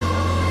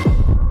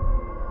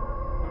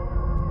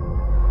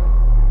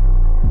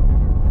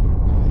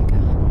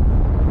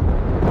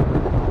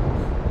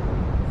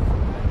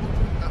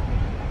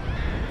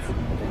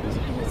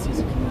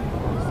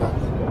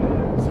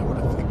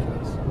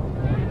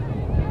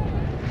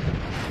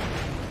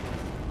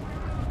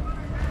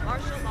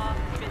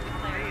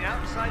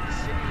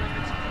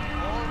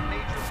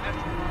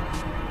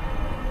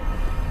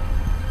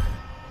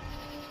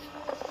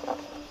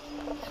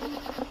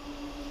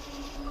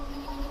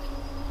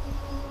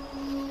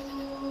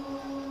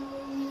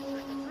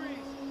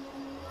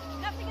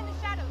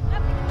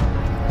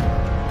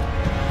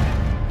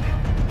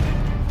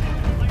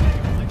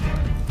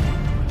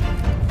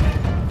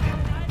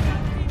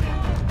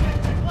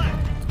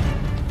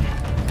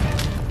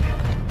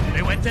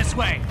it this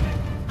way.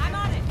 I'm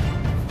on it.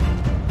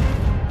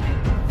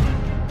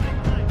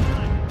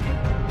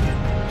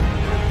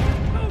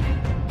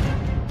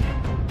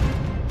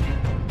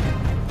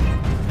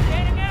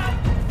 Getting out.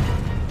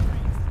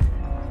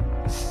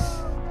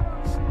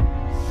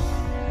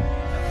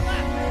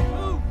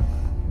 Move.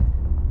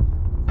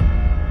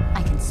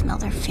 I can smell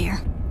their fear.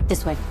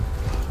 This way.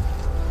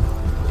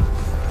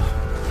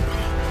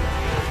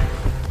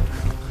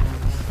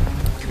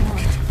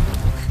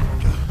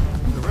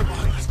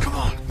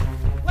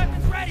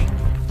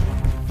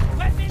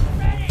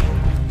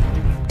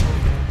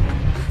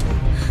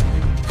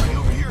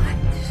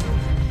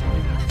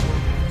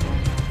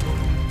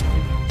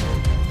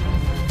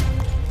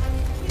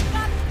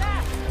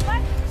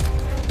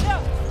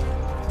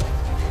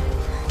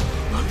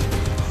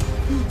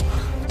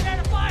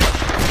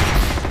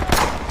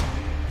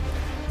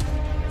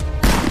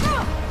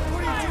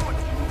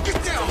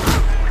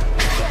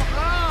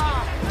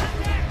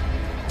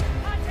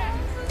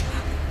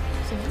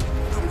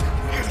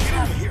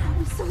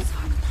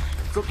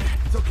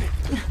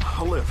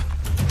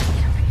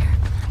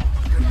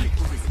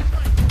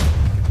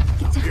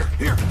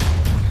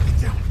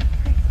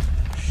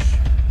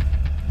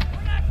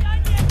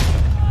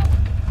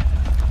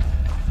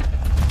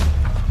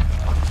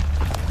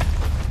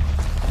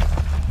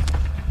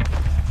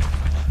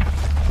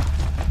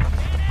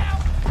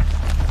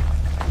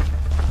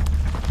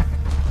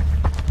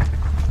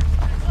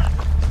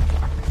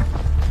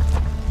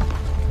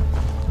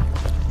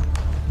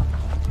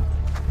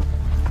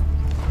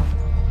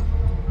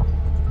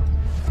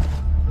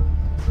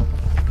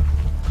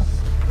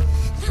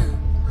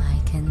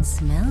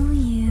 Smell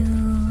you.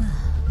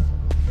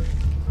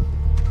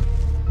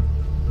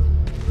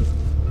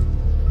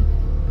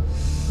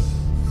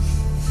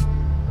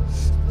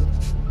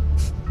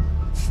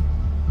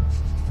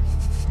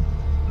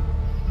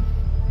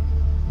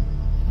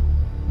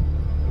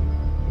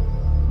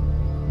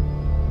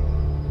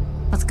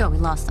 Let's go, we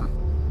lost them.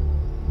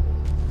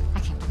 I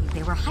can't believe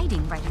they were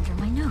hiding right under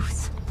my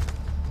nose.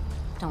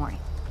 Don't worry,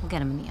 we'll get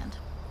them in the end.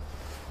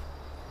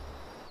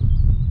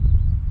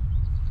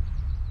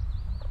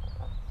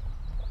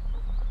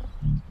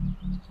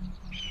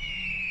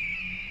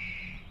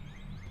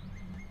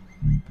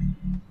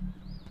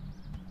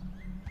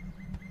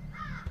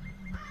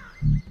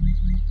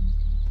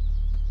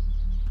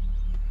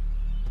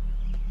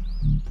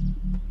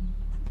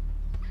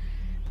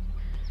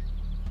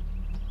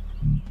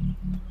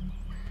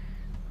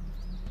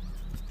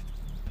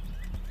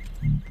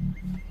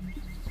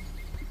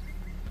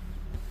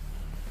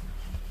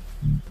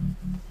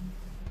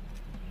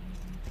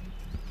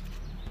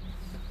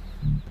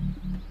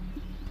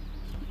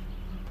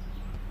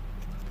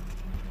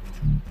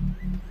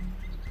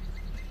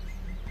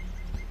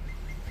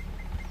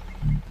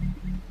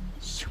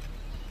 Scat.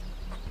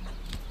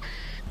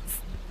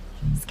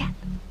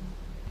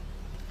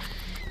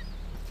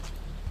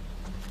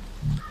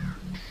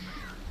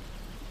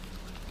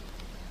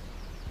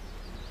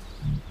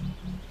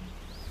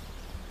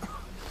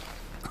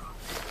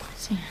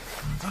 Sam,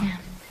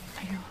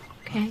 are you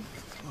okay?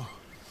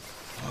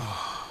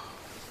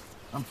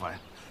 I'm fine.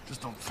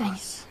 Just don't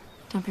Thanks.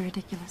 Don't be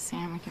ridiculous,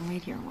 Sam. We can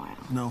wait here a while.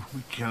 No,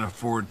 we can't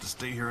afford to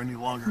stay here any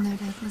longer. No,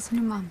 Dad, listen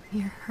to Mom.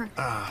 You're hurt.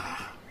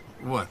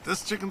 What,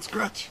 this chicken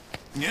scratch?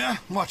 Yeah,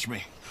 watch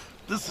me.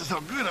 This is how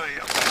good I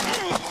am.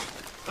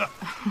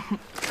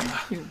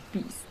 You're a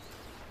beast.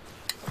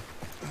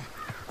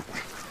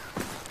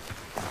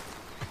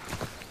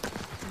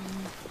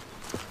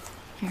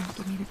 Here,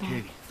 give me the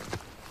bag.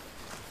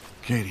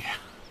 Katie,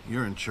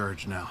 you're in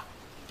charge now.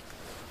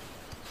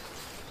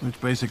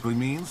 Which basically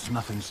means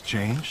nothing's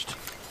changed.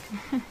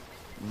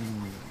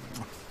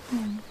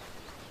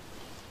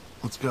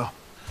 Let's go.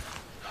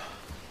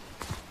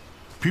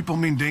 People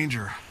mean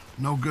danger.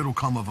 No good will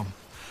come of them.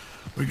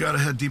 We gotta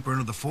head deeper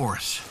into the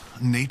forest.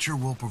 Nature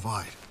will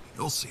provide.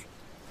 You'll see.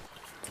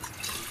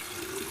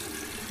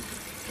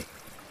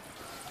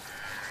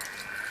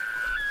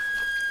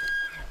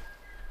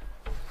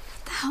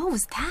 What the hell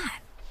was that?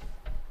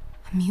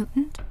 A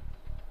mutant?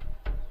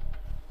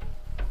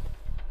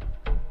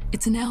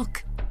 It's an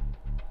elk.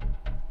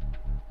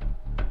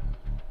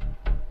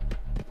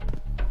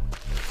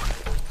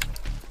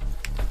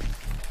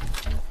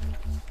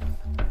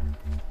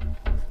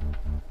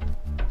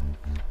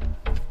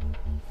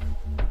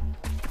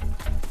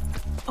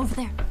 Over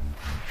there.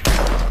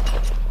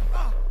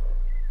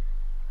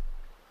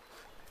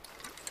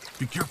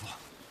 Be careful.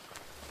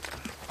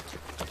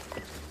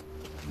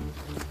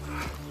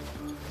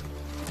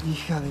 You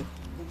got it.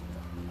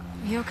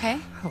 Are you okay?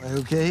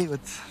 Okay,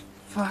 what the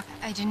fuck?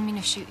 I didn't mean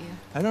to shoot you.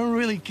 I don't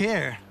really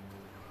care.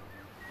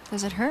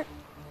 Does it hurt?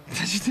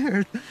 Does it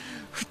hurt?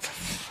 What the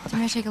fuck? Do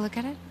you want to take a look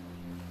at it?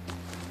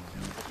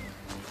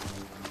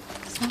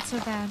 It's not so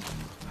bad.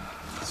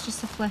 It's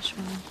just a flesh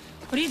wound.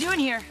 What are you doing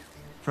here?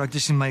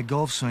 Practicing my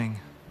golf swing.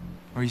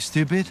 Are you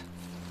stupid?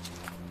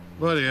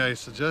 Buddy, I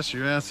suggest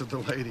you answer the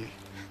lady.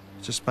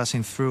 Just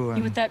passing through and...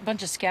 You with that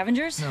bunch of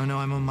scavengers? No,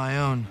 I'm on my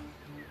own.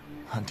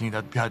 Hunting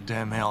that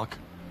goddamn elk.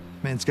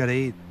 Man's gotta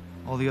eat.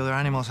 All the other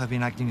animals have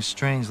been acting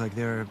strange, like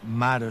they're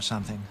mad or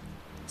something.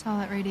 It's all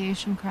that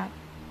radiation crap.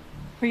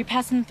 Were you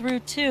passing through,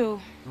 too?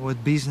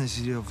 What business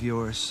is it of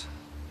yours?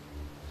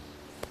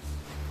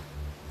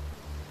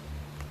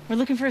 We're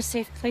looking for a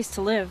safe place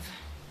to live.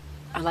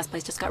 Our last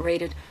place just got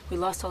raided. We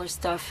lost all our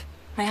stuff.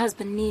 My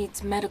husband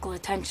needs medical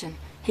attention.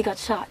 He got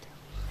shot.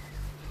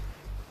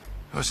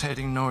 I was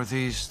heading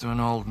northeast to an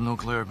old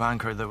nuclear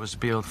bunker that was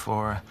built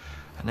for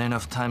an end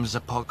of times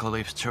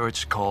apocalypse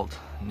church cult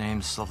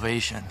named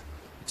Salvation.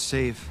 It's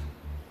safe,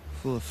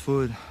 full of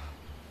food,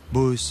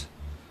 booze,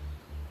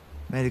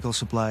 medical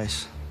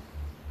supplies,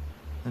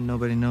 and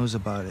nobody knows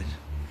about it.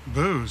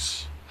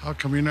 Booze? How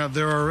come you're not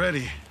there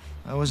already?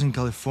 I was in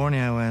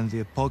California when the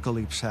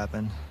apocalypse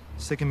happened.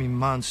 It's taken me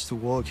months to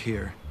walk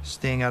here,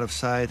 staying out of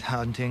sight,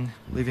 hunting,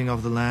 living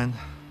off the land.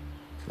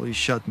 Well, you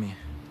shot me.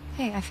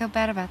 Hey, I feel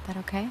bad about that,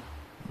 okay?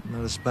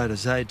 Not as bad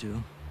as I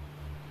do.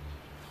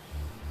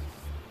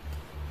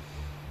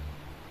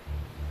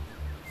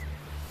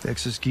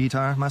 Texas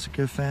Guitar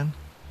Massacre fan?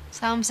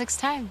 Saw him 6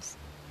 times.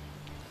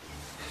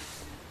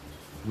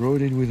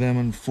 Rode it with them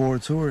on 4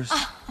 tours.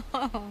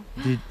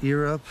 Did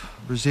Europe,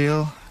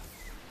 Brazil,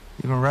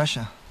 even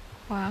Russia.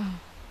 Wow.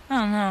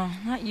 Oh, no,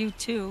 not you,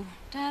 too.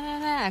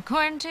 Da-da-da.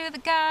 According to the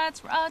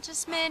gods, we're all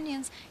just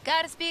minions.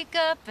 Gotta speak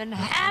up and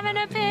have an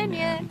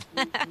opinion.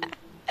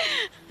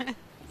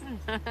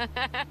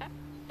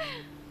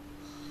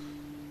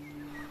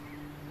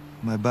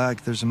 My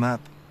back, there's a map.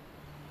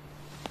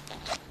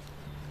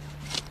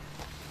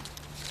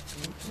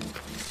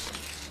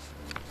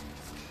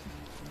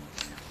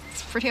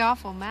 It's a pretty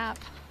awful map.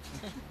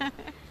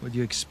 What do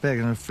you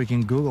expect on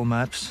freaking Google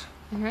Maps?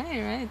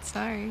 Right,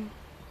 sorry.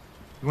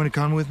 You want to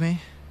come with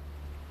me?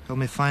 Help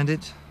me find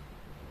it?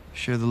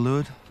 Share the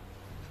loot?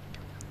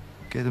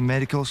 Get the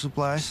medical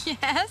supplies?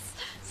 Yes?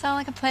 Sound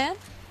like a plan?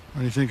 What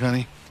do you think,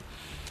 honey?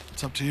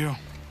 It's up to you.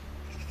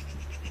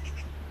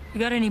 You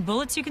got any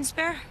bullets you can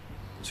spare?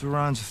 2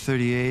 rounds of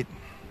 38.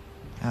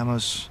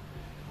 Ammo's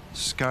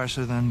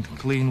scarcer than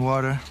clean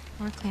water.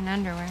 Or clean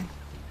underwear.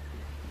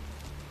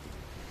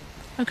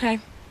 Okay.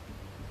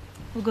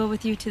 We'll go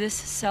with you to this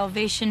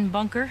Salvation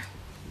bunker.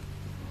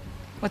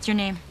 What's your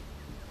name?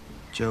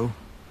 Joe?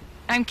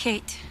 I'm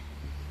Kate.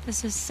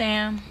 This is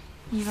Sam.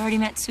 You've already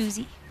met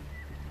Suzi.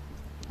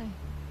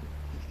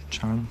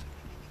 Charmed.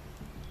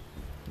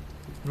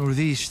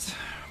 Northeast.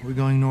 We're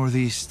going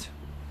northeast.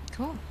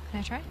 Cool. Can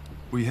I try?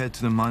 We head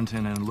to the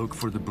mountain and look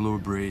for the Blue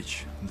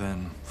Bridge,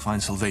 then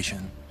find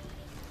Salvation.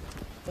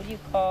 What do you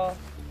call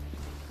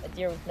a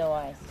deer with no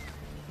eyes?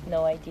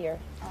 No idea.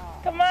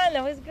 Come on,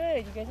 that was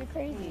good. You guys are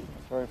crazy.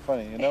 It's very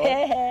funny. You know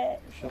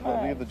what? You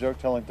should leave the joke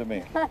telling to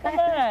me. Come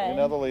on. You're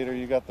now the leader.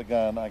 You got the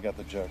gun. I got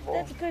the joke.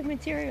 That's good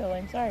material.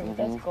 I'm sorry, but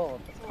that's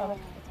gold. It's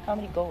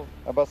comedy gold.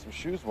 I bought some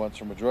shoes once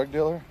from a drug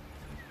dealer.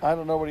 I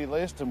don't know what he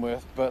laced them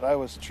with, but I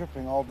was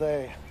tripping all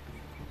day.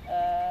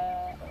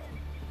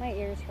 My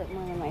ears hurt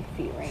more than my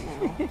feet right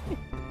now.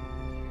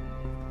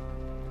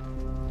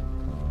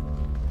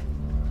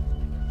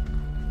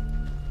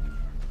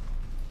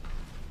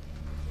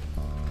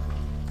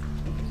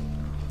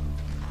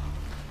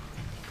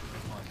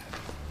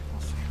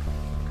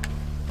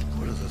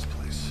 What is this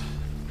place?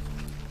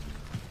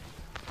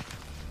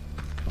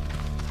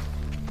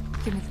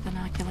 Give me the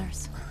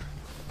binoculars.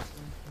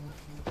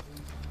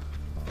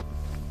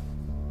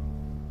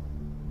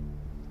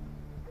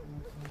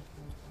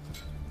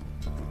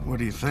 What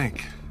do you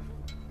think?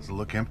 Does it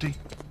look empty?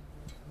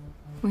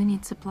 We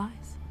need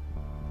supplies.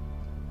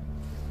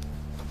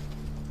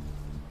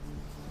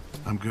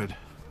 I'm good.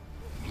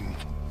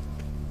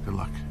 Good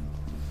luck.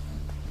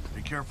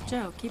 Be careful.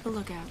 Joe, keep a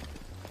lookout.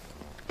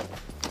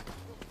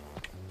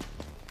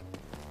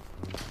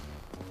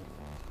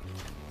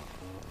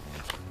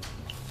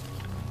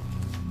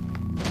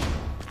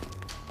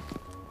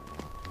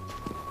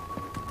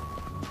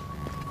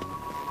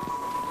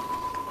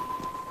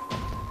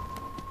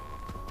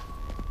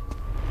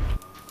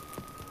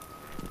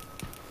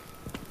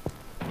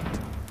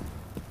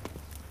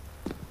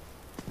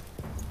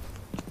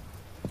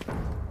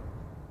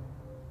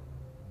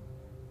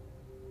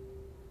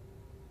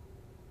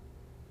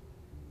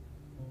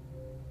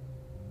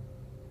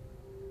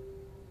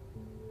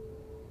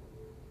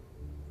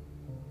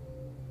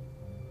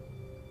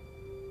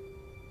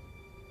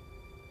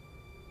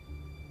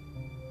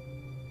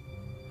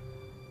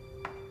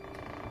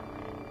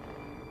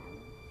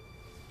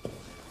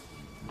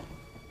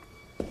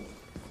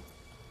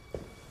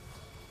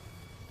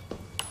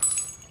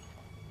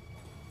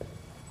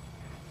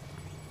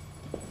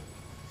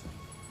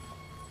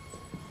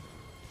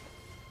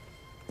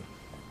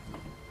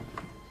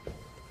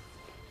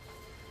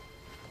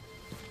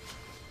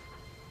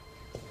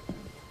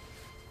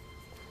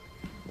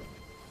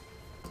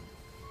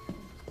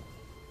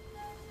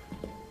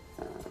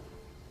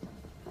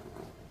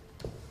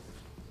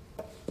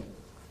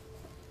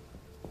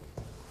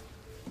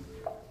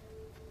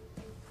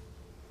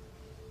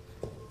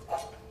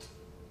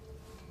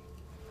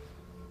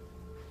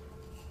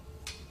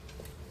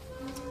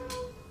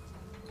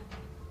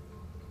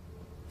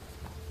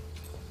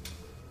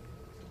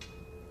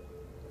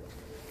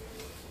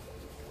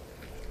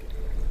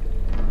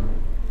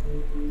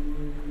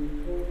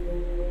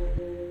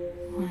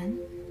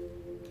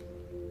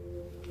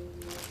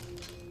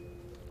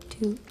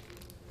 2,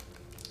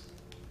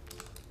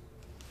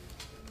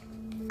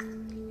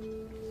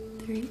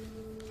 3.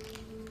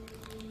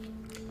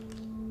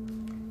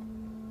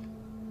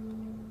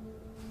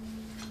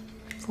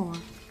 Four.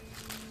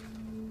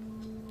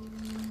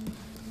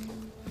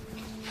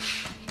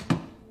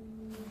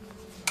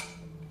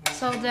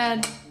 It's all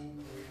dead.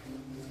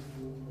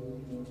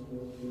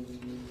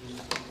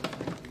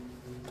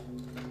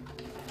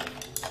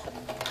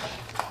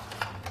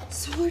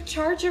 Solar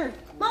charger.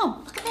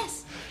 Mom, look at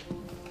this.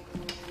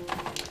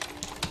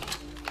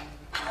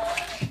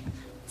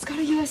 It's got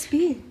a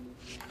USB.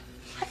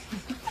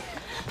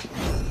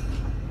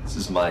 This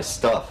is my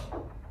stuff.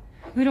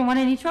 We don't want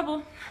any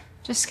trouble.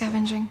 Just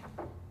scavenging.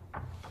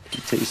 You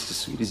taste as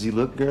sweet as you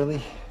look,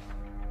 girly.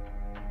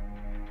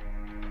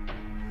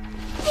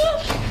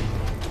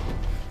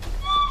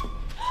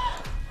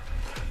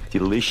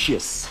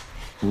 Delicious.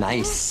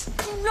 Nice.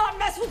 Do not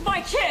mess with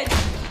my kid!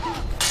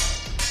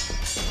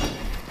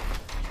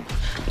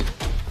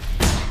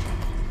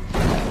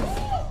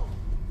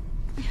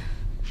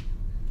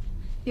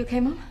 You okay,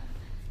 Mom?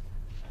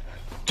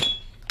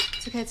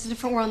 It's okay, it's a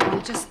different world now.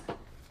 Just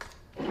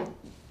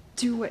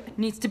do what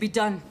Needs to be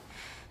done.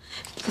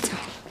 Let's go.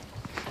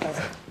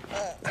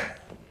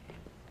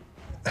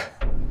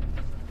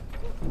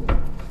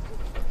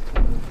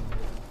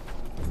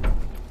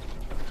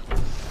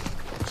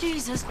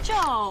 Jesus,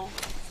 Joe!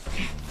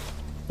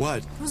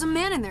 What? There was a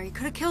man in there. He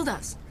could have killed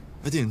us.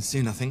 I didn't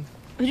see nothing.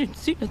 I didn't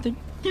see nothing.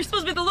 You're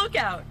supposed to be the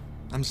lookout.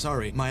 I'm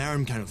sorry, my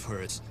arm kind of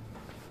hurts.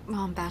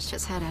 Mom bashed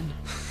his head in.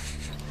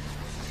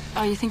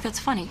 Oh, you think that's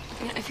funny?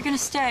 If you're gonna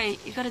stay,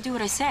 you gotta do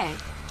what I say.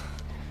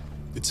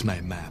 It's my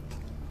map.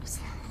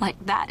 Like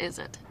that, is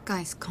it?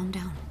 Guys, calm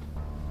down.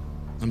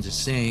 I'm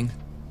just saying,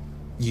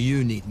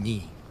 you need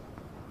me.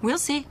 We'll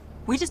see.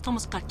 We just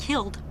almost got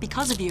killed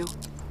because of you.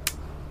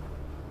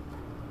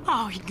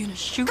 Oh, you gonna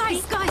shoot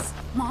me? Guys!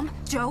 Mom,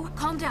 Joe,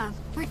 calm down.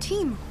 We're a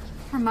team.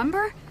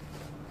 Remember?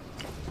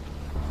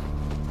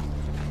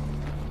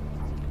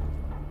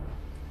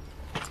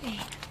 Hey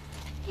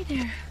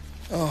there.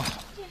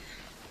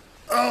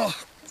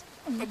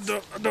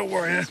 Don't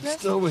worry, I'm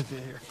still with you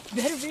here.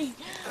 Better be.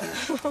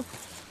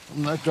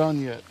 I'm not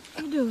done yet.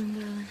 How you doing,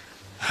 darling?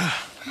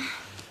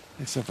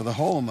 Except for the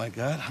hole in my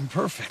gut, I'm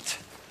perfect.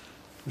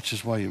 Which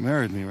is why you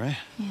married me, right?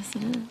 Yes,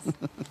 it is.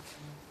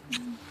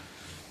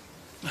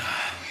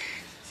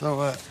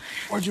 So,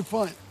 what'd you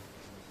find?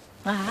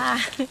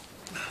 Ah.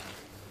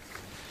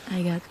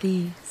 I got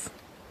these.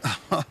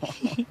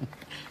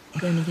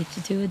 Gonna get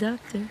you to a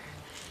doctor.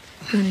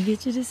 Gonna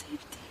get you to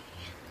safety.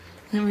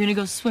 And then we're gonna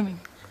go swimming.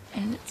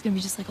 And it's gonna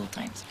be just like old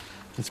times.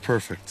 It's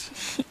perfect.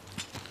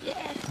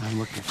 Yeah. I'm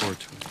looking forward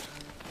to it.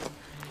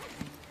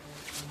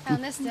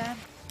 Found this, Dad.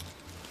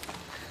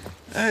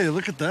 Hey,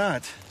 look at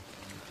that.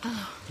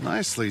 Oh.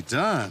 Nicely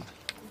done.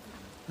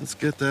 Let's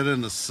get that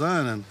in the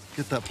sun and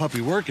get that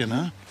puppy working,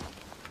 huh?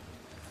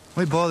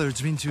 Why bother?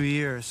 It's been 2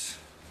 years.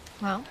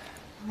 Well,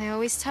 they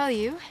always tell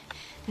you,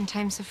 in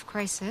times of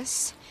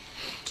crisis,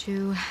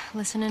 to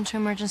listen into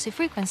emergency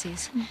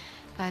frequencies.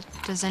 But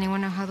does anyone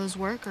know how those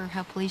work or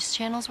how police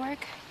channels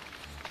work?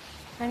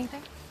 Or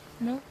anything?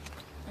 No,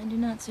 I do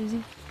not,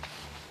 Susie.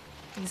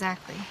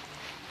 Exactly.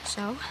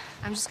 So,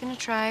 I'm just gonna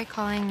try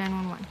calling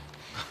 911.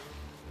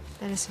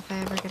 That is if I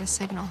ever get a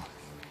signal.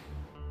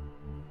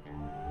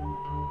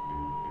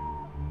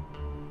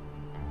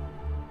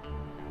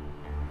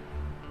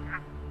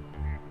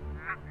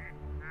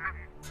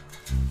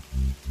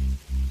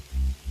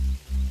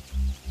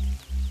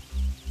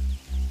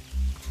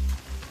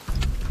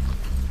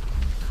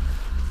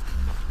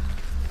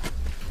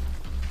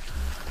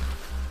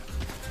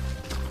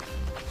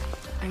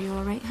 Are you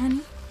all right,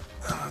 honey?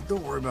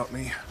 Don't worry about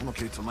me. I'm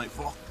okay till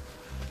nightfall.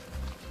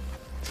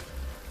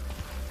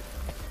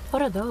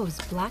 What are those,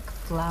 black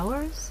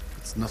flowers?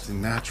 It's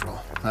nothing natural,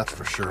 that's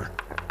for sure.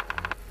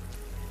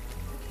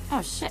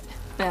 Oh, shit.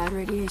 Bad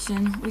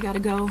radiation. We gotta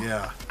go.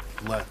 Yeah,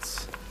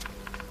 let's.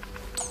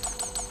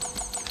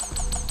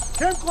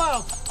 Chem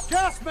clouds!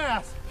 Gas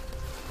mask!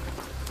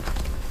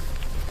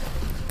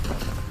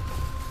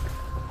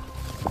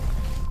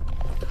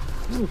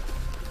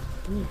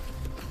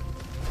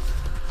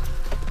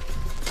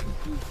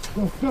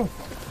 Go.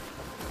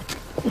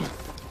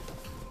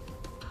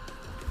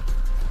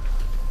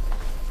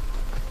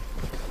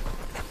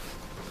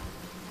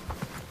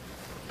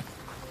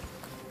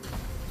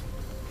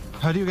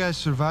 How do you guys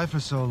survive for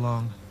so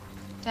long?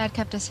 Dad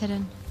kept us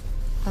hidden.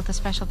 Built a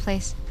special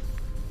place.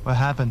 What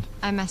happened?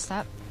 I messed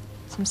up.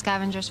 Some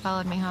scavengers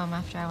followed me home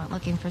after I went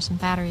looking for some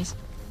batteries.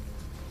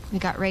 We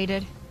got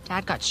raided.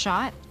 Dad got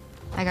shot.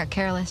 I got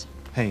careless.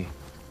 Hey,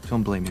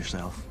 don't blame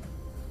yourself.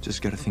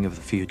 Just gotta think of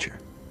the future.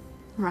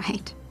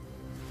 Right.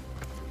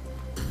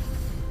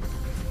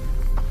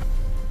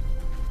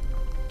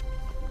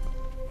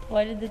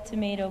 Why did the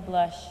tomato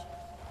blush?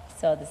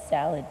 Saw the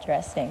salad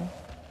dressing.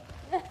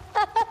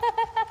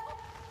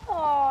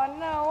 Oh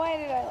no, why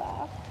did I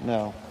laugh?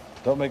 No,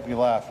 don't make me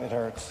laugh. It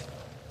hurts.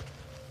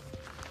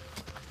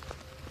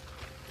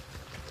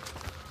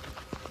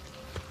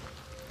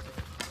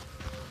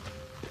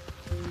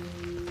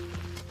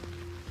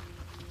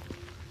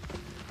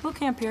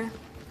 camp here.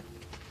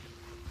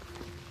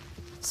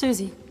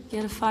 Suzi,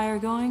 get a fire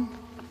going.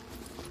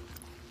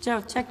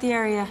 Joe, check the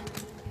area.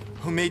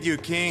 Who made you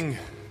king?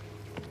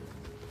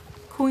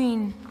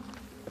 Queen.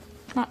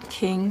 Not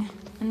king.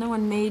 And no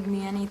one made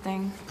me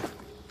anything.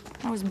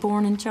 I was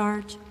born in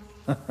charge.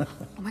 Oh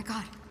my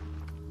god.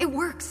 It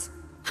works!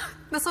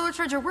 The solar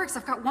charger works.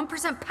 I've got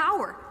 1%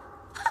 power.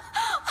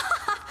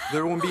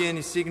 There won't be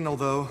any signal,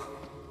 though.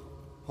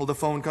 All the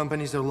phone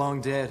companies are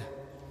long dead.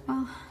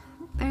 Well,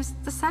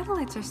 the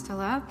satellites are still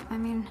up. I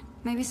mean,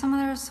 maybe some of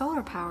them are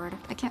solar powered.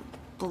 I can't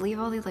believe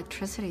all the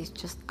electricity is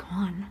just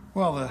gone.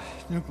 Well, the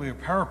nuclear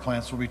power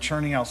plants will be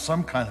churning out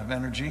some kind of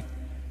energy.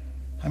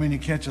 I mean, you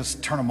can't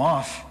just turn them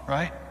off,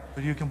 right?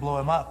 But you can blow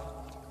them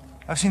up.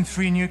 I've seen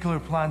 3 nuclear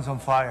plants on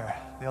fire.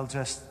 They'll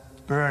just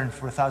burn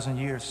for 1,000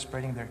 years,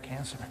 spreading their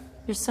cancer.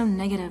 You're so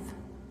negative.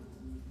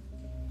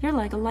 You're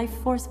like a life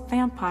force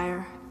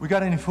vampire. We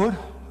got any food?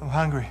 I'm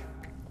hungry.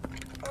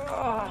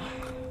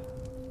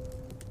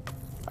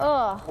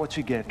 What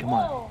you get? Come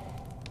on.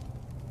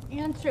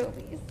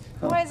 Anchovies.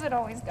 Why is it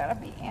always gotta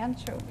be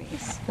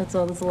anchovies? That's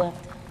all that's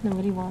left.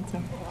 Nobody wants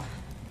them.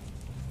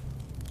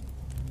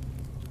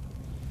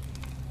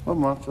 What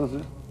month is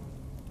it?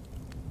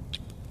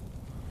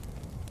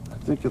 I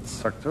think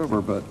it's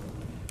October, but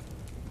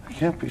I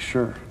can't be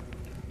sure.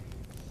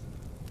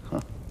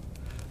 Huh.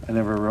 I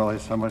never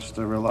realized how much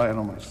to rely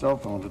on my cell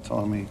phone to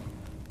tell me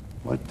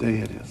what day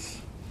it is.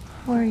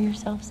 Worry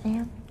yourself,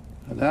 Sam.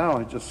 And now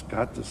I just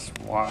got this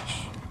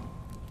watch,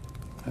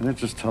 and it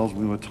just tells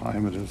me what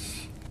time it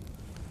is.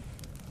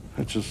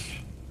 It's just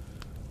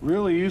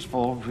really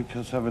useful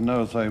because heaven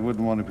knows I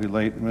wouldn't want to be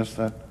late and miss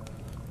that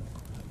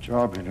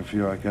job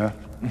interview I got.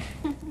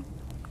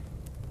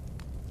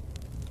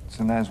 It's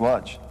a nice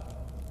watch.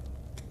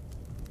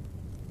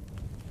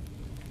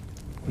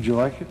 Would you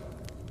like it?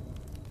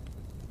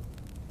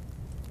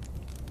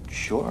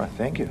 Sure,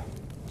 thank you.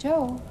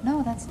 Joe,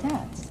 no, that's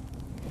Dad's.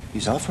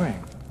 He's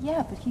offering.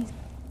 Yeah, but he's...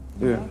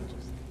 Yeah.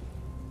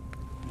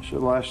 It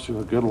should last you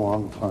a good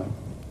long time.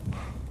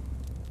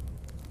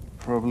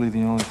 Probably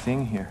the only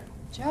thing here.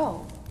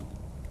 Joe.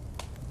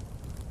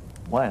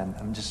 What?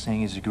 I'm just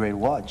saying it's a great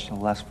watch. It'll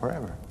last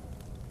forever.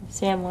 If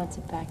Sam wants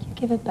it back, you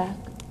give it back.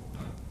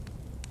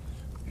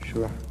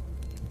 Sure.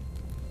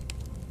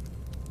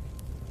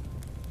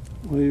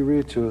 Will you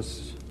read to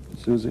us,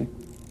 Suzi?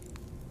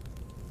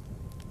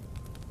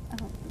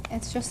 Oh,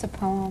 it's just a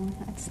poem.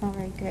 It's not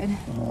very good.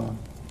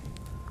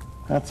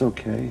 That's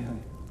okay.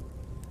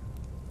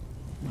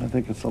 I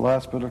think it's the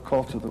last bit of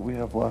culture that we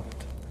have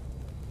left.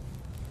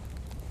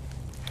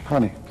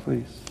 Honey,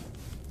 please.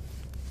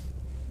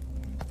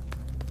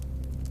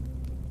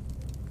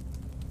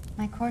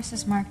 My course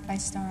is marked by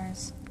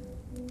stars.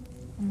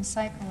 When the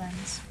cycle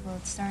ends, will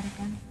it start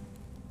again?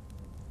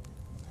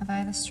 Have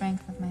I the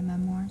strength of my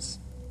memoirs?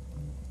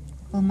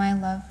 Will my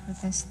love for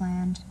this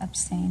land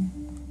abstain?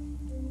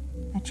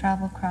 I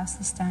travel across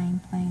this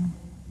dying plain,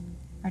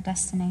 our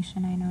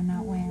destination I know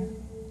not where.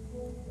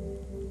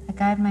 I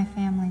guide my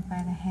family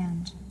by the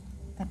hand,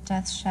 but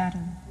death's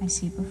shadow I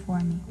see before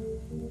me.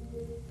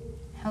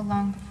 How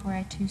long before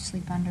I too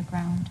sleep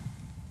underground,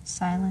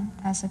 silent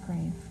as a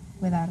grave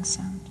without a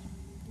sound?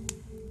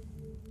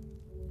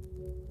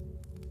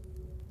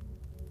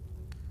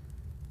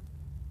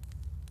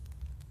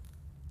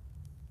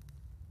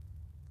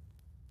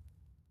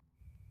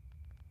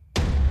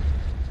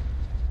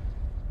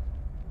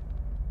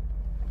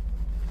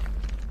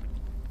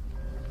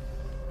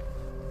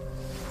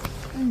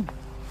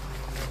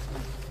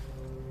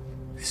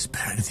 It's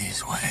better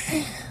this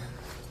way.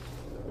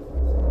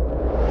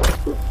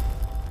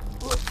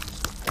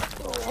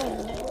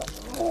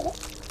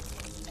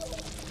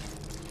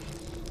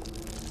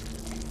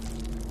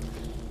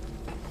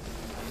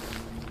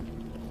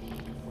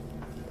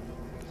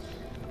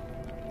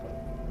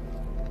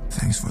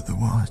 Thanks for the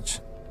watch.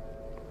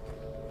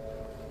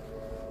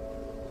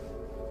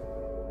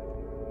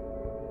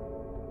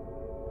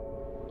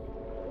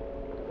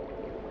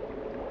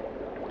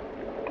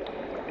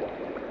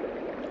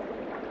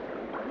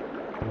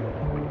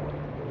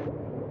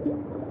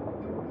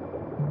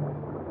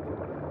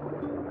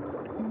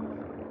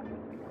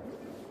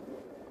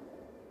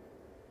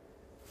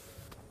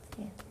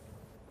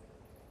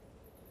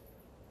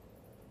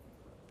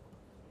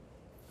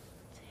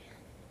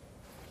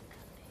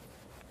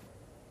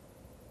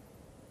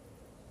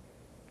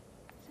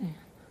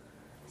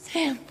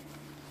 Sam.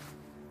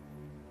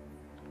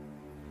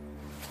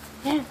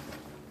 Sam.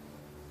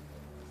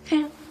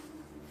 Sam.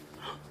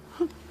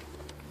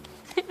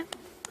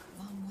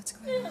 Mom, what's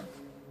going on?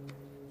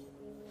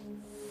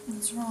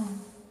 What's wrong?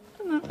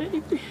 I'm not ready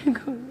for you to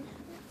go.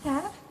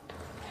 Dad?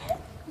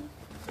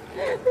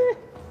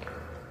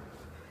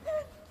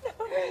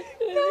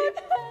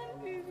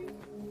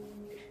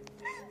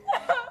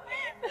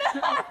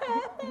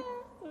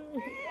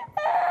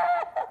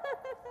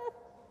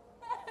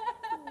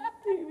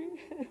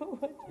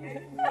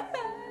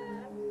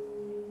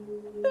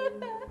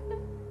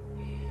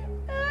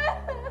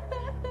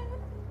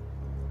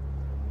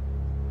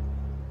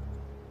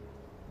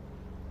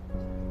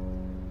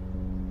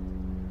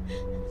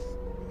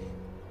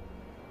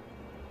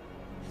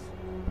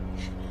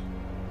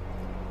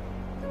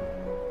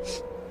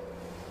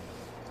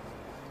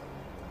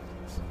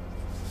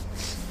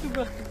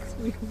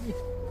 sweetie.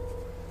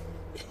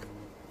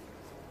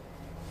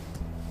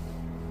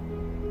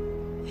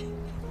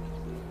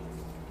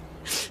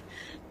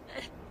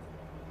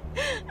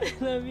 I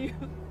love you.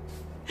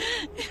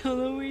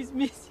 I'll always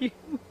miss you.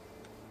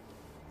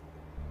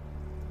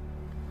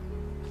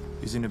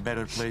 He's in a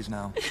better place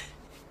now.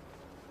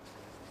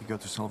 He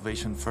got to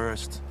salvation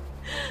first.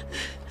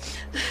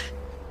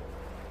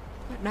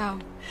 But now?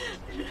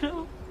 I don't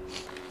know.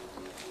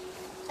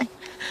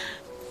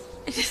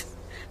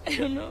 I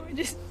don't know. I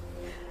just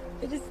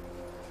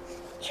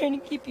trying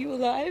to keep you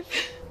alive.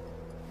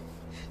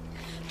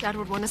 Dad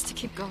would want us to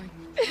keep going.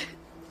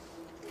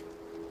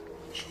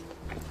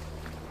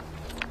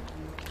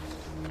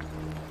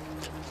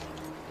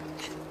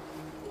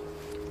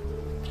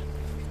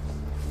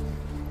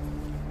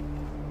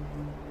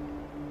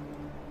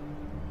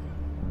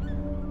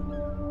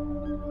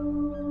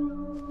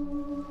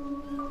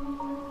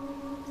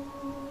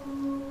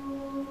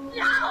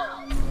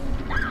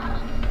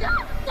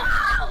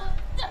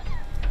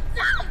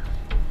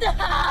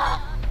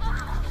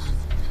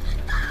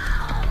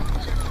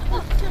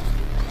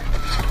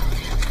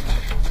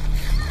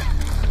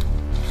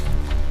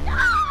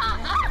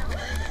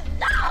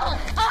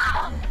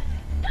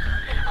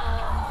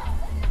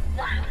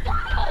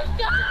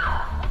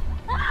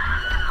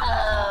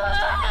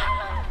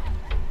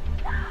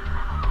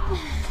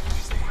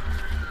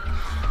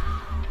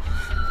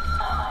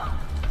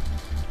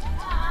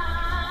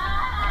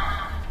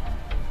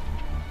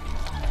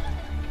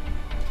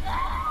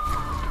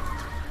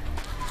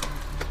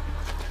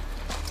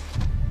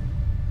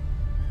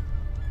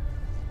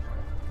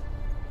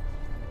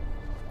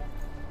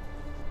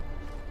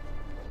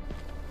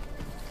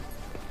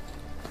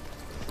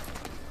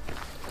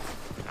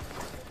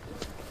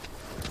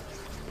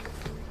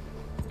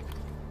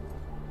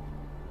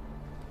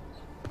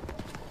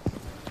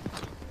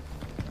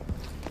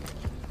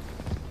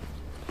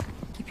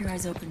 Keep your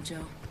eyes open, Joe.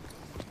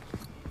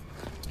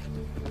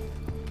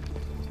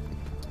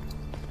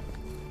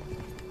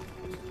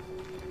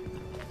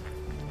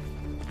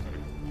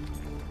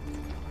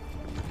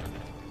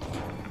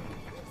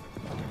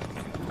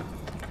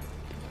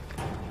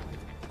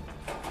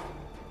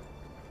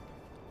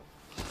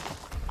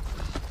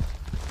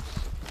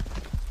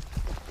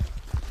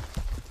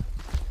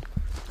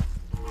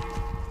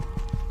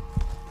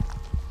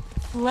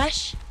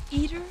 Flesh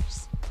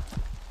eaters?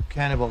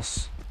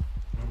 Cannibals.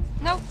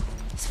 Nope.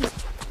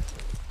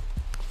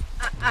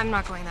 I'm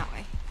not going that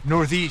way.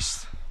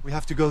 Northeast. We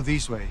have to go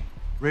this way.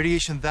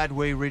 Radiation that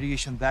way,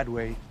 radiation that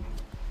way.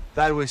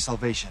 That way,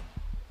 salvation.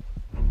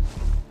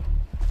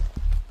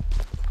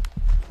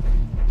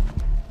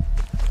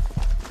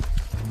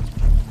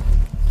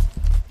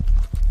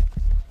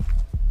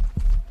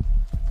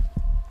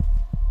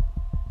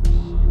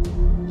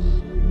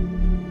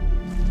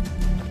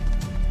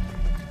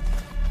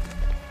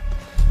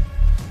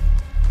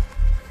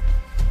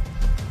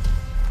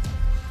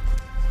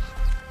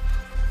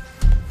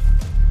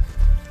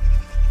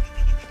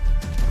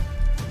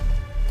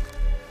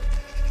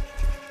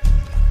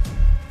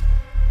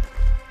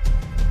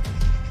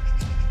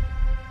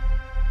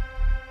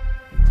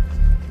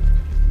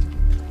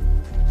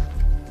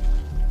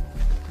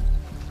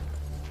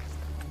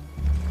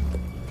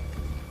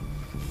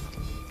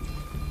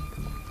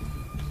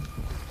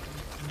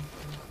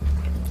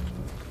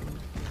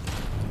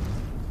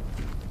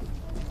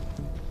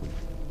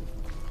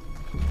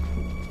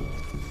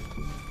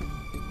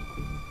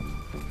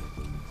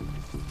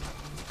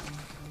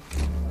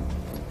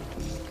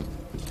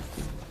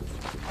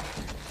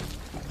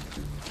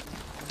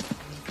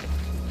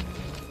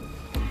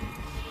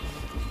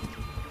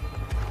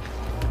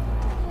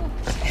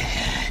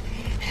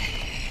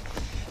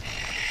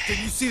 Did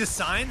you see the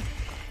sign?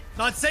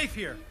 Not safe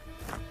here.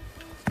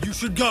 You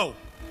should go.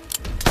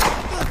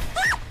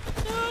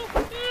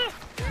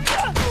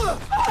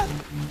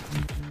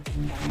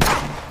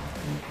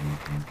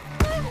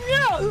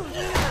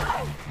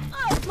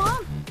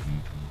 Mom!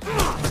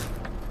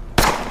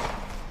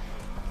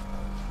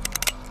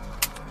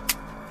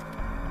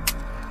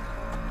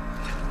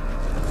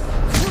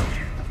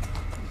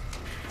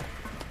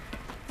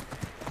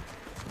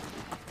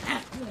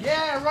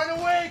 Yeah, run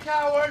away,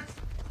 cowards!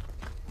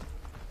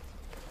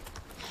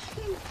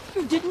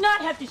 You did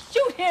not have to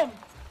shoot him!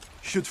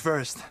 Shoot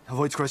first.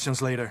 Avoid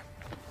questions later.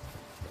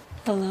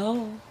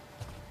 Hello?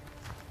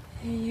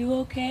 Are you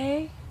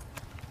okay?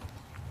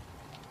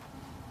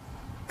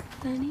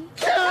 Honey?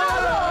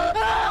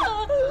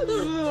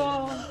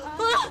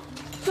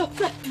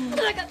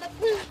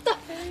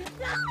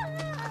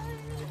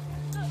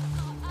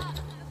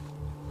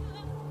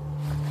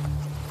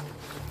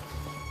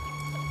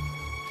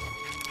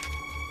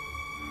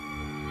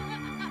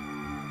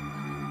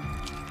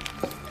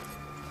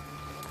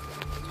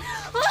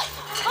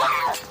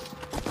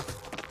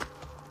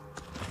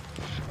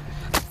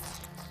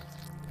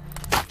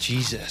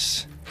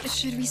 Jesus.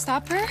 Should we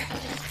stop her?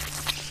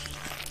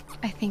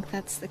 I think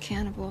that's the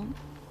cannibal.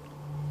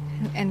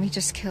 And we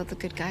just killed the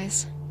good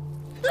guys.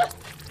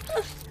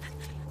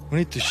 We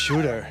need to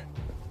shoot her.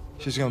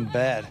 She's gone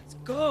bad.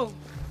 Go.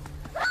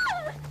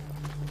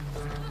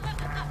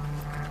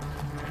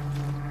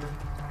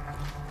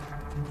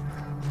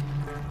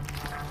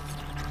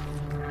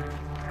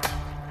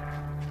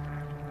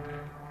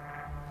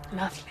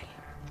 Lovely.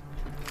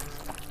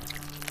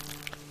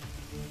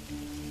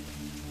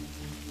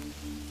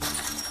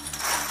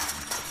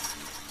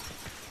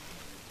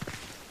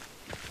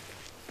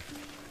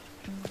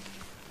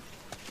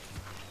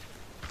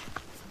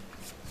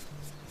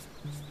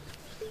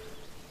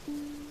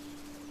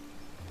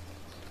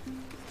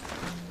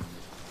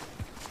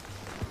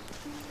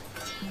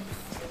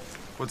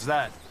 What's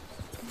that?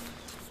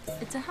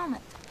 It's a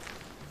helmet.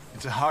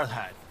 It's a hard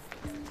hat.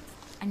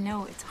 I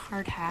know it's a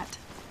hard hat.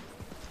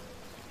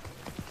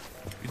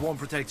 It won't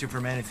protect you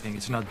from anything.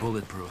 It's not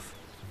bulletproof.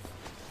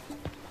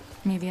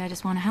 Maybe I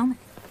just want a helmet.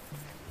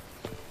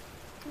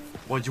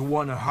 What, you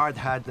want a hard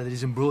hat that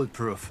isn't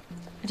bulletproof?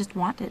 I just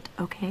want it,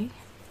 okay?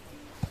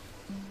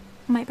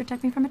 It might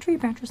protect me from a tree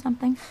branch or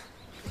something.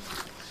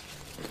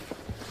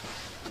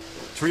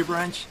 Tree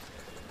branch?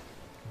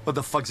 What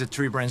the fuck's a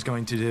tree branch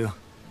going to do?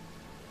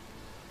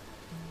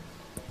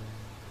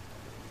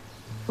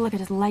 Look, I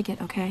just like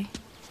it, okay?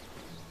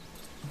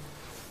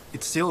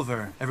 It's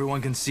silver.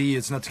 Everyone can see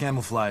it's not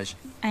camouflage.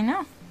 I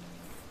know.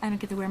 I don't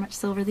get to wear much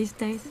silver these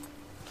days.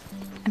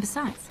 And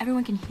besides,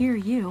 everyone can hear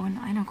you, and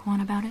I don't go on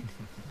about it.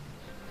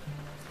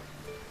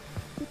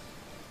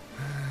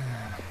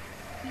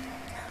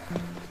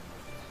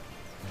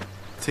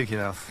 Take it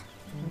off.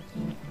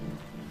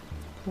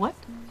 What?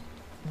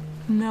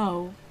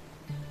 No.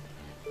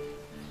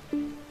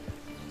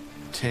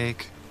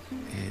 Take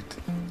it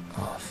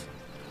off.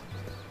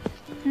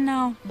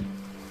 No.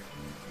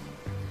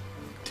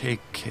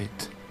 Take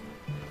it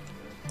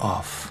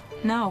off.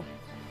 No.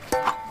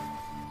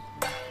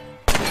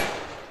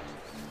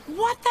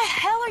 What the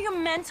hell, are you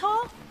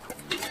mental?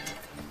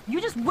 You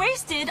just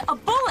wasted a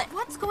bullet.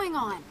 What's going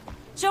on?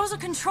 Joe's a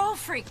control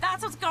freak.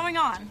 That's what's going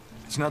on.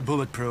 It's not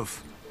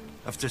bulletproof.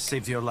 I've just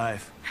saved your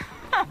life.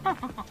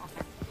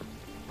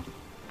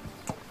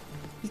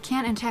 You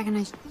can't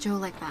antagonize Joe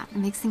like that. It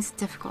makes things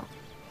difficult.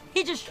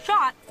 He just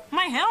shot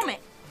my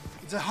helmet.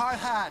 It's a hard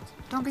hat.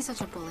 Don't be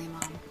such a bully,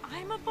 Mom.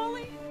 I'm a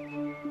bully?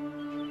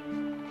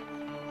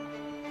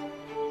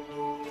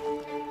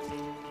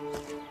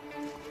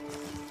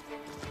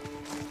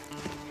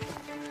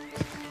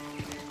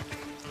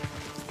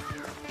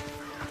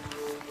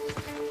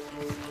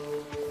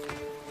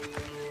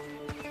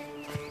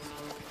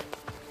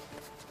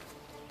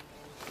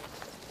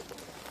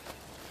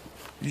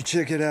 You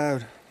check it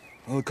out.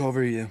 I'll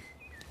cover you.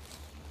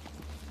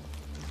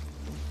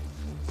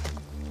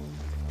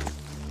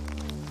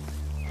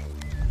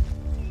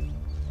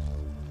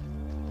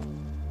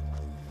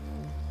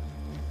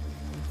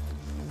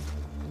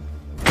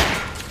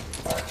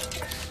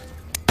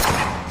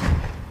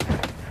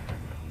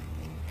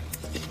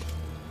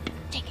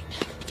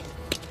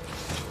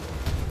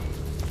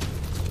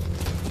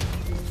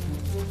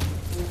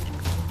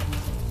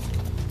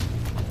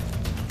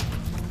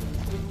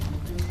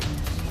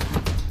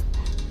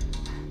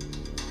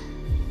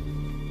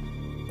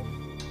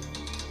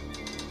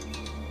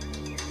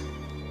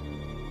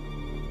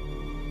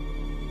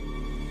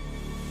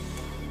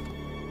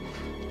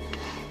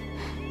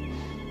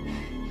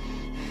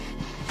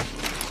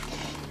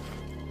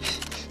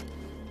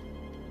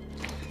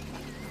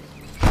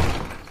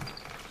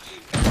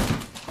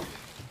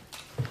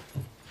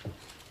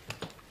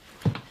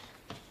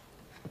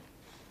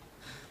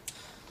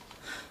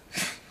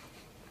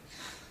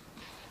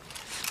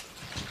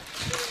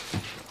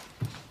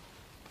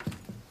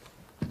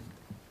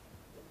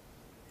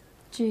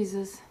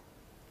 Jesus.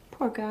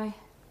 Poor guy.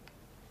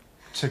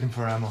 Checking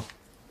for ammo.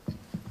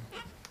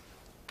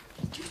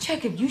 You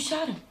check him. You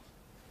shot him.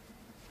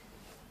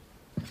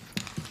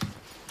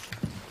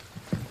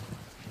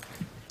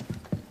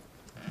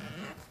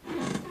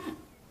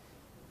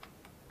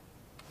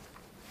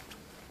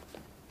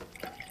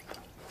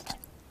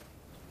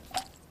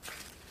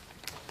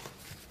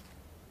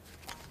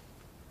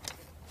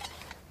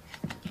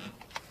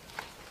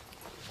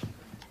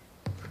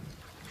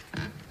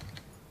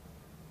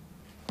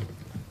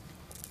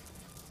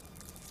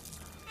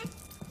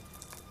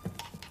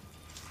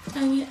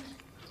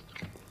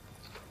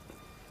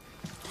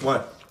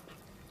 What?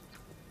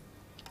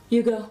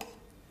 You go.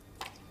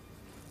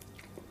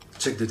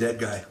 Check the dead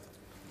guy.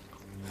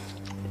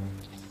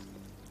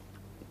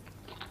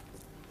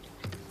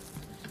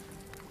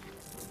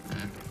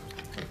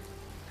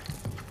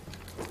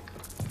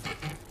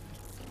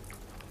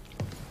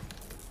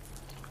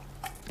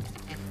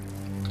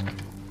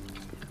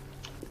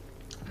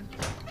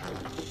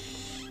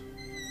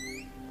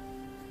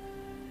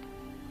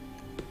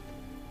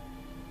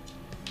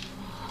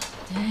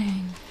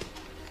 Dang.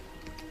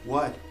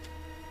 What?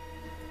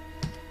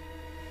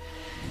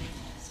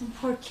 Some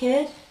poor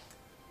kid.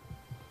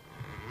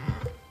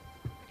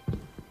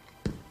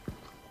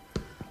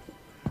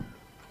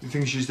 You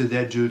think she's the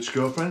dead dude's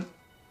girlfriend?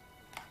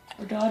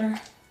 Her daughter.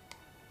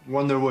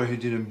 Wonder why he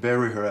didn't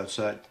bury her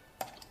outside.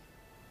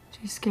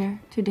 Too scared.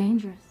 Too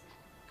dangerous.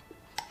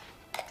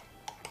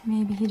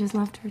 Maybe he just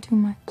loved her too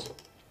much.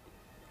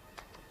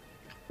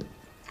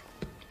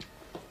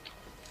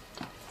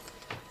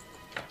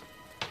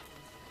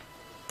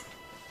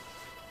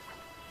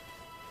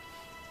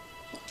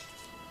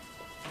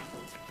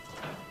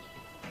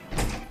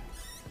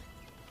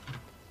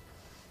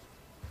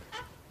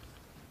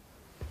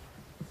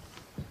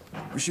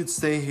 We should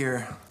stay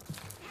here.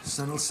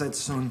 Sun will set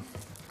soon.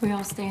 We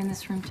all stay in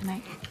this room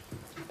tonight.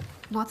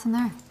 What's in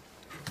there?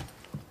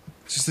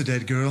 Just a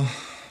dead girl.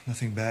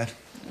 Nothing bad.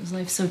 Was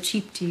life so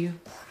cheap to you?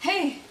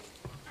 Hey,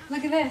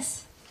 look at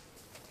this.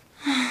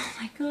 Oh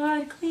my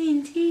God,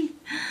 clean teeth.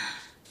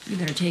 You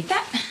better take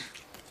that.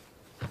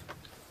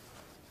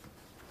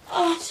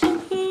 Oh,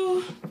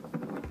 shampoo.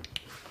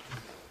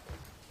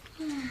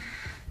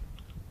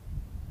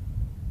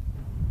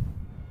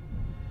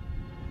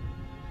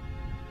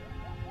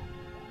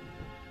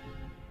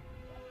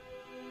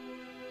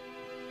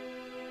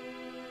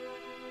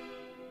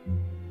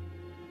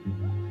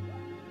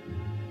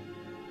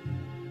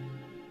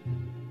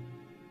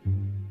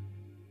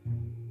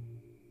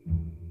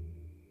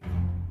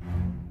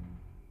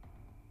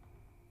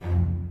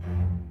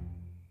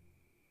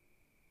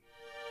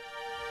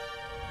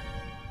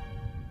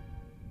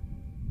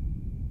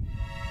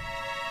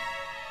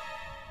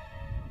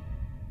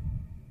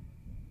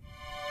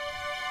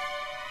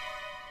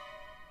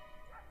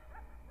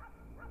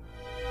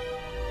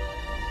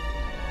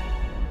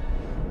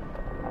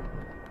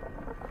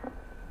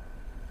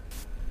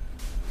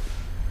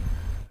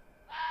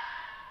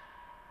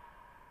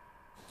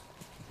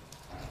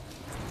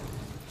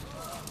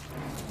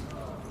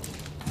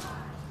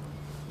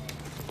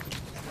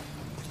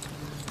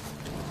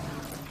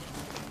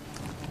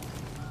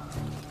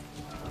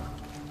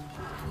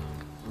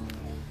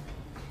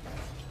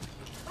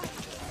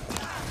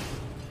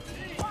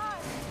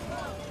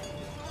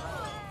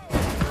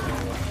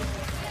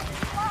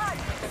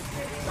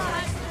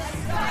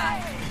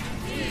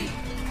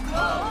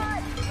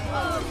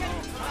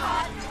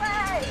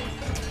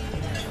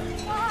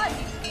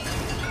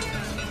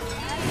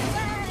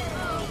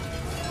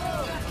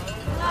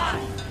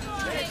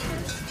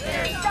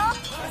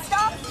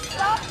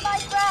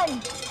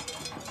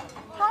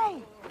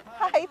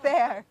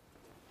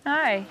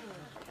 Hi.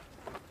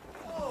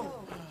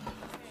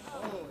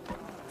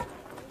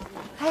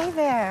 Hey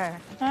there.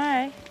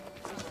 Hi.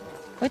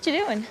 What you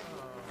doing?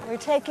 We're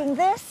taking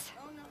this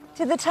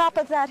to the top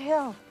of that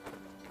hill.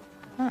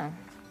 Huh.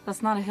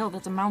 That's not a hill,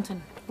 that's a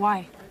mountain.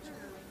 Why?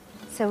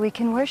 So we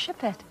can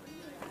worship it.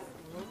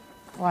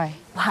 Why?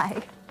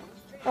 Why?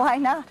 Why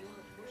not?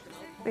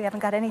 We haven't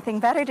got anything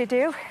better to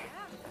do.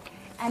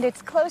 And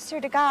it's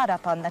closer to God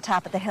up on the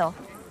top of the hill.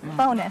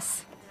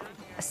 Bonus,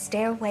 a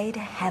stairway to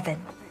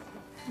heaven.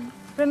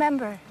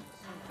 Remember,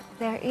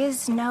 there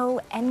is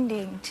no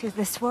ending to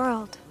this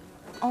world,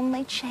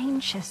 only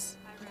changes.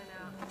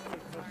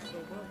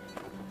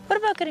 What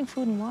about getting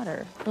food and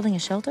water? Building a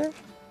shelter?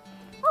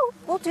 Oh,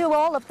 we'll do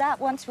all of that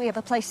once we have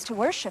a place to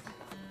worship.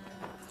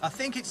 I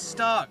think it's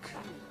stuck.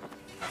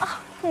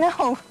 Oh,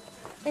 no.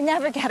 We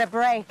never get a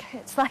break.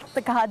 It's like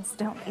the gods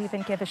don't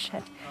even give a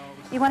shit.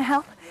 You want to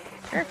help?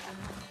 Sure.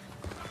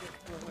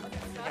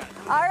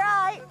 All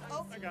right.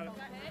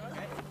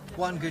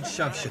 One good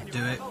shove should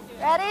do it.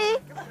 Ready?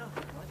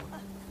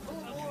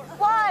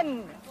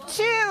 1,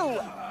 2,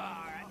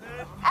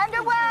 and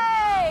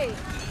away!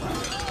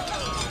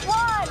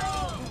 1,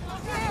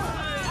 2,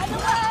 and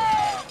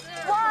away!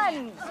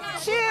 1,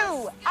 2,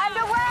 and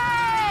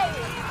away!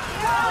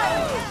 1,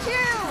 2,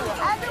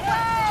 and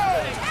away!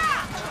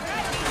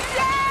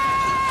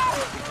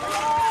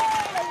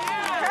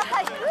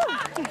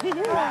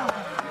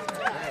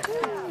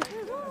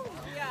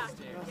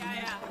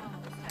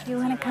 You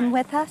want to come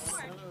with us?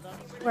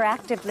 We're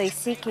actively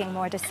seeking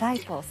more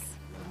disciples.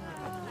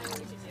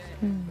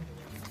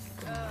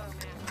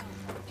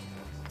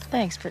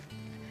 Thanks, but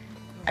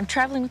I'm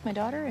traveling with my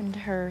daughter and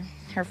her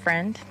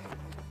friend.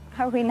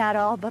 Are we not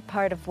all but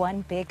part of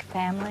one big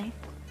family?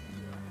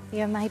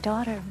 You're my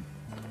daughter,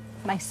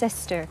 my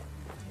sister.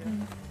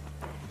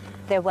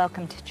 They're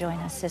welcome to join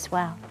us as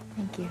well.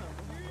 Thank you.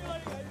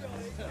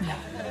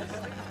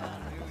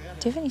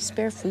 Do you have any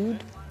spare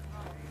food?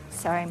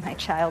 Sorry, my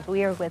child,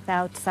 we are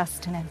without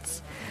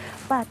sustenance.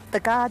 But the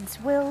gods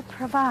will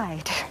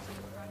provide.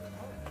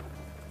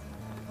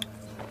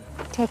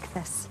 Take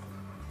this.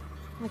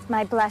 With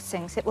my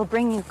blessings, it will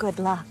bring you good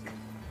luck.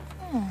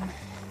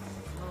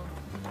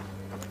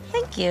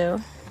 Thank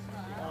you.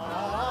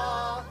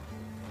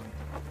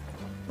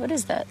 What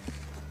is that?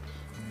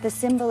 The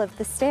symbol of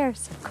the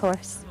stairs, of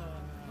course.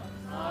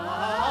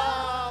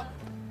 Oh,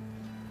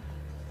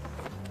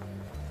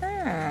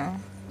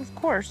 of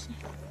course.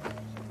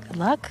 Good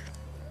luck.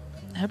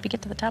 I hope you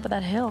get to the top of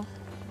that hill.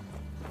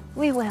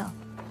 We will.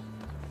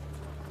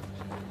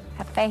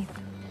 Have faith.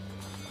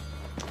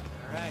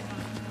 All right.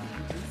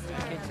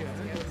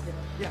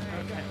 Yeah,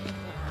 okay.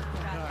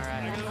 All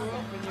right.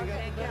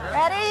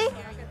 Ready?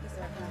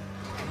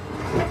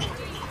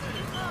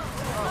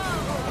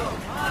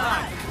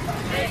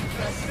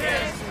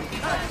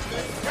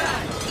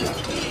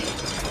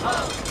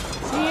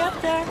 See you up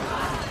there.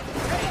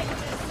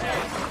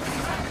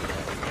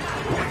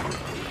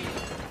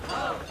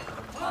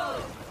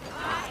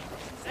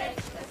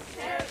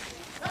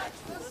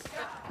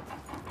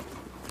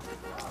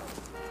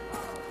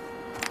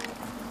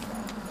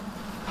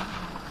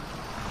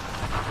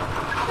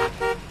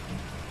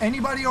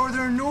 Anybody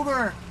order an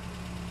Uber?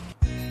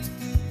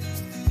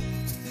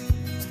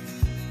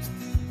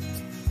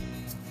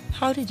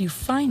 How did you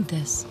find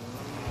this?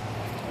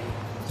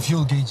 The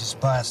fuel gauge is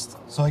passed,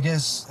 so I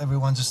guess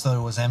everyone just thought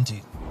it was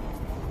empty.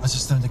 I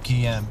just turned the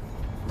key and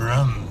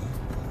brum.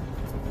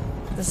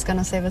 This is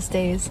gonna save us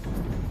days.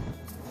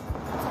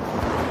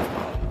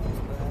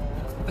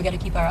 We gotta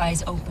keep our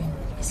eyes open.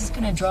 This is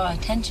gonna draw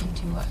attention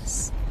to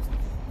us.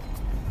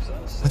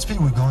 What speed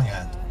are we going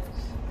at?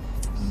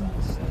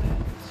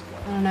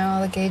 I don't know,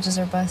 all the gauges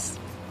are bust.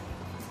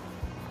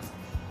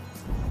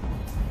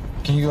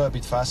 Can you go a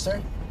bit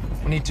faster?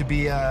 We need to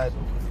be at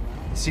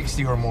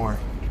 60 or more.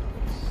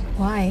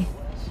 Why?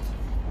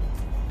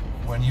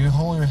 When you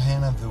hold your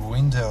hand out the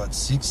window at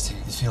 60,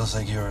 it feels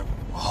like you're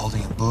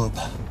holding a boob.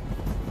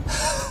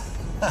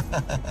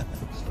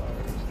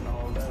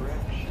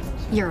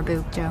 You're a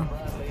boob, Joe.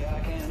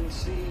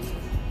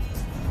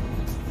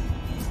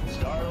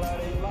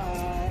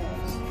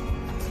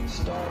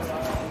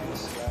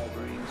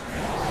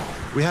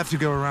 We have to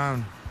go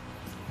around.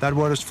 That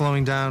water's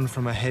flowing down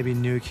from a heavy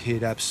nuke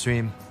hit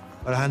upstream,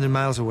 about 100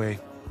 miles away.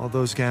 All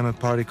those gamma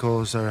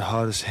particles are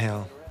hot as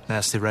hell.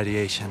 Nasty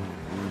radiation.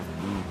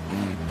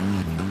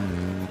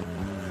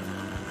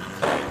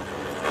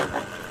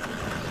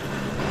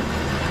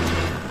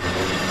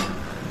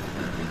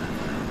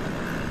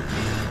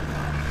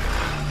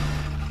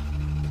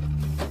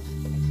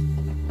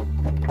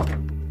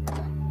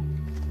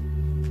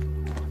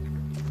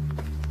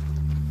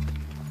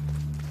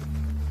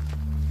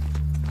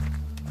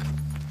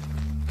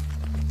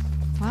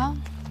 Well,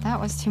 that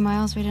was 2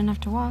 miles we didn't have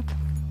to walk.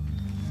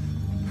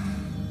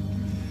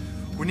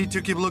 We need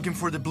to keep looking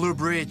for the blue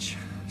bridge.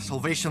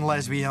 Salvation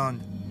lies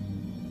beyond.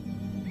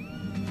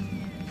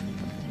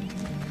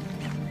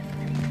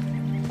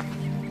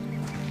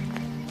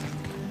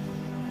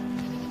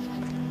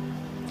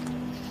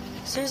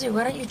 Suzi,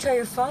 why don't you try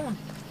your phone?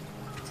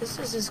 This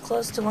is as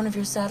close to one of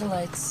your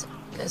satellites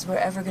as we're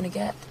ever gonna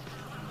get.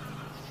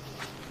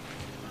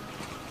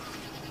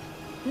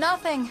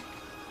 Nothing.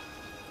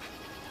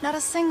 Not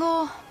a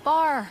single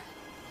bar.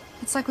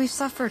 It's like we've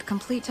suffered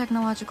complete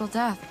technological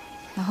death.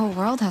 The whole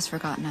world has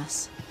forgotten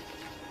us.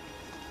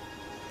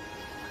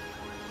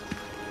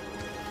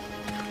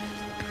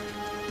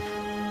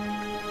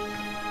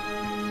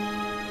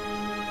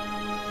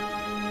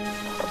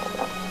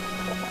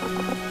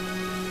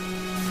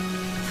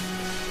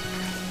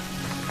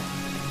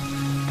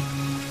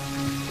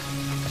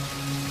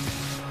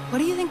 What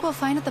do you think we'll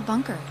find at the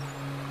bunker?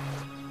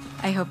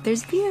 I hope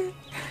there's beer.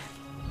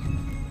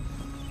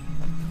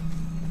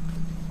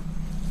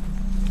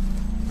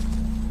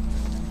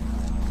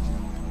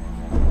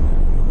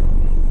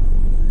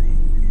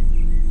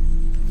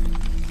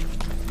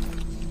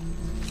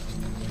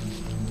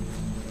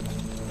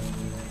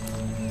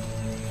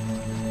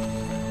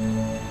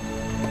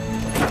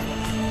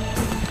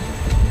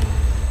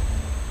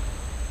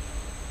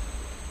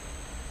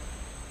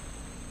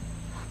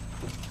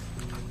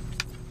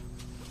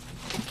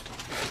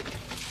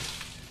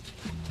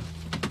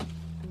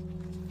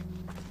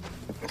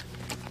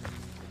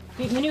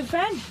 Meet my new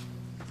friend,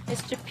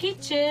 Mr.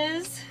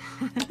 Peaches.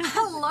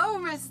 Hello,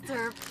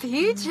 Mr.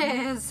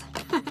 Peaches.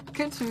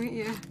 Good to meet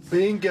you.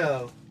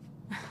 Bingo.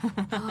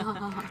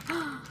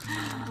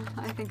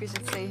 I think we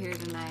should stay here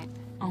tonight.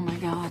 Oh my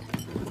God.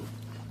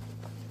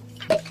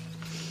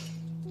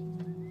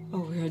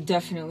 Oh, we are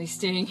definitely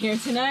staying here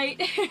tonight.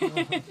 Oh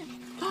my God.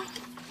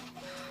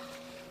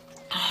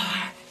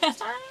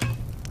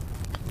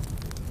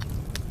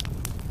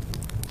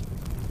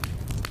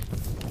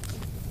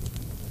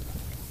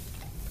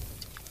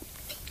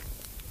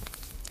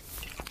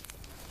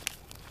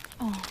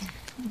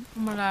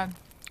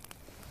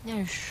 That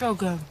is so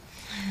good.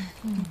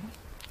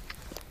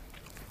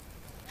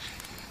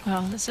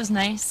 Well, this is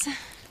nice.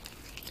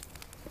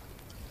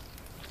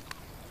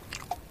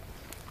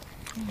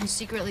 I'm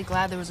secretly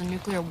glad there was a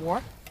nuclear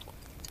war.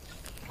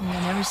 I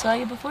never saw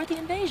you before the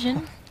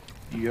invasion.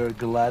 You're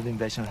glad the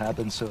invasion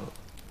happened, so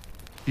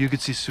you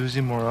could see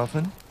Suzi more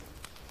often?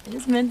 It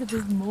just meant that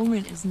this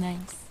moment is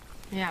nice.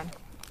 Yeah.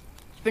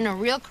 It's been a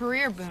real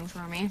career boon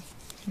for me.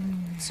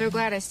 So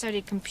glad I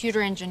studied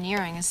computer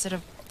engineering instead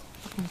of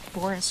fucking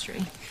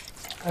forestry.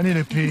 I need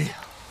a pee.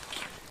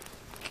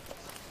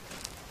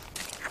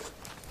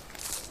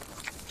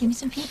 Give me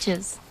some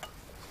peaches.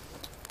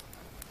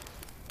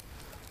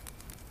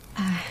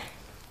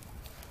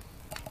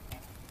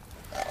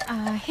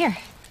 Here.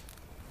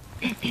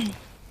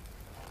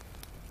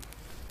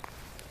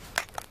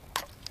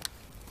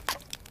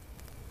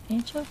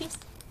 Anchovies?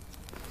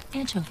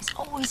 Anchovies.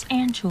 Always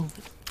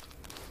anchovies.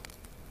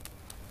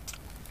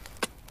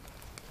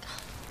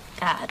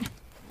 God,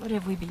 what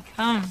have we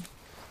become?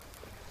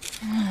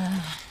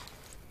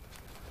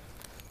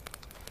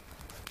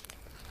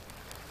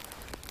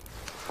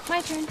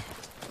 My turn.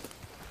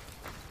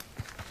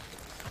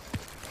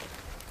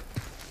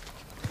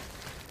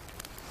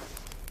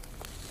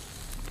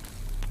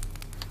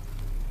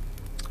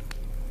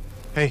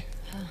 Hey,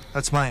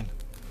 that's mine.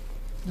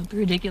 Don't be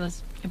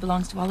ridiculous. It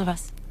belongs to all of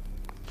us.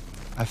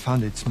 I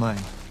found it, it's mine.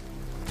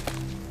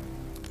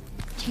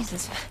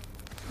 Jesus,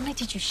 didn't I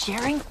teach you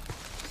sharing?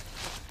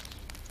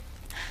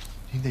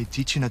 Think they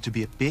teach you not to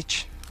be a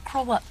bitch?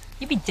 Grow up.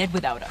 You'd be dead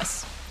without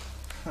us.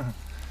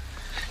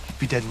 You'd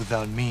be dead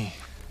without me.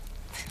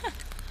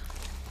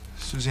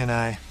 Suzi and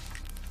I...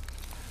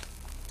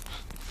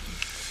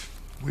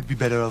 we'd be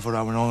better off on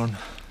our own.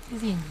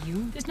 Suzi and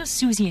you? There's no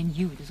Suzi and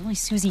you. There's only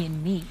Suzi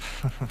and me.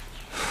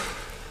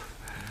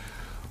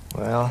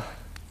 Well,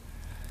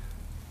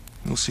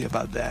 we'll see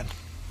about that.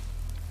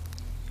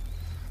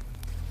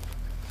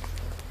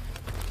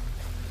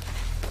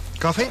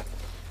 Coffee?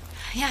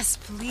 Yes,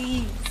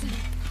 please.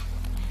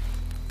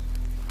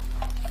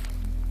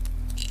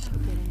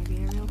 Getting to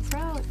be a real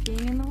pro at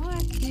being in the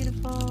woods.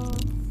 Beautiful.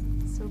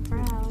 So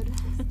proud.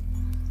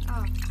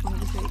 Oh, one of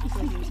the great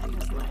pleasures he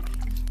has left.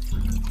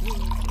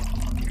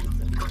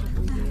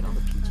 All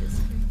the peaches.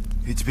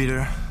 It's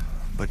bitter,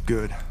 but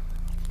good.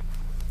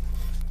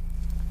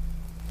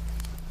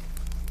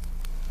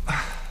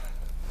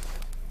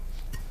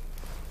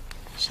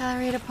 Shall I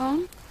read a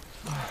poem?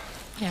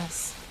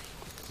 Yes.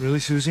 Really,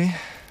 Suzi?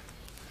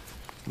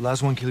 The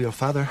last one killed your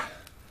father.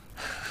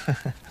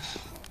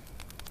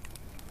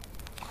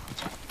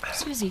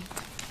 Suzi. I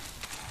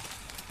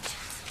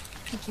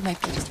think you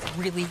might be just a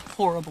really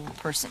horrible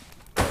person.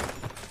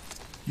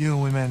 You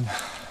women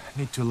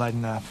need to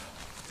lighten up.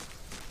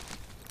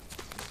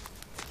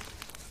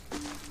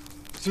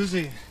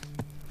 Suzi.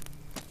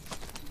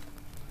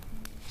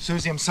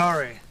 Suzi, I'm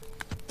sorry.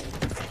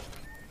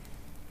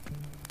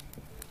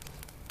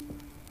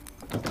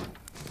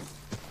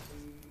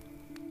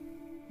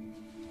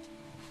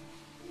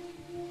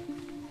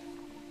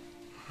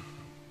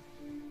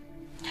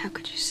 How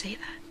could you say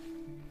that?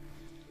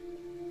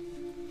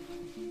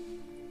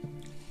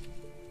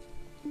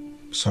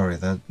 Sorry,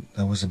 that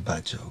was a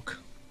bad joke.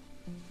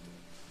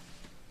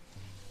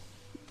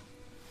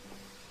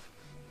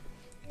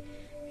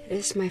 It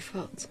is my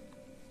fault.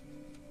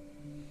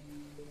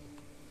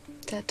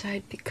 Dad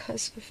died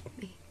because of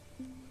me.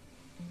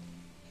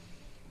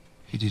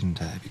 He didn't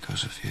die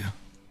because of you.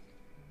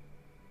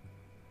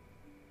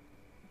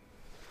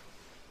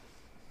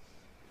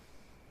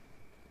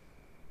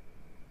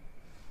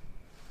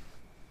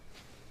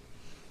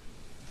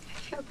 I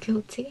feel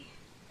guilty.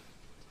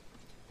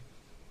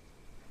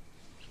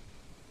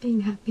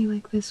 Being happy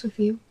like this with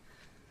you.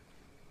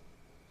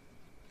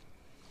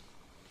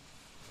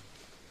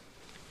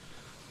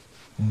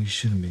 We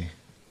shouldn't be.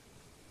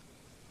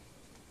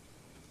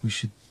 We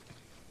should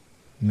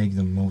make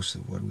the most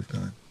of what we've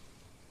got.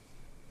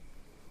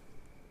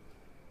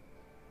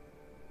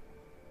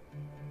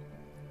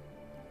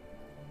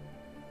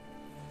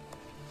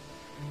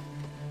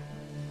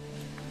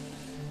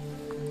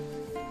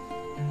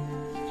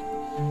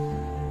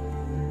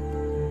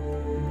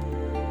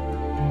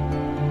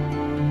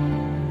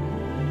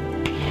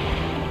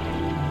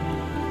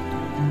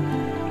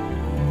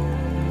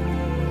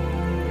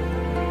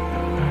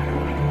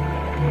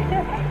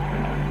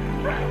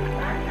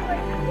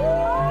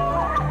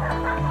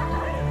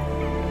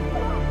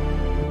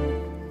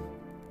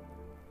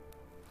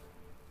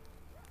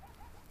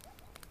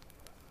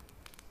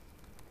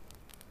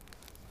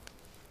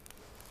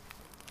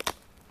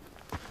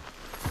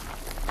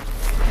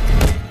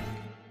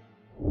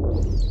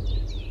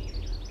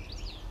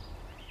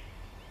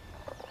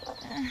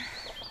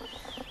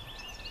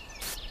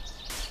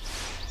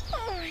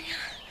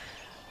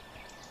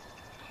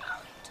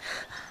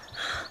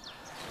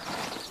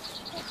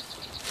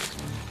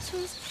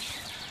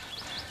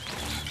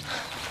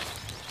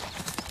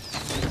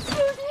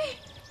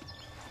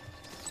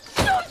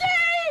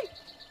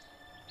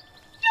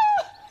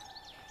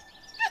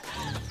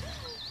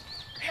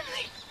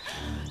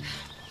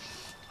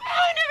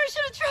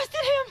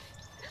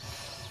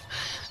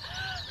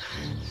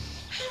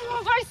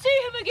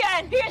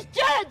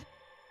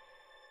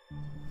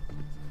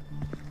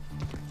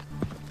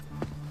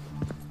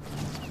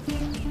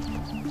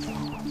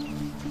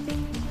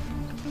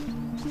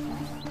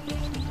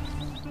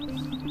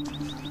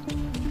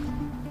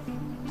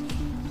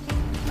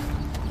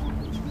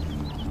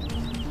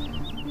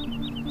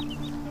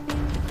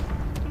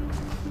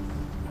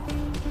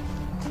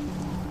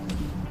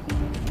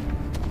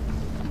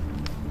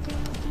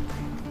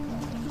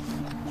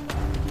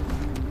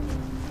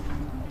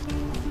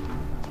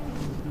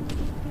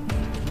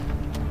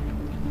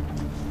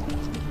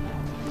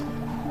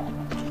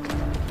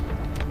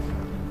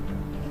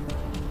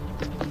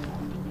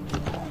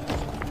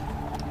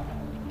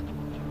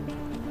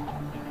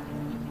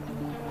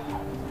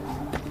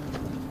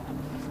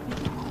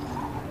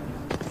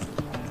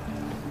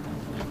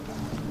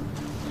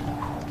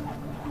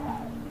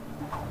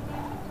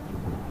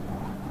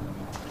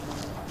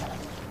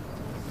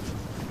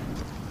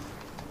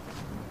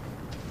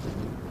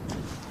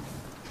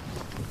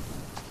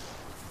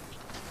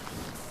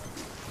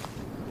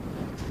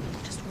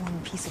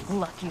 Piece of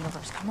luck,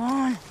 universe. Come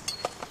on.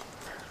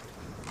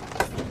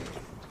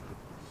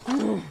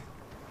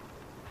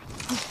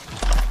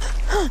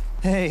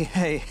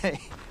 Hey.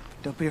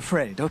 Don't be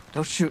afraid.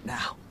 Don't shoot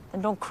now.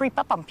 And don't creep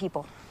up on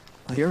people.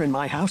 Well, you're in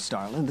my house,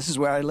 darling. This is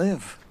where I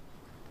live.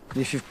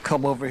 If you've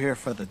come over here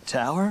for the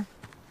tower,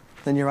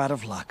 then you're out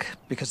of luck,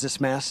 because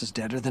this mass is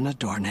deader than a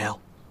doornail.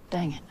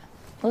 Dang it.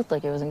 Looked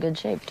like it was in good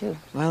shape, too.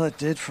 Well, it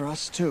did for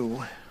us,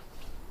 too.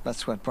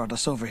 That's what brought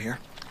us over here.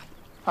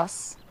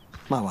 Us?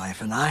 My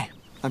wife and I.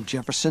 I'm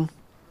Jefferson,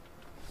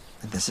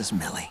 and this is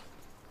Millie.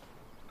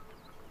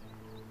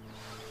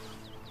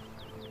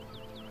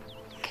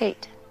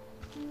 Kate.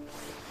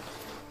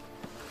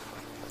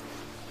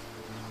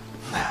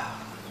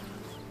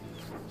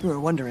 We were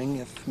wondering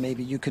if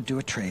maybe you could do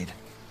a trade.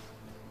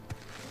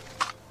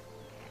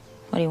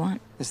 What do you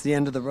want? It's the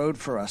end of the road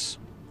for us,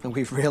 and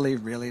we've really,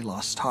 really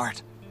lost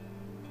heart.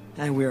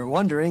 And we were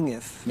wondering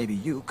if maybe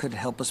you could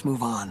help us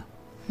move on.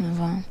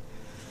 Move on?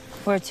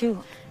 Where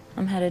to?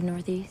 I'm headed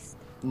northeast.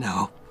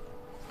 No.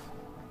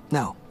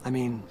 No, I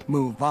mean,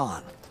 move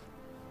on.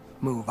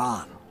 Move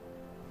on.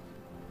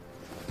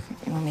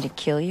 You want me to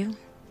kill you?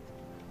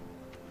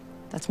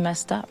 That's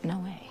messed up. No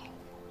way.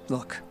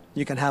 Look,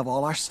 you can have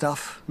all our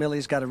stuff.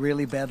 Millie's got a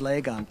really bad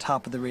leg on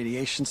top of the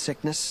radiation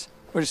sickness.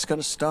 We're just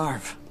gonna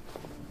starve.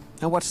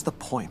 Now what's the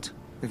point?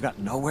 We've got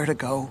nowhere to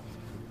go.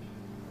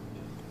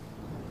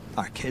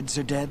 Our kids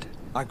are dead.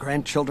 Our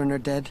grandchildren are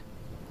dead.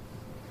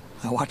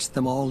 I watched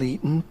them all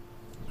eaten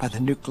by the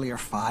nuclear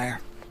fire.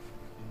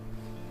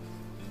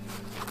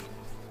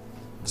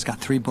 It's got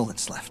 3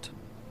 bullets left.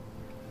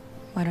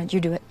 Why don't you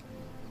do it?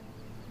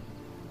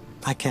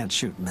 I can't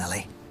shoot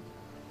Millie.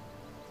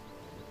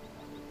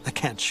 I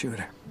can't shoot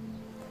her.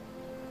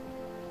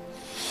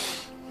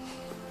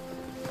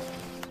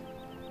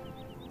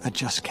 I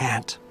just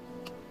can't.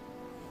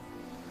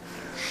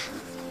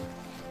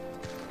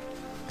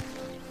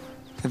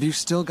 Have you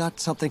still got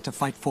something to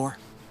fight for?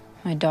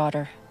 My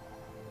daughter.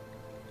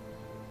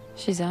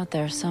 She's out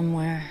there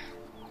somewhere.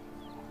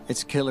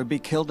 It's kill or be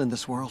killed in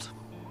this world.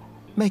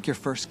 Make your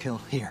first kill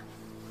here.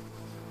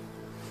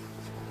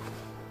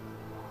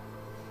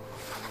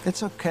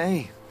 It's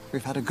okay.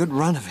 We've had a good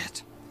run of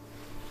it.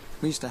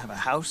 We used to have a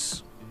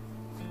house.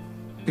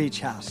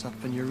 Beach house up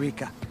in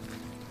Eureka.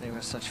 They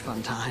were such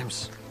fun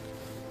times.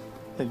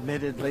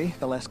 Admittedly,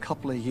 the last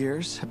couple of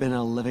years have been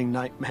a living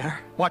nightmare.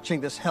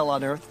 Watching this hell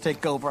on earth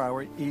take over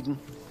our Eden.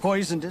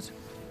 Poisoned it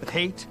with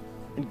hate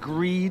and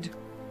greed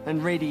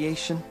and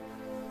radiation.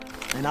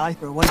 And I,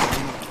 for one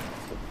thing...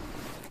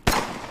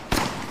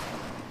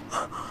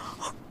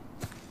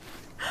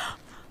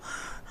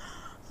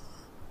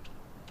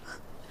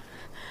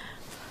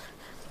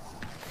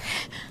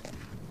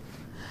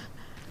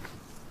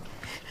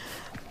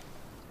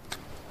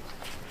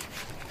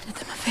 Did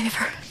them a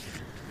favor.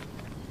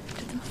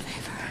 Did them a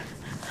favor.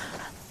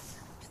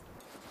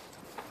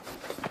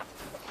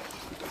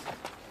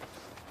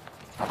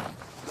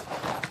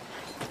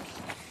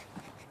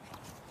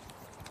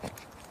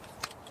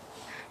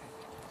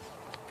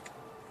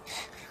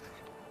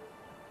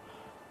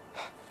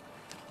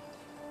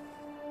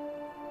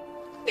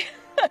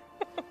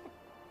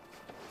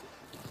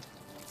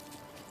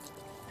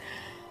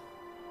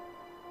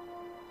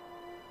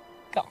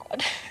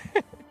 God.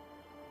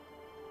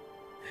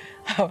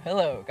 Oh,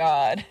 hello,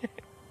 God.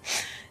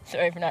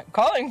 Sorry for not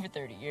calling for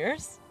 30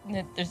 years.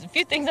 There's a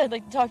few things I'd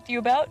like to talk to you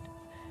about.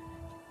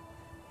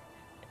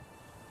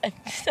 I've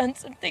done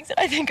some things that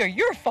I think are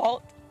your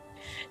fault.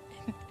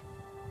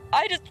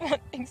 I just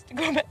want things to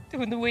go back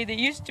to the way they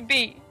used to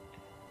be.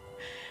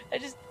 I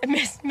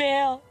miss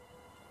mail.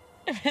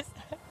 I miss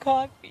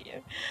coffee.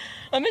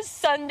 I miss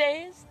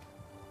Sundays.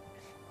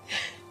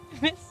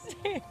 I miss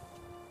Sam.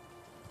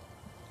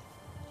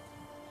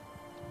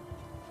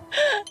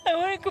 I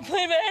wouldn't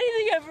complain about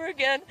anything ever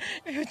again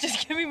if you would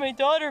just give me my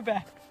daughter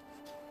back.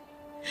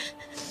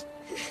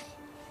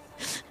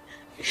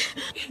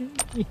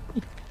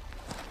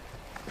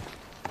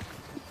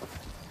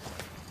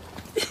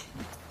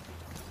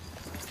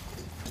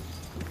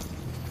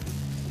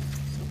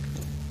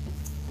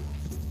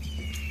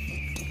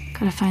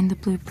 Gotta find the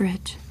blue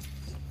bridge.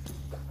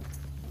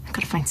 I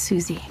gotta find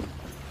Suzi.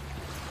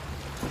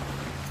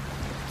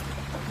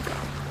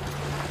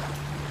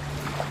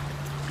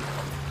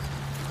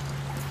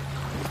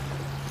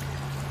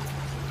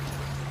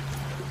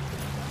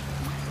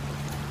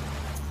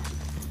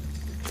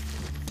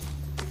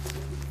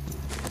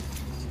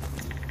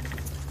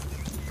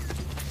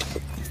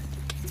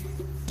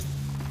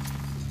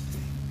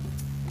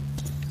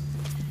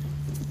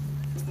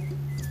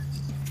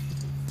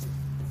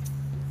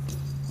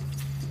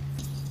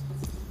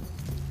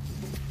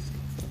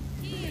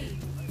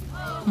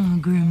 Oh,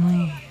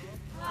 Grimly.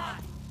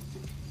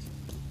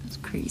 Those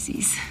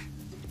crazies.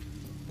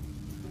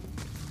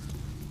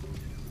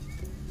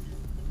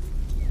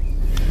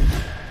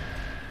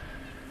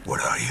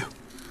 What are you?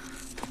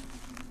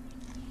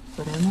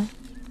 What am I?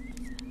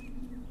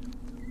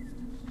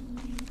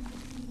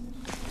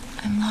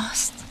 I'm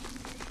lost.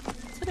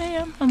 That's what I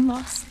am. I'm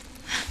lost.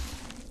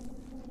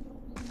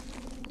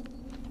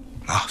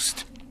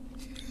 Lost.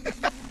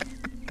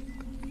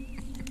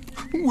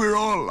 We're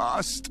all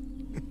lost.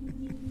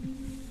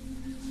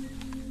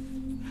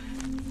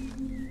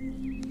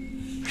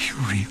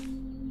 Real?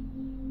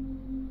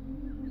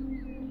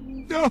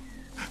 No.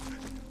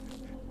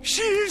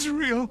 She is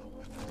real.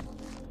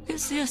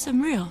 Yes,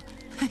 I'm real.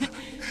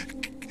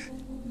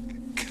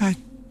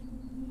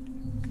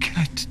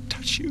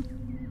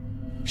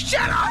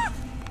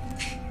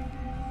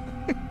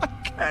 I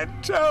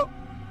can't tell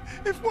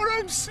if what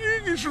I'm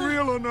seeing is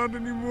real or not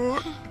anymore.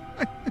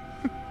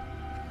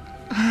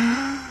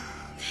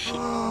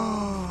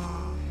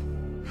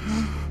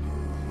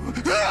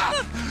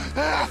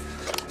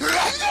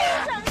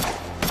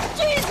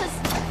 Jesus!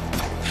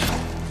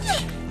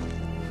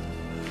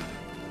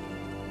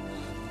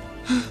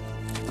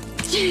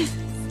 Jesus!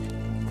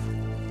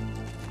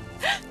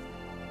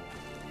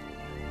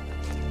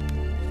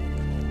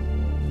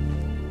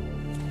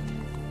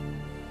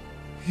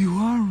 You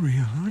are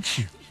real, aren't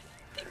you?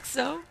 I think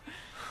so.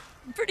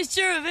 I'm pretty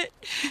sure of it.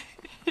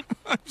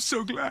 I'm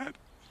so glad.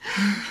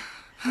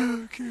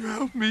 Can you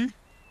help me?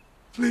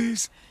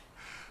 Please.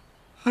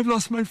 I've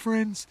lost my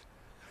friends.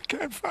 I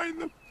can't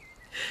find them.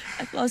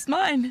 I've lost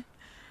mine.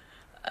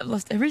 I've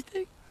lost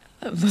everything.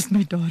 I've lost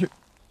my daughter.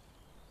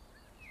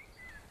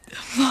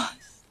 I'm lost.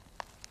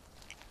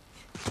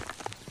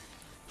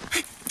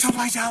 Hey, don't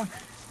lie down.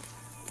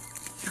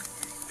 You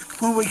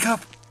won't wake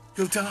up.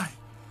 You'll die.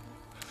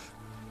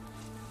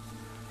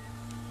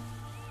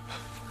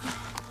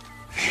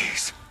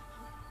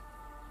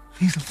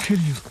 These will kill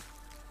you.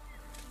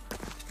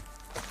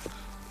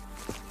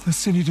 They'll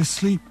send you to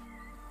sleep.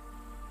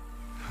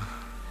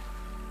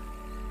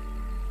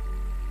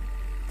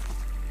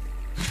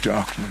 The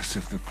darkness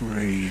of the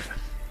grave.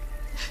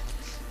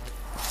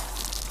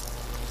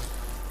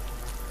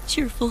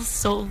 Cheerful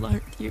soul,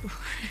 aren't you?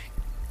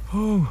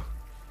 Oh,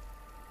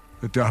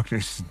 the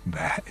darkness isn't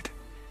bad.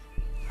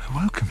 I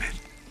welcome it.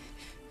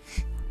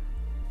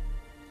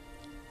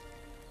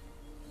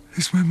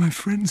 This is where my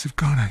friends have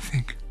gone, I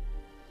think.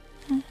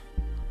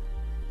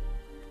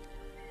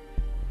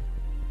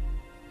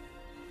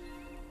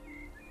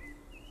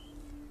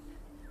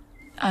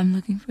 I'm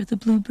looking for the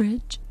Blue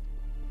Bridge.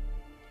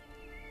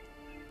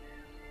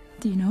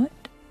 Do you know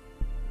it?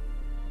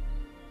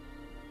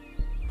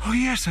 Oh,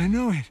 yes, I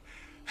know it.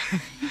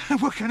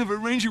 What kind of a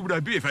ranger would I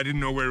be if I didn't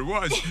know where it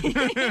was?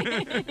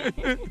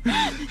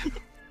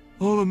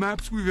 All the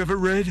maps we've ever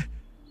read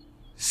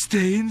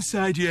stay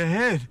inside your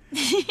head.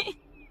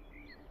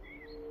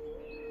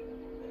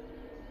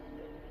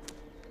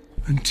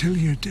 Until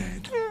you're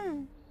dead.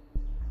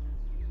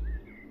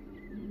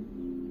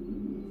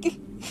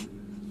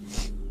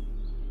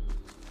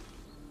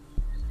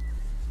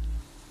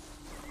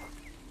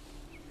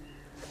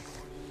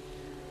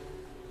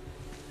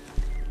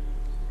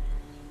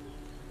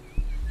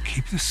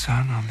 Keep the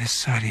sun on this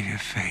side of your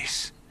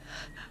face.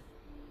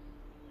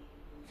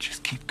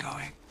 Just keep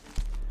going.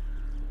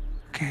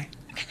 Okay?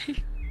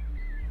 Okay.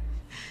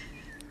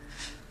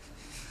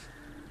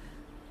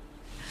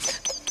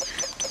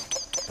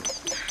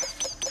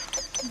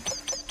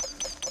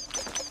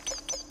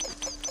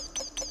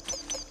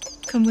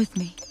 Come with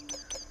me.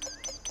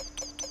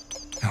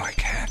 No, I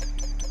can't.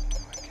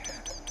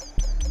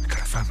 I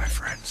gotta find my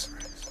friends.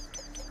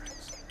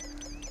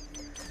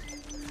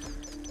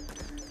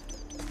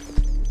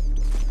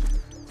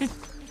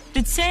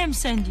 Did Sam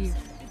send you?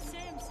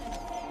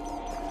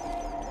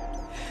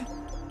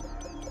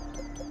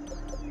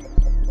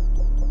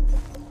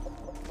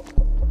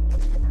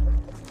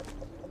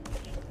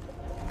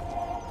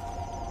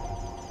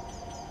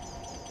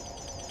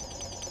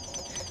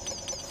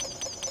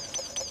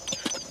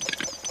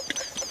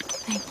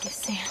 Thank you,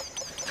 Sam.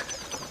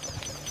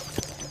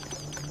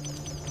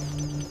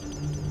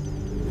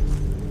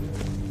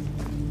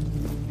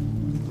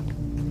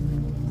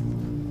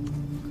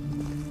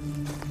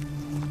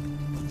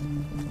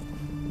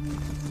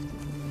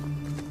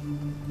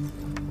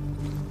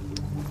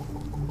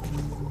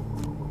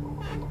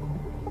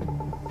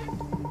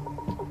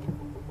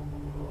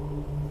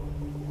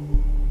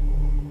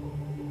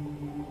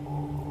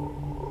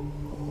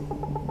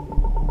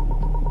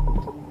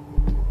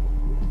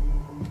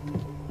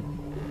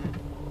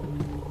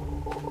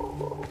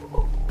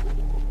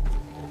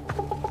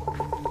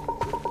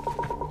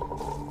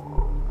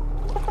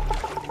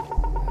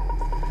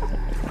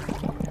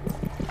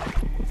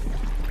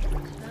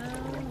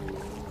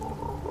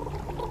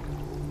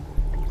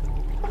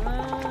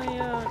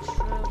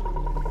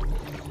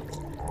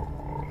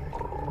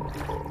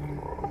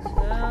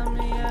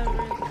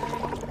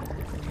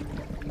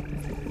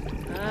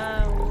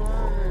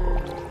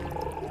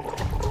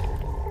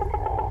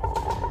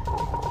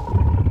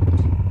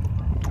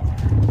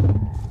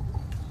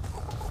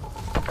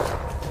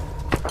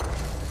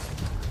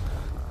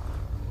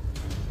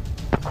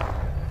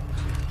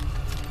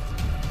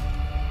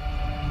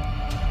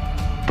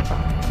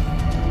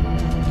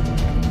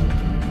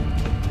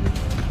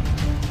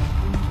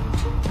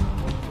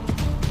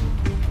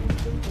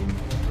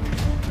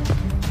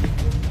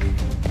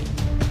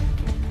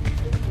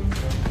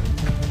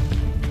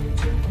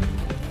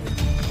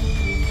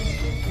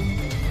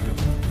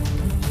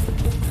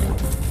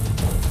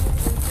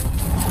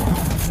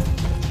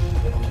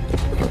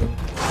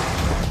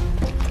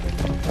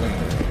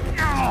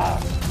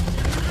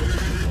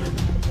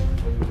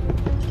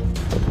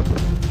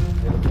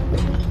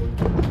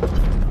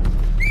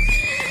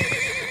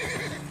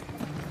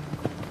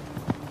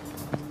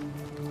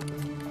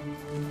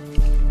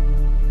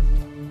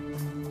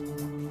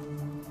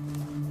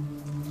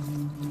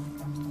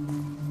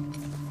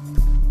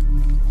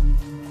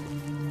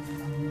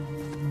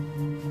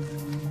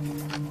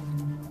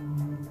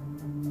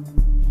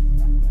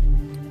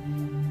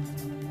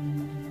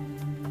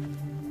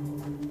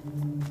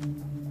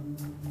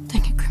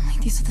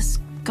 These are the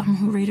scum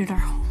who raided our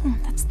home.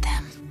 That's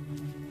them.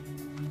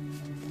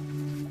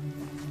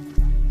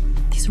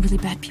 These are really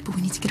bad people.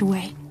 We need to get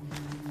away.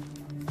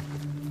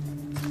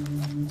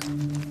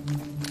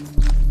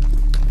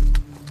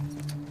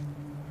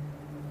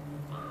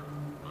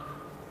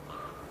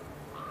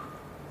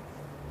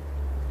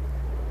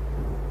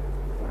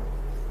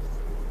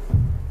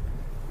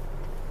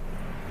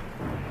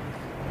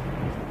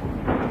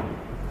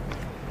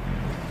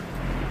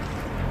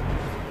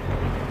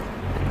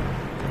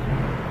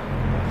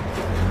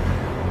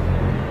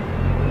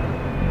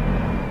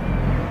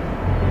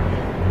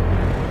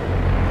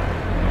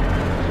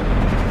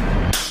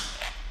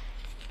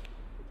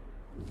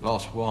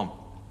 Last one.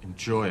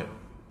 Enjoy it.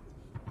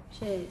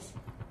 Cheers.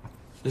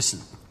 Listen.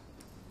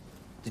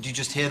 Did you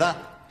just hear that?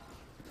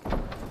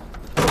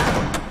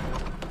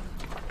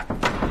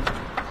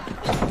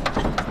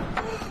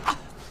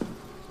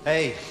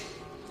 Hey.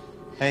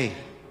 Hey.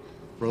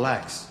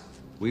 Relax.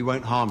 We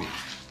won't harm you.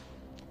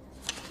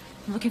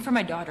 I'm looking for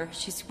my daughter.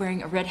 She's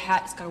wearing a red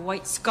hat. It's got a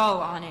white skull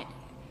on it.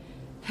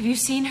 Have you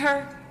seen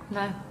her?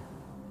 No.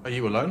 Are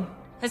you alone?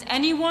 Has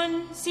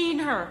anyone seen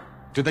her?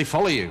 Did they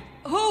follow you?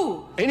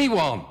 Who?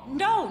 Anyone?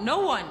 No, no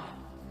one.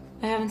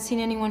 I haven't seen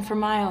anyone for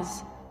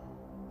miles.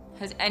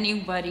 Has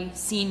anybody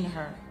seen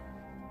her?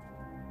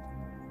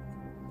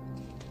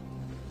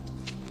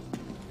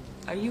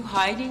 Are you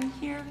hiding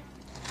here?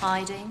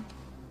 Hiding?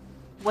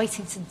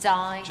 Waiting to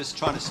die? Just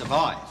trying to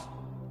survive.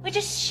 We're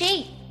just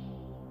sheep.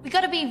 We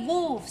gotta be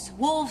wolves.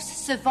 Wolves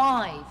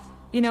survive.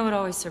 You know what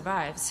always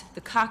survives?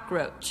 The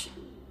cockroach.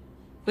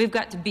 We've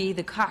got to be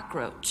the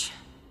cockroach.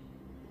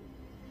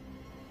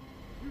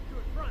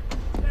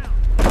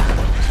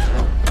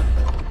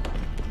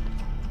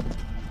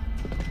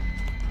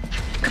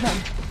 Come on.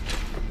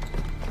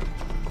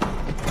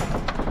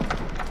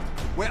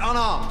 We're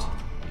unarmed.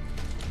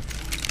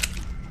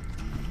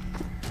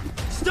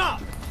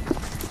 Stop!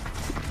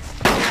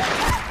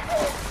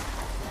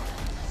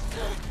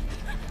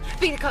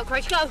 Be the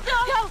cockroach. Go.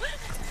 Go.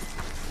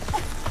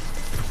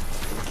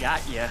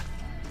 Got ya.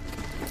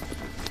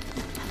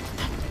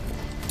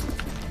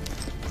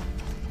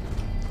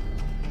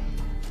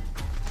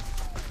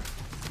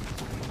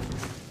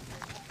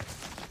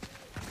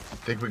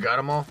 Think we got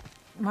them all?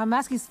 My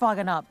mask is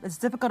fogging up. It's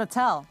difficult to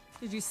tell.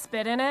 Did you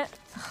spit in it?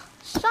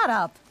 Shut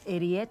up,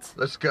 idiot.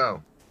 Let's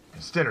go.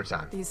 It's dinner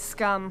time. These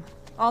scum.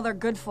 All they're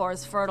good for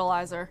is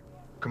fertilizer.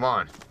 Come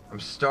on. I'm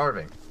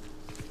starving.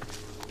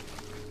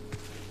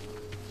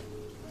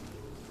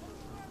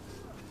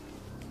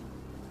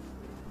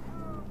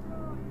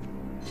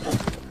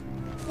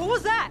 What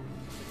was that?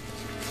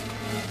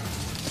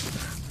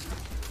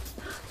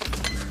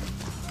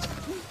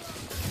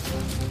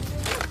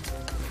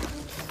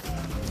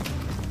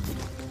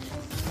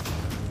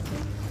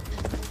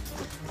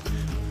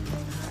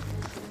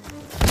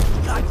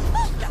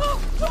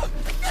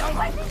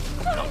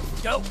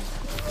 Go!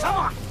 Come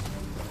on!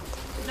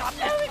 Not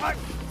this one!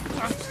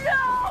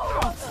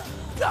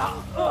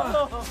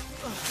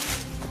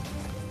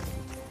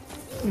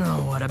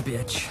 No, what a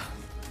bitch.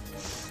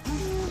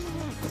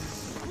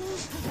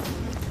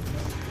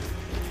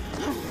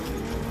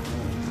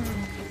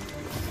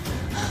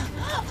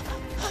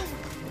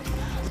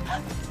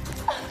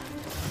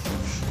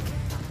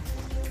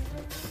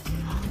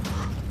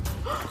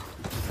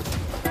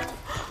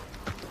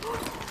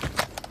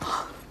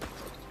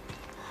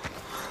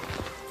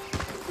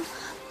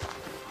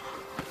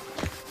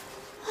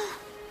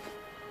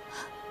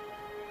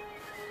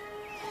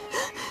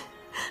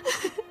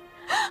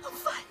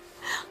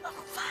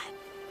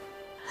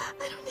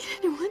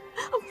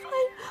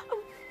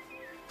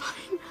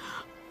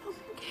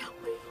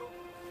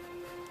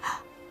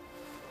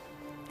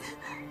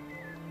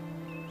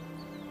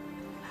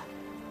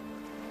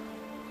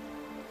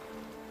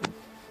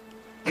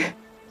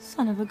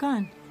 Son of a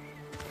gun.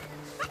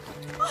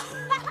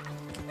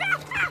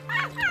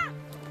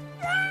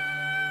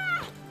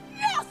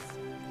 Yes!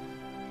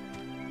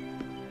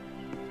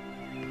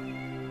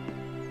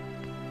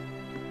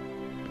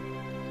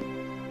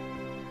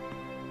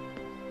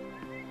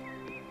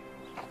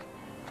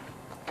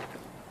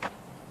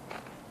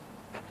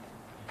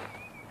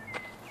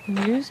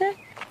 Music?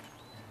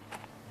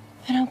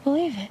 I don't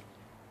believe it.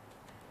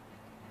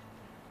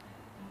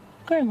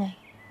 Grimly,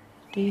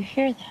 do you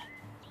hear that?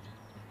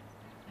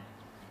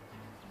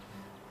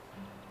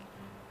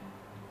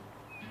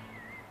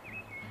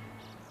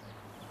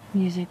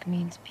 Music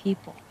means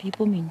people.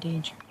 People mean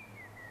danger.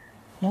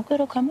 No good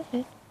will come of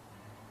it.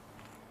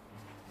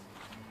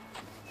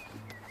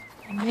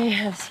 I may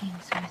have seen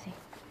Suzi.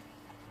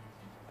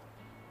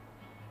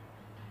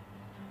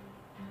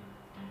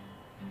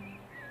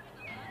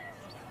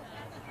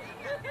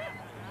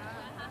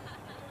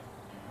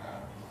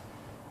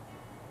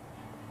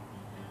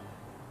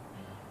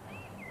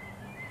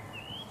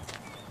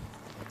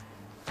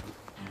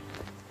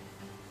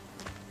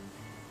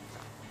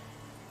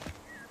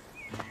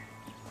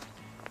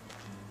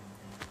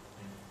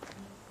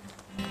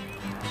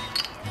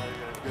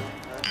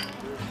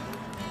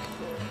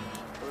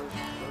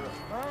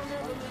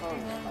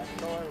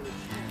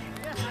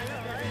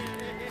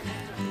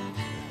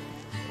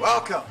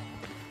 Welcome.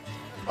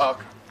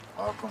 Welcome.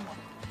 Welcome.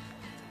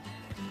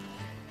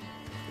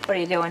 What are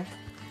you doing?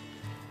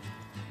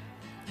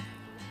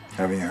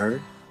 Haven't you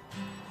heard?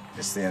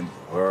 It's the end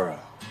of the world.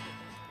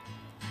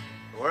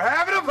 We're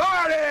having a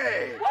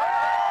party!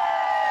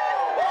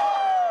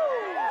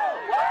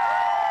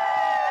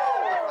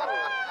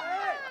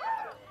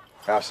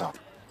 Have some.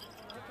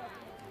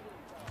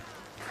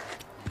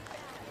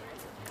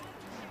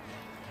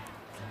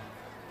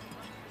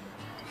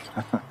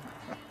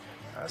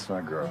 That's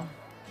my girl.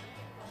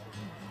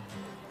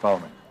 Follow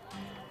me.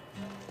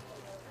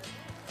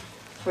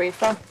 Where are you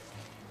from?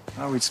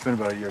 Oh, we'd spent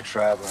about a year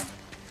traveling.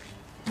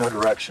 No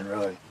direction,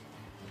 really.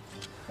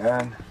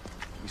 And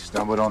we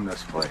stumbled on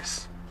this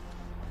place.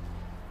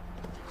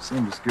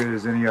 Seemed as good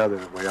as any other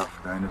way out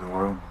for the end of the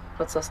world.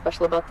 What's so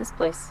special about this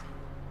place?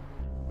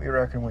 We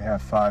reckon we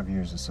have 5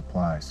 years of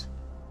supplies.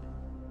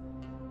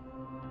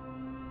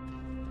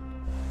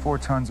 4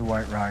 tons of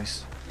white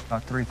rice,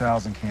 about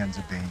 3,000 cans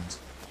of beans,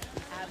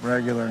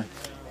 regular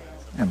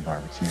and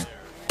barbecue.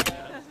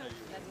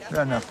 We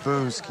got enough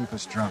booze to keep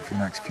us drunk for the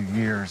next few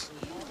years.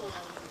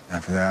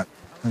 After that,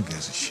 who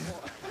gives a shit?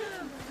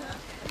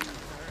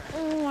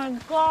 Oh my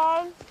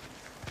God.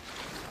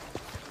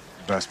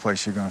 Best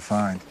place you're gonna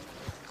find.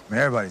 I mean,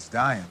 everybody's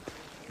dying.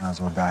 Might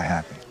as well die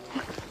happy.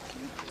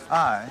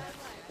 I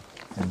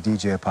am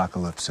DJ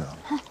Apocalypso.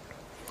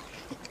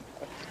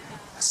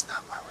 That's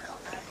not my real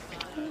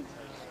name.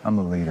 I'm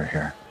the leader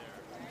here.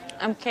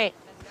 I'm Kate.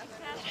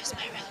 That is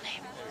my real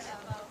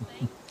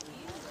name.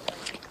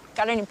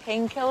 Got any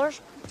painkillers?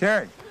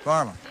 Terry,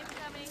 farmer.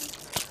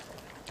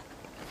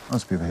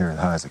 Most people here are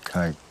high as a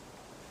kite.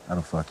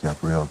 That'll fuck you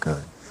up real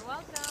good.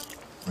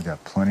 We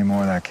got plenty more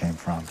where that came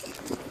from.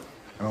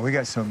 I mean, we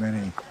got so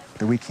many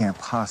that we can't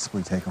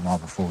possibly take them all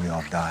before we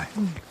all die.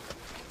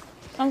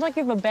 Sounds like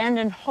you've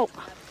abandoned hope.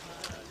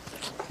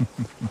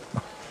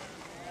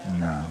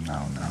 No.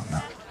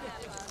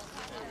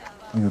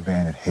 We've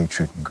abandoned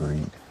hatred and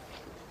greed.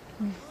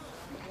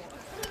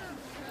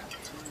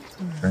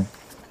 Drink.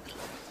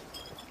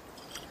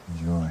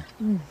 Enjoy.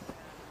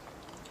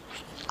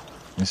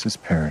 This is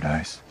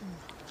paradise.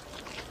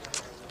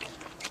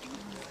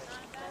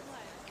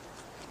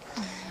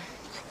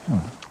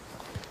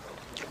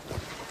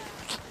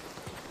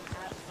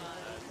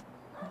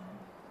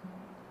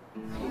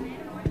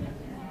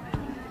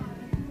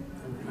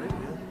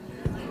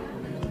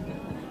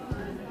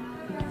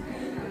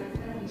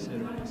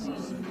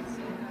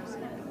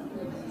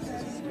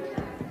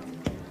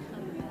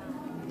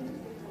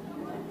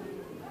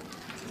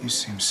 You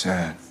seem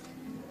sad.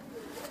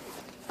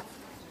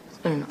 It's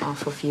been an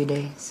awful few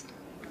days.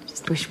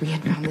 Just wish we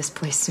had found this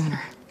place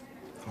sooner.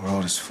 The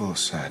world is full of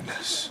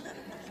sadness,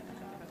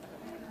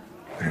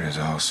 but it is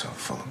also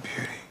full of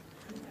beauty.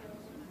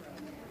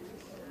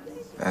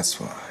 That's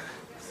why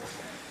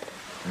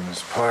we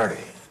must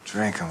party,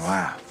 drink, and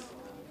laugh,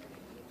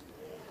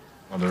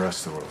 while the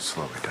rest of the world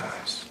slowly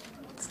dies.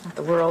 It's not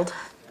the world.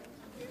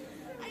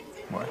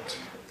 What?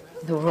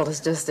 The world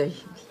is just a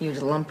huge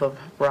lump of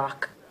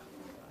rock,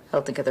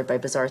 held together by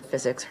bizarre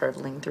physics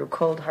hurtling through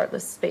cold,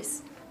 heartless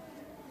space.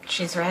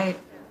 She's right.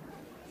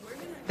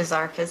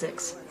 Bizarre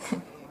physics.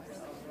 The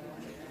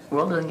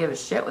world doesn't give a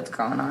shit what's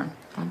going on.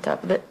 On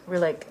top of it, we're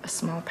like a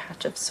small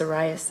patch of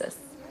psoriasis.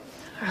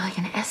 Or like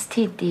an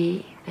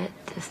STD that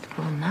just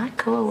will not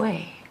go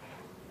away.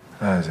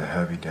 That is a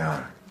heavy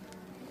downer.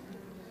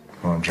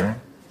 Want a drink?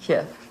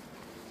 Yeah.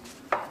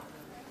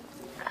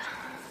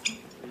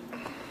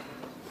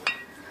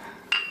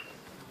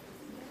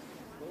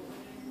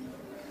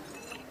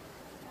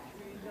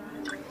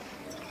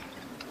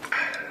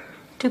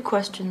 Two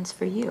questions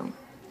for you.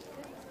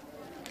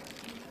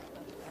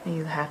 Are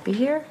you happy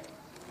here?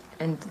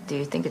 And do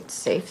you think it's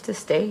safe to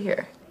stay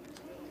here?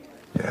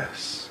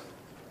 Yes.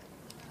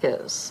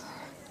 Yes.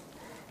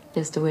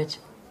 Yes to which?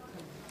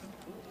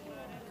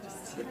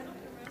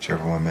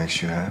 Whichever one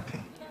makes you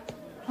happy.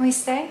 Can we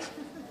stay?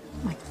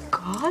 Oh my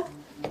God.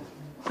 Oh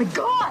my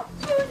God.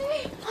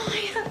 Suzi.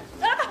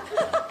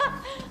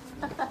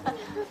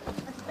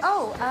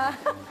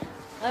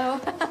 Hello.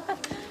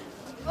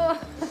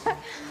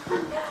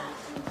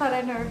 Thought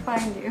I'd never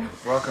find you.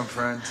 Welcome,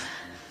 friend.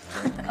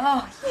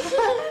 Oh.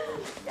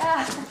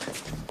 Yeah.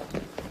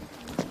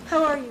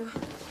 How are you?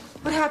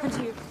 What happened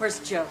to you? Where's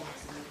Joe?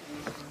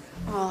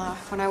 Well,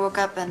 when I woke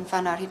up and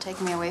found out he'd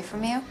taken me away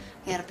from you,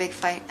 we had a big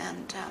fight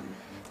and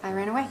I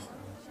ran away.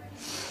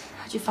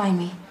 How'd you find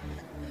me?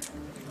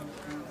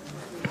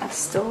 I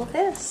stole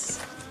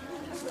this.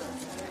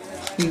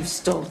 You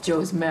stole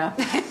Joe's map.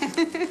 I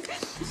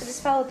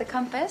just followed the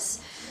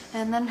compass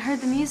and then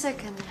heard the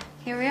music and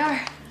here we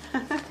are.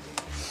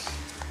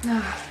 No,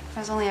 I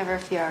was only ever a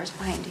few hours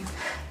behind you.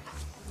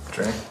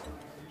 Drink?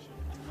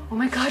 Oh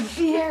my God,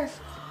 beer.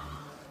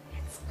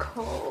 It's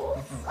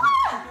cold.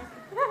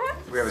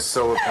 We have a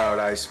solar-powered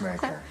ice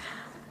maker.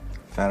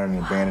 Found it in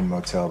an abandoned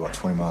motel about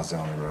 20 miles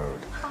down the road.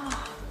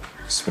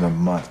 Spent a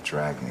month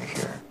dragging it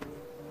here.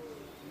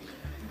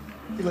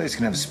 You ladies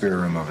can have a spare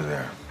room over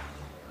there.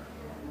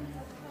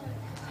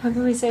 What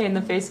can we say in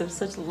the face of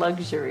such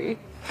luxury?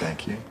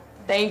 Thank you.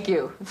 Thank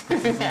you.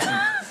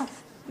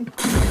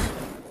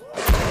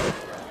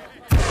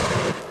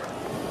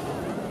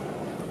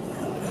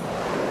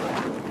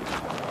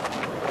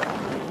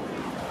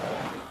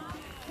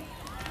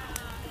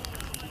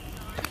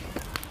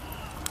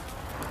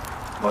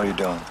 What are you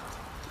doing?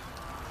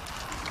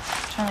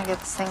 Trying to get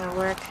this thing to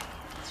work.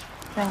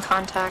 I'm in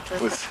contact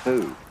with... With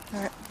who?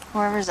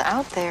 Whoever's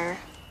out there.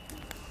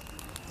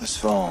 This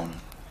phone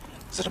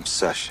is an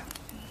obsession.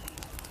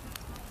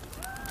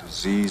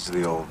 Disease of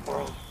the old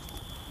world.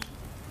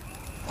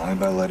 Only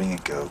by letting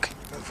it go can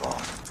you move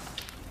on.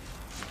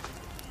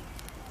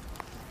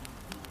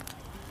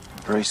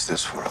 Embrace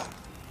this world,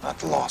 not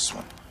the lost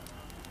one.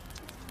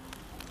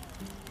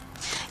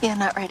 Yeah,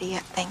 not ready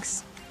yet,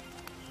 thanks.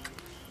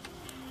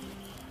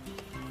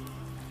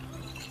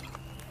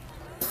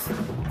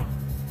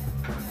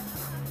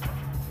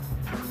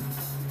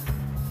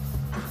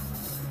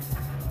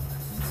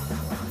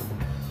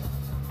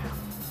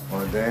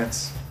 Want to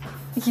dance?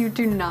 You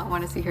do not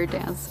want to see her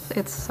dance.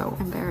 It's so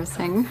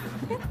embarrassing.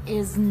 It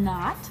is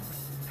not.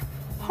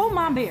 Hold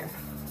my beer.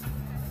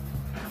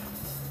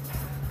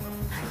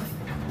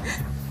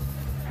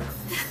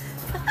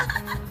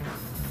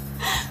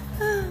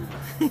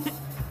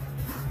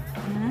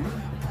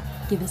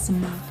 Give us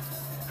some milk.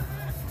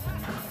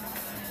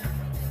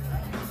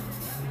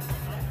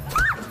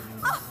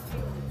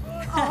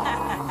 Oh,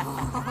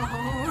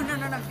 no,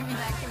 give me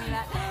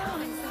that.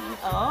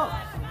 Oh,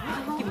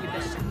 give me your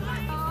best shot.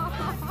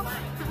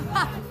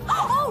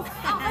 Oh,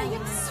 I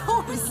am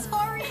so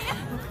sorry.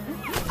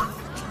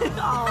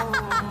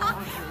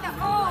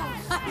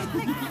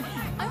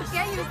 I'm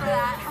getting you for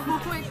that. Oh my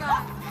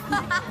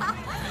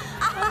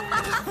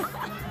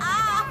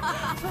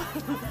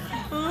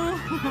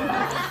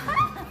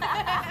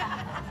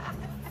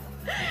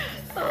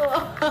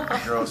The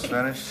girl's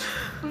finished?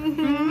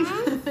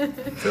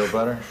 Mm-hmm. Feel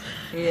better?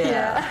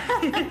 Yeah.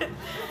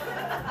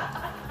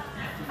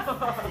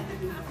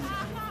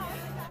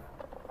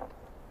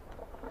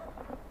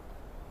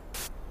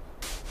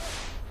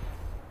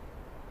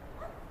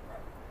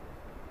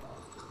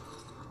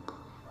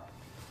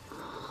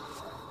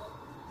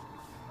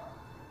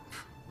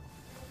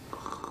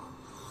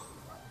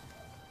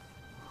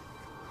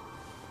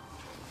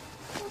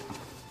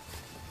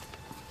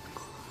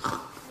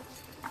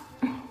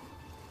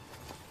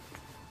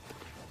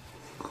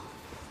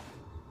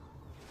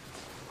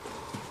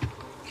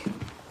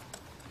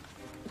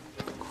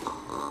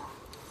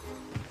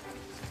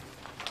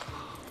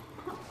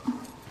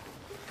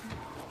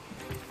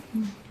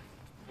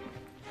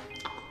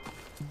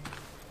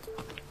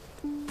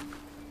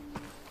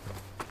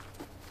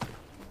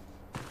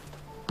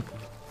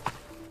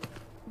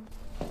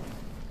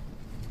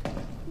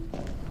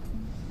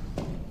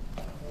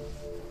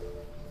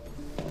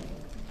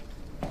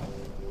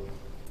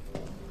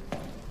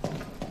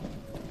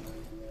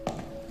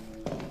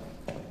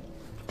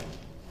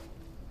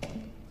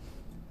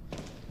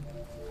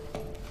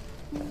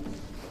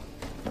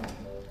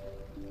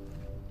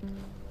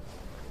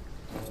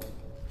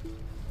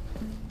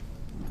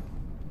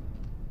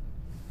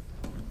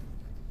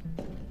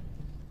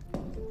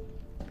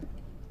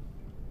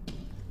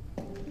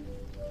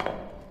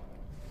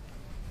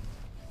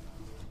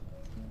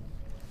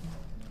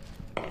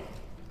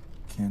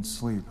 Can't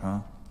sleep, huh?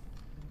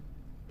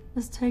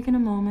 Just taking a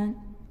moment.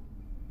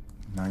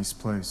 Nice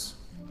place.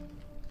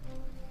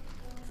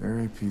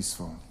 Very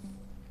peaceful.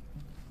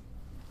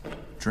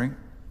 Drink?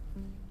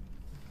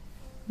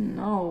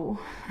 No.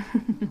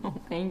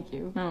 No, thank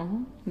you.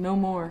 No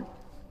more.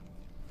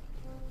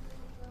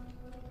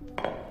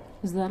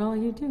 Is that all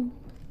you do?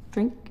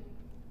 Drink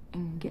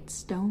and get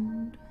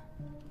stoned?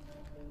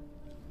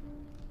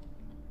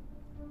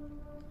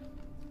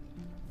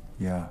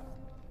 Yeah.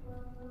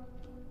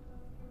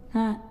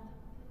 Not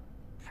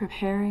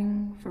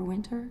preparing for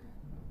winter?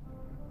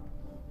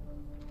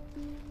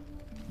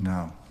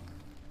 No.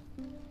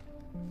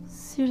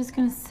 So you're just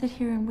gonna sit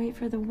here and wait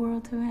for the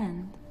world to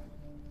end?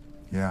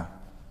 Yeah.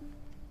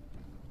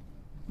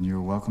 And you're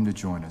welcome to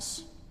join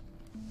us.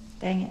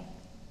 Dang it.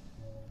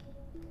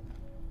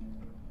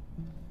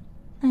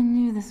 I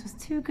knew this was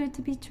too good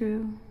to be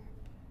true.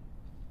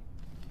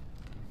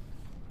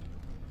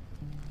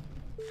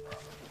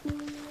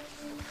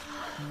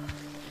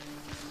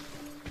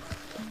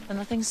 And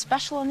nothing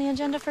special on the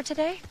agenda for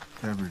today?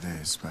 Every day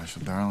is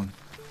special, darling.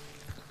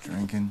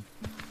 Drinking,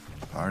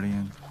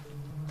 partying.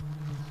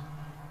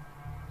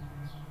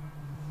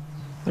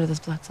 What are those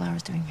black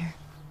flowers doing here?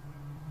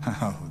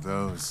 Oh,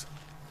 those.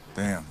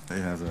 Damn, they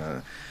have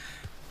a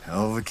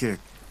hell of a kick.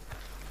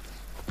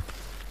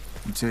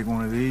 You take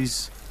one of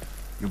these,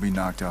 you'll be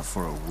knocked out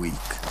for a week.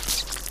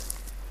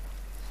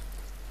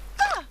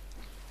 Ah!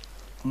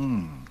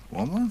 One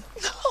more?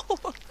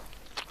 No!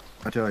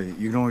 I tell you,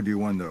 you can only do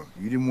one, though.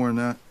 You do more than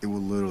that, it will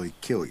literally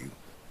kill you.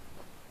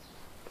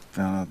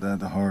 Found out that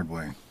the hard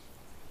way.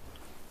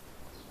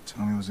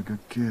 Tommy was a good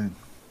kid.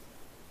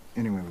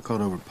 Anyway, we called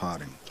over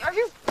potting. Are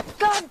you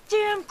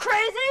goddamn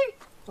crazy?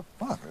 What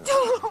the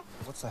fuck?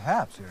 What's the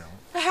haps here?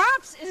 The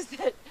haps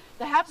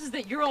is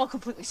that you're all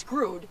completely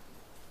screwed.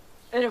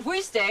 And if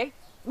we stay,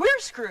 we're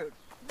screwed.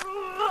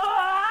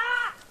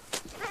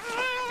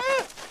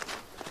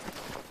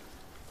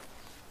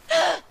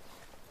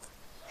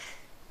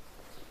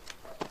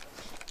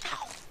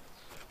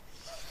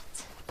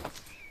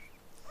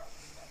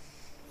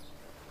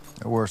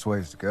 There are worse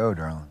ways to go,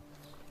 darling.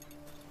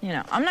 You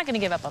know, I'm not gonna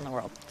give up on the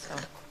world, so.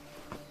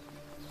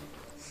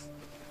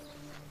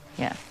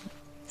 Yeah.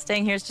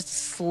 Staying here is just a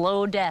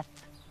slow death.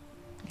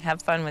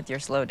 Have fun with your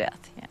slow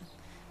death, yeah.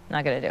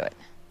 Not gonna do it.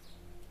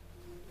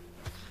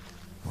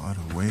 What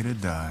a way to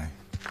die.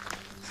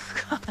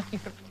 God,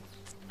 you're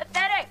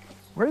pathetic!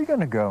 Where are you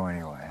gonna go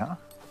anyway, huh?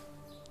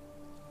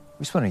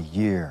 We spent a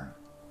year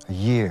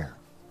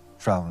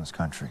traveling this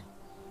country.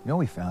 You know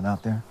what we found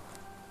out there?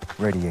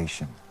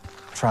 Radiation,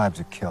 tribes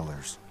of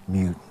killers,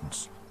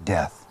 mutants,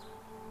 death.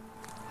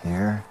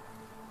 Here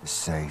is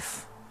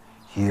safe.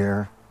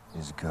 Here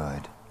is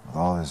good. With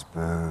all this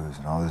booze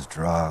and all this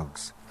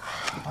drugs.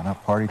 Why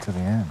not party to the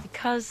end?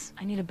 Because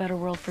I need a better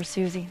world for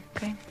Suzi,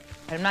 okay?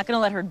 And I'm not gonna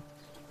let her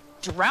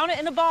drown it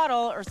in a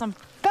bottle or some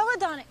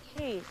belladonna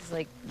case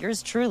like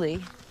yours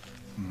truly.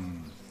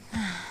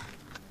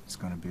 It's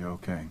gonna be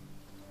okay.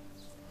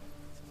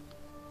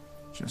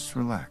 Just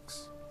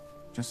relax.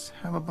 Just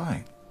have a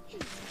bite.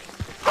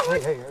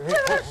 Shut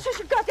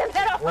your goddamn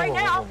head off right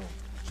now!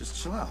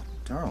 Just chill out,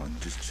 darling.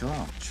 Just chill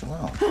out. Chill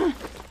out.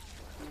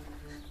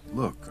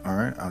 Look, all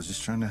right? I was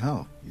just trying to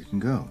help. You can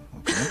go,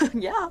 okay?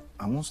 Yeah.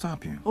 I won't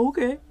stop you.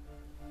 Okay.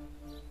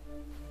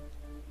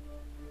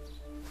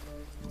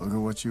 Look at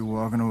what you're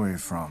walking away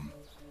from.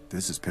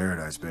 This is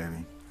paradise,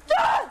 baby.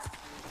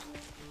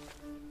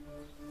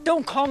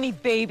 Don't call me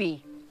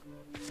baby.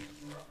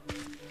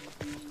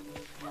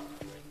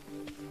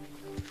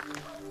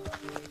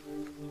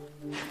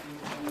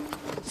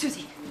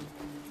 Suzi,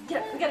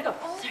 get up. We gotta go.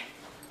 Sorry.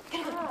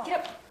 Gotta go. Get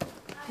up.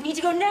 We need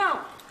to go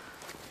now.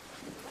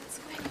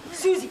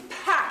 Suzi,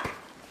 pack.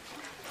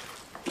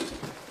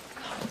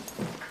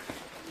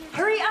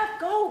 Hurry up.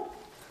 Go.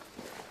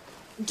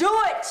 Do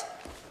it.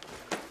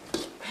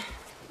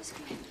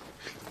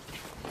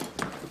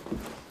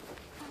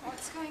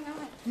 What's going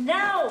on?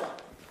 Now.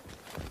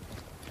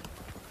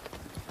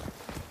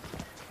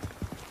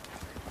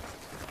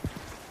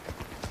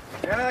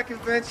 Can I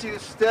convince you to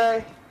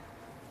stay?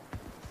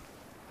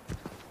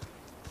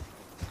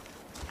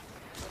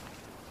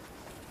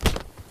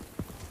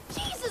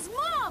 Jesus,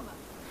 Mom!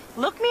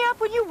 Look me up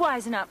when you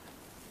wisen up.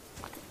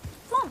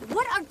 Mom,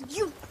 what are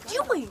you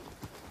doing?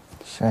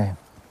 Shame.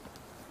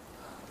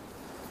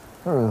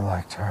 I really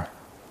liked her.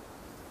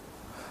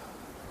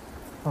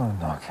 What a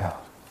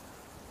knockout.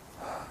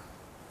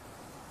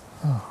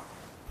 Oh.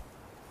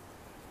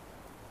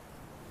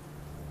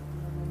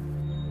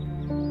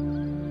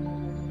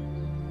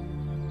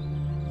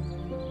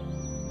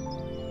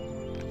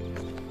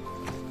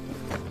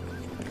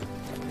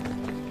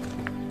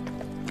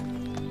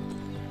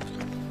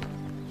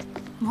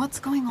 What's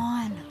going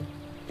on?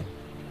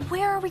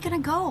 Where are we gonna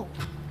go?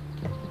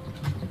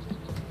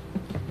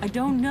 I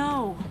don't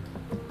know.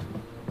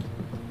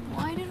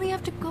 Why did we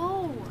have to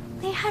go?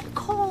 They had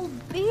cold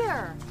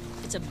beer.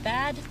 It's a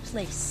bad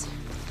place.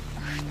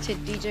 Did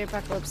DJ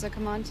Apocalypse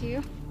come on to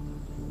you?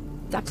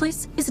 That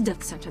place is a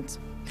death sentence.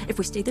 If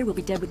we stay there, we'll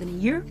be dead within a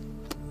year,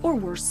 or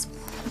worse.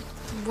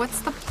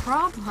 What's the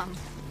problem?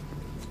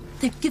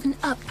 They've given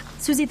up.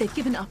 Suzi, they've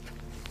given up.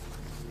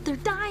 They're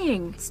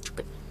dying.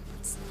 Stupid.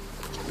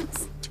 Stupid.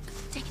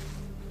 Dang it.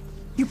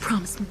 You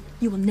promised me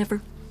you will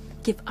never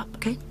give up,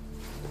 okay?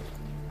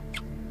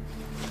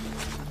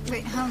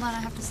 Wait, hold on, I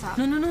have to stop.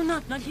 No,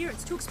 not here.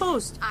 It's too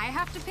exposed. I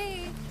have to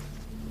pee.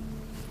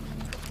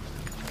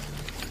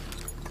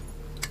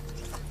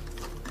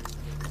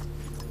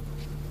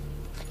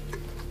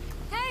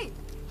 Hey!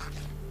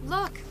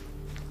 Look!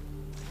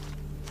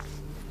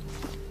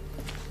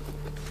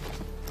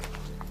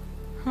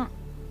 Huh.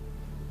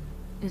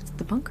 It's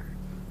the bunker.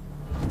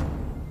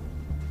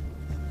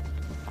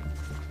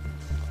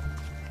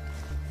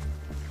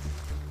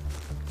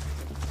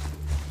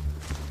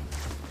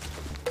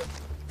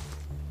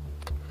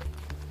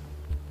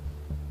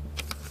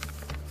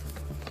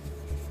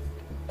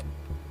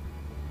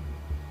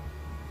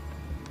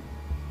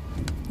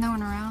 No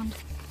one around.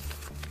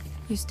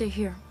 You stay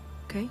here,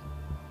 okay?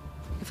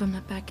 If I'm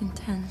not back in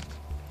 10.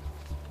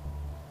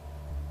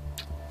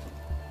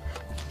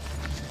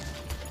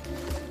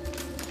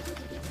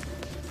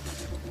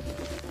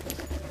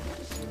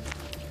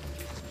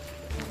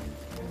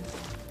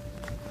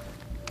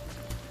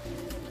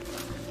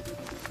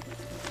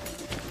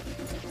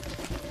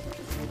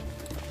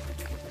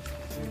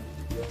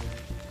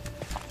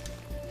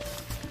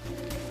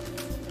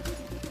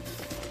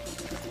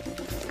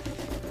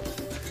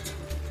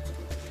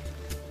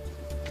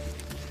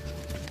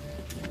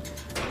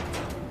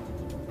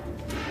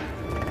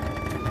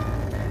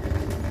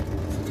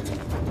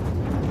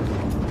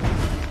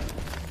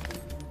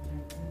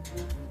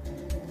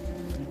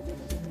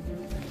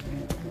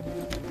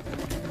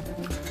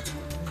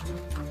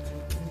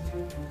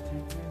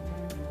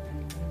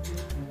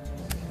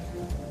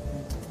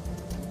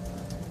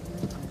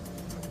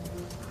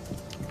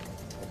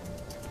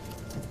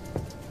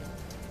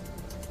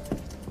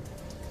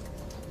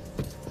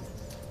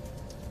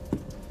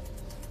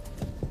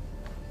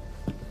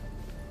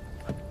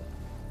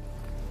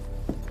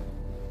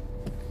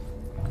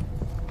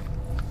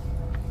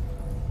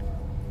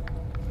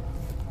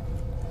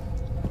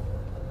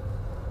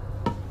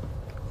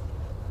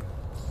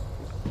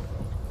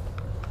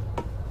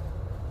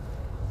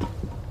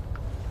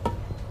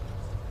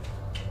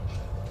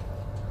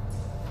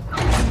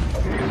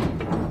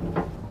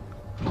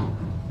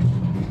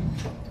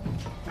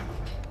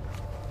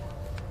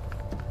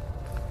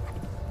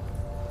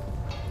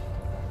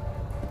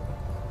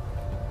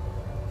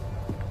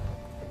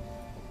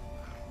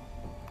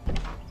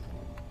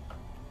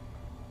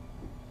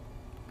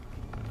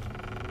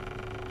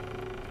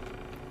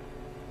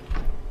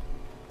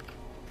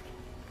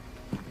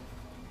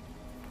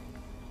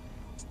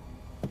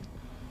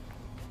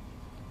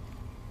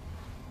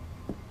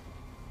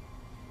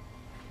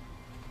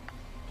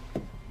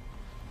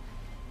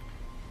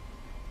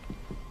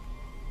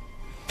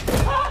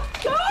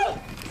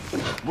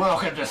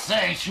 Welcome to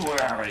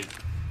Sanctuary.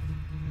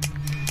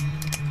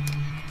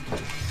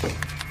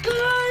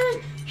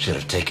 Should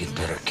have taken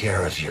better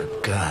care of your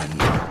gun.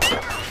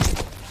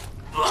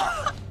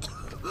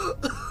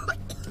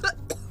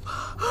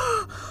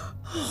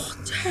 Oh,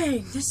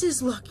 dang, this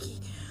is lucky.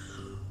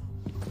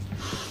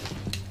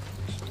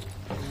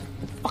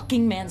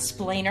 Fucking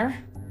mansplainer.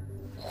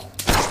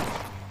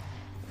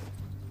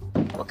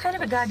 What kind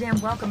of a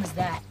goddamn welcome is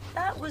that?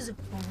 That was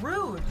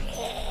rude.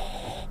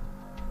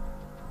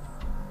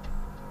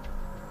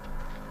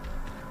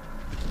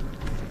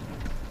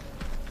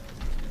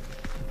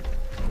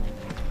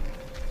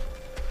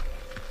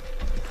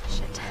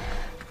 Shit.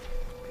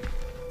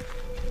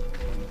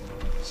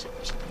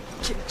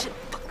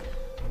 Fuck.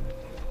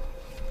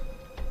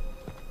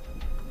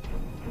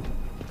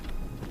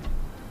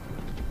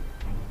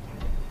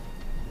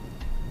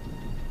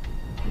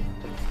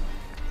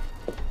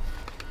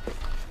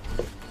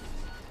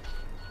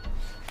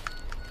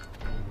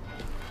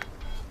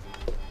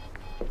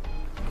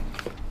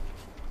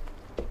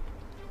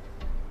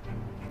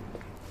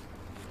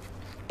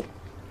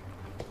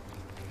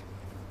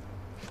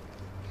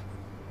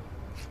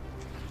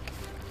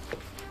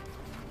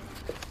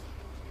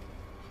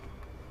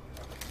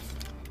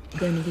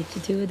 Gonna get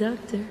you to a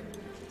doctor.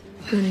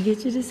 Gonna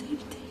get you to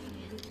safety.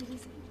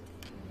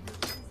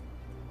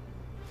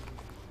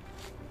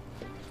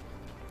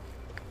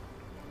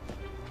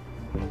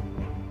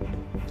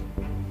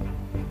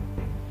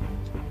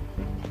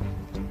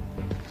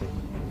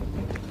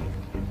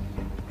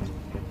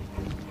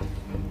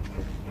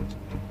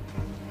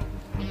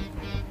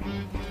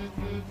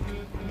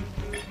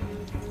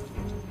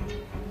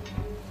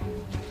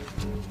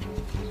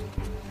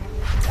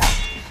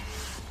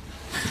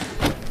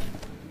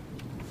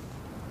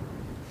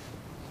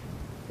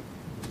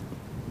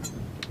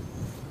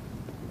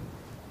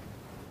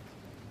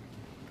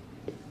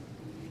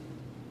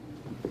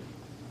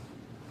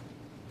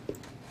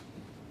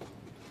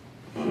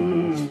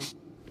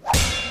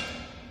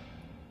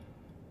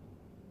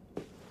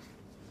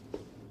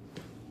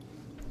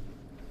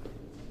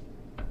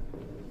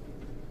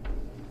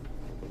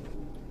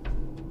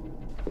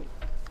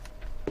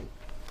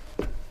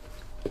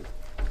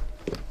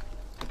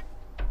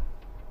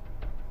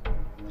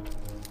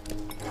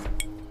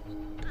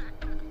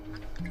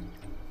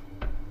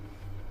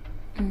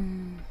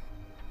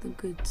 The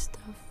good stuff.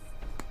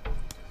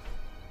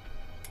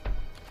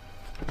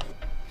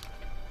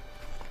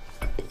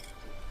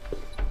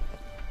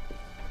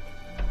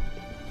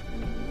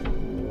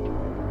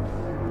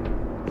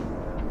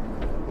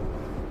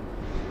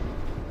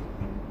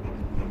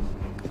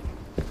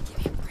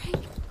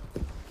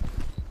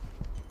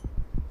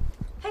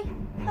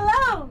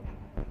 Hello!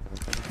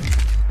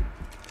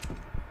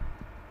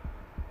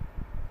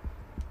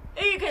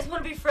 Hey, you guys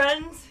want to be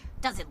friends?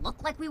 Does it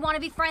look like we want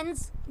to be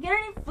friends? You got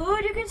any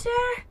food you can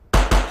share?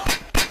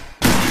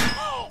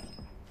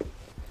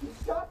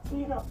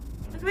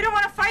 Look, we don't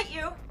want to fight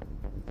you.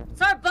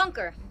 It's our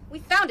bunker. We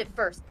found it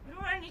first. We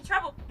don't want any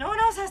trouble. No one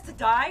else has to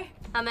die.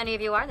 How many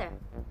of you are there?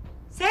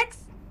 6?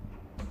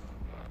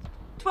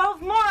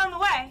 12 more on the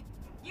way.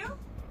 You?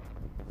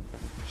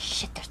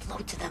 Shit, there's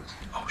loads of them.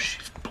 Oh,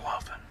 she's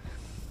bluffing.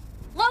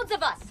 Loads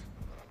of us!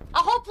 A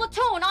whole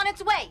platoon on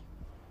its way!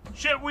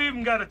 Shit, we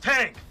even got a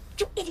tank.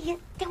 You idiot!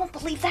 They won't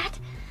believe that.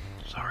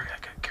 Sorry, I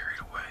got carried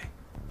away.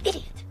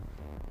 Idiot!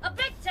 A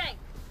big tank!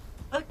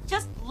 Look,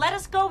 just let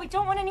us go. We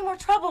don't want any more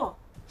trouble.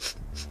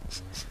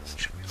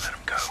 Should we let him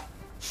go?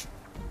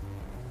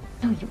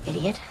 No, you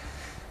idiot.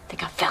 They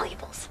got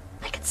valuables.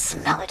 I can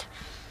smell it.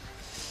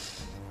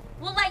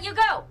 We'll let you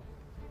go!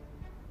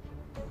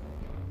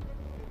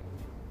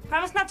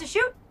 Promise not to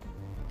shoot?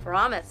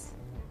 Promise.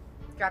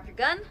 Drop your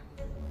gun,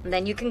 and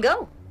then you can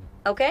go.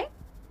 Okay?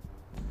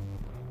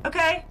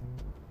 Okay.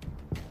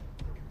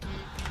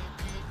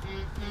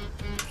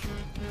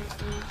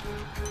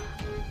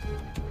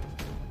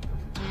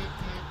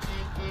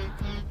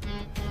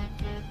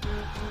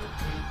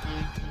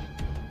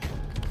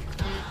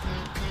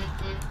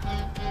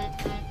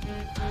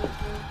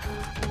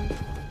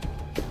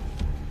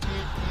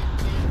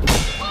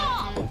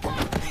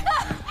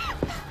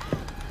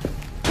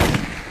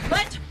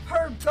 Let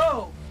her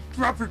go!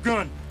 Drop your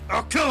gun.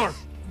 I'll kill her.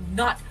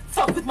 Not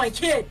fuck with my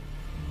kid!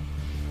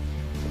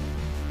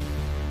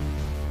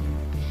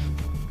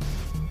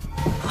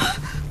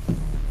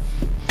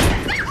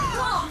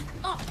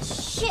 Oh,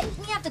 shit!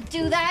 We have to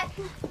do that!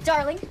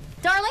 Darling?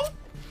 Darling?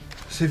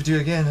 Saved you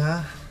again,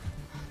 huh?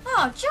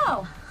 Oh,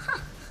 Joe! Huh.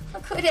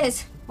 Look who it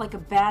is. Like a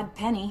bad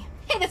penny.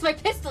 Hey, that's my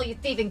pistol, you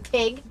thieving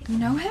pig! You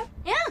know him?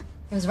 Yeah.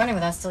 He was running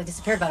with us till he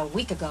disappeared about a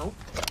week ago.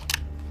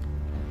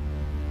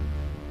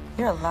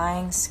 You're a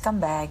lying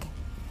scumbag.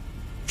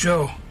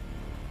 Joe.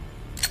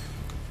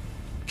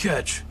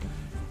 Catch.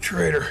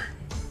 Traitor.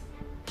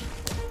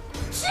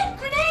 Shit!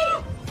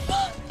 Grenade!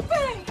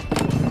 Bang!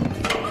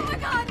 Oh my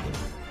god!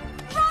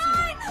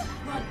 Run!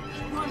 Run!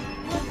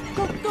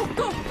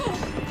 Go!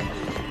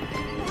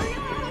 Hurry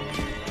up!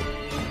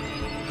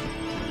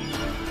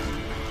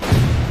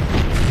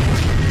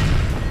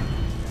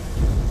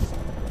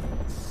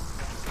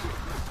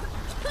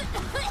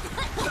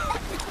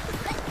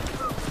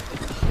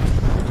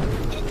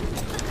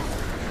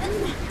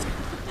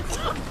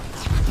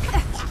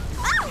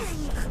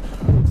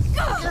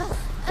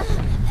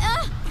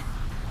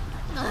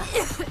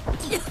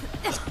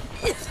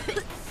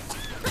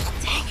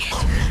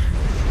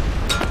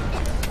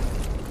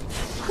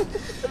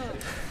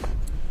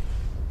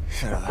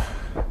 Shut up.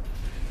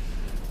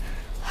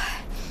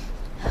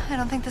 I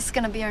don't think this is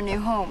gonna be our new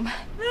home.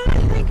 I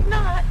think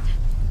not.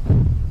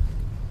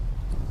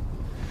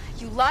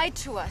 You lied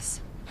to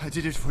us. I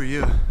did it for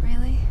you.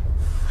 Really?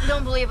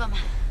 Don't believe him.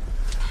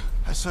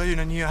 I saw you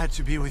and I knew I had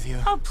to be with you.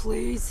 Oh,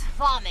 please.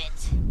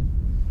 Vomit.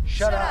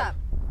 Shut up.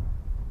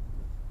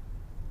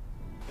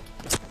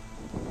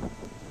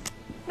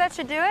 That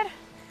should do it.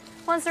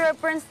 Once the rope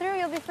burns through,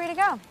 you'll be free to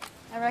go.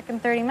 I reckon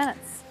 30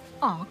 minutes.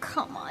 Oh,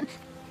 come on.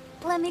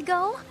 Let me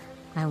go.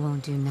 I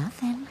won't do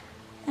nothing.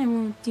 I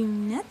won't do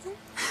nothing.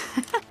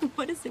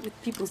 What is it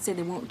with people who say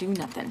they won't do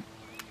nothing?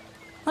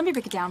 Let me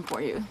break it down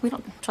for you. We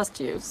don't trust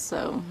you,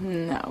 so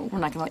no, we're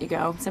not gonna let you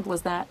go. Simple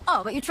as that.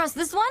 Oh, but you trust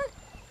this one?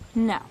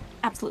 No,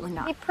 absolutely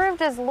not. He proved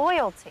his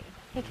loyalty.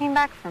 He came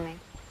back for me.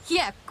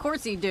 Yeah, of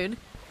course he did.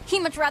 He'd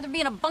much rather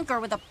be in a bunker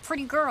with a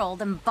pretty girl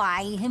than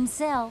by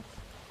himself.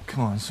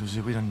 Come on,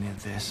 Suzi, we don't need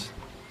this.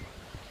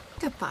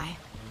 Goodbye.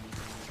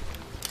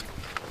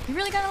 You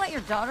really gonna let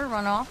your daughter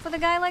run off with a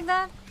guy like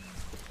that?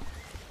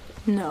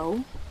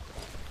 No.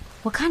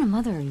 What kind of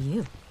mother are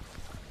you?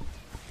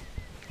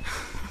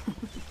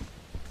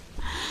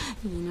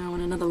 You know,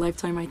 in another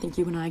lifetime, I think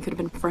you and I could have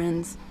been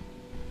friends.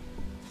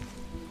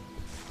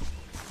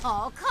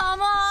 Oh,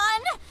 come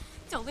on!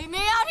 Don't leave me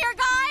out here,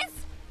 guys!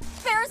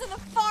 Bears in the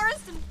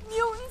forest and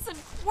mutants and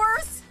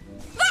worse.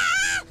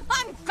 Ah!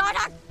 I'm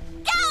gonna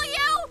kill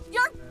you!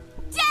 You're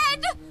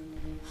dead!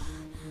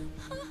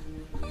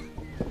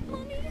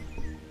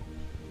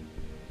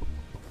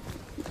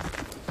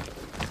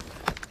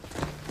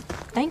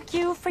 Thank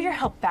you for your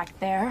help back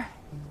there.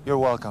 You're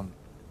welcome.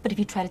 But if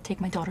you try to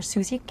take my daughter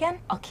Suzi again,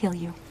 I'll kill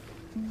you.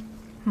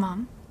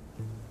 Mom,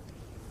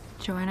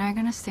 Joy and I are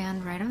gonna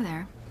stand right over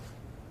there,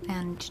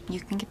 and you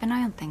can keep an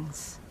eye on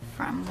things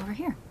from over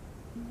here.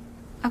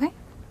 Okay?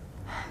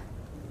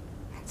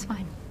 It's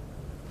fine.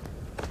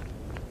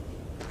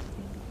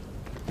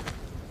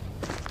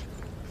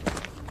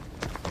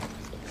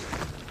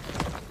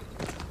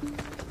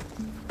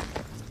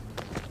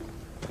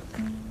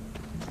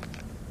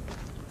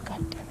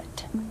 God damn it.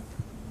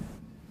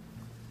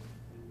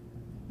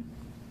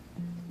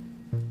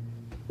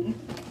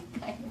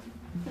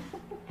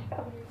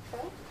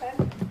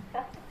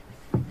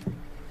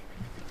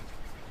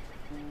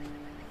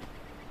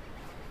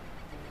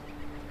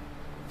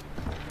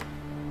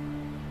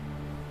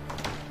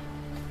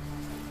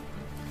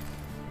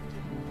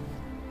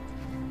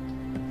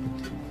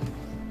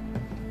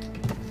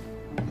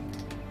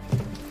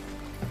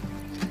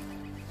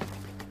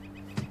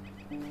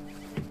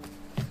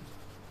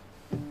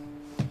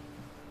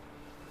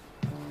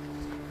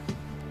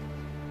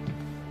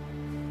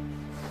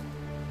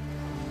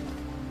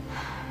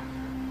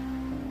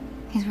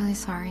 He's really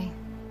sorry.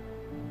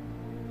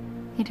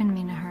 He didn't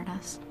mean to hurt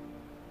us.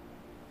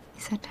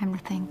 He said time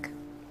to think.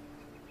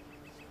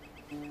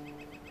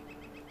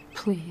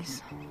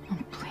 Please. Oh,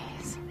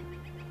 please.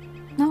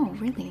 No,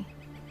 really.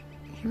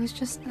 He was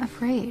just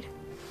afraid.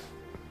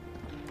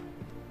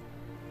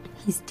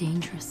 He's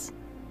dangerous.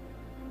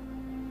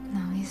 No,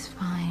 he's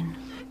fine.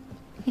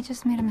 He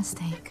just made a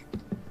mistake.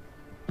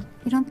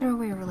 You don't throw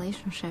away a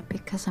relationship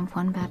because of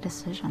one bad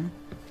decision.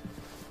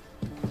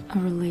 A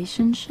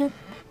relationship?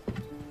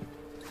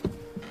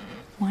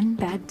 One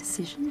bad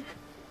decision?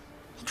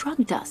 He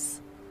drugged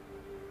us.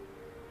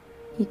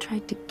 He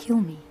tried to kill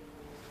me.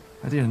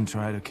 I didn't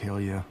try to kill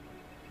you.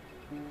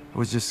 I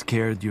was just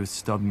scared you'd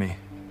stub me.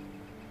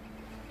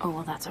 Oh,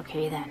 well, that's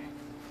okay then.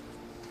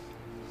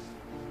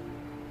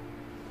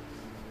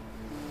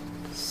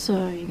 So,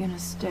 are you gonna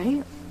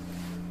stay?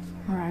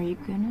 Or are you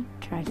gonna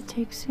try to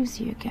take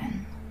Suzi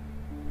again?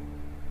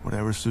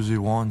 Whatever Suzi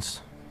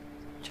wants.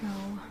 Joe,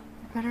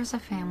 we're better as a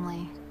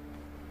family.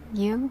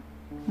 You,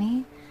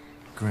 me.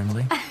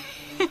 Grimly?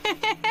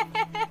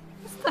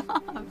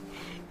 Stop.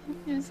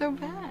 You're so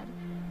bad.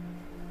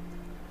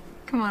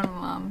 Come on,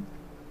 Mom.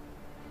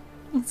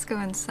 Let's go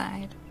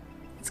inside.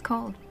 It's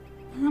cold.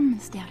 I'm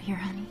gonna stay out here,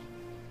 honey.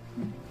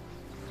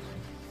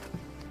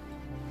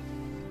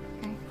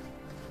 Okay.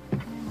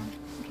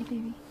 Okay,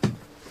 baby.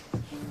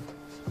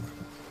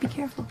 Be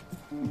careful.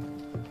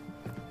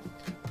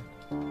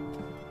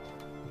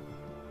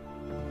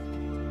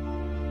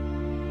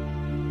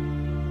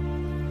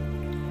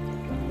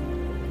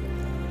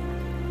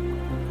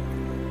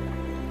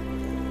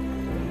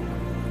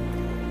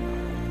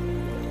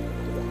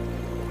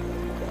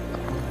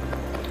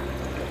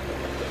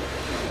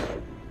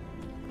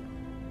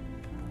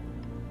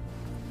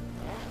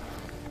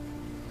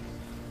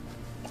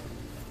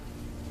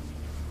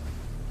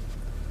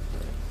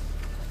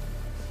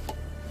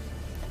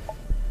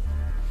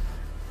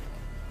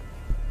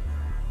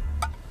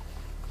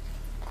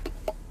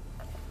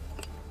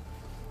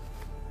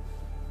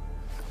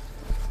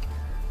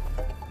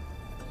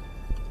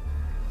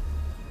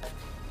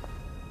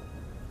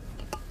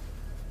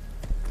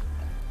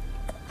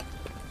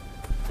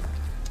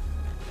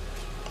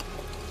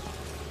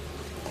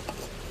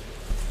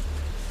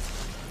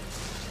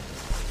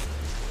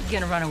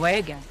 gonna run away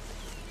again?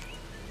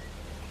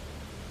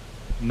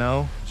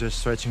 No, just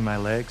stretching my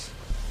legs.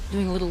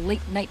 Doing a little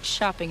late night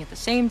shopping at the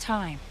same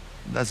time.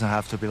 Doesn't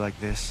have to be like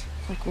this.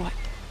 Like what?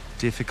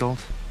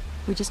 Difficult.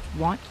 We just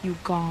want you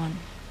gone.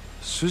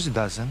 Suzi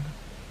doesn't.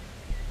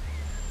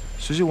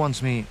 Suzi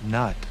wants me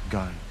not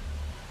gone.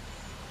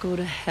 Go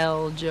to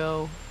hell,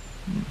 Joe.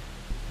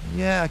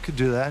 Yeah, I could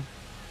do that.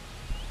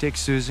 Take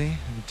Suzi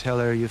and tell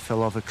her you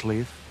fell off a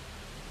cliff.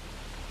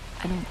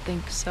 I don't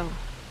think so.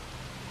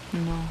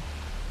 No.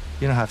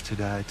 You don't have to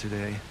die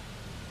today.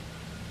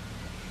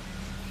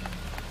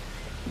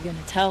 You're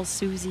gonna tell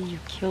Suzi you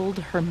killed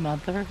her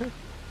mother?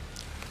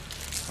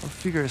 I'll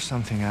figure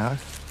something out.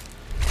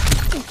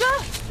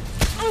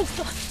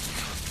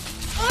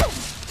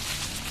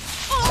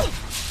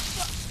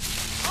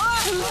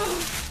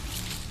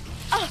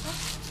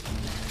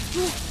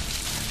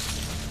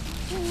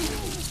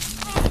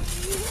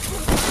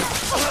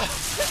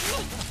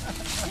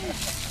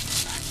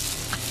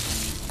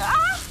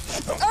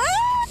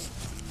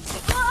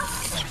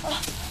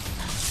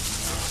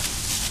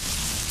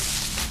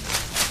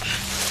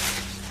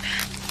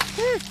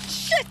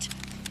 Shit!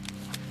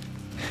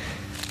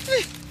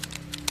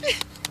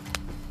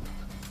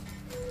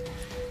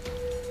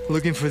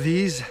 Looking for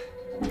these?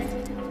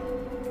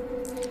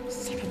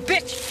 Son of a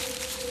bitch!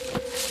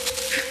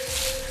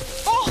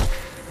 Oh!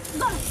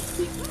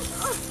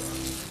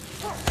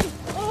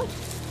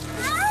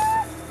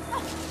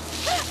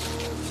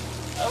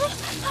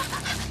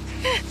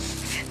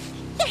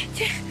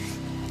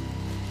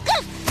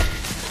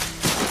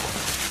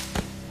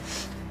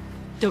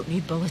 Don't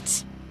need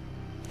bullets.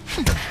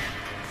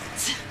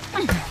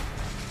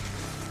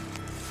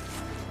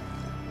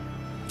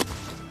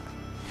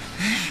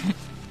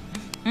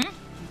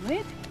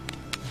 What?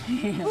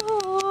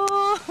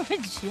 Oh,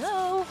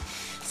 Joe.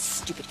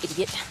 Stupid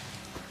idiot.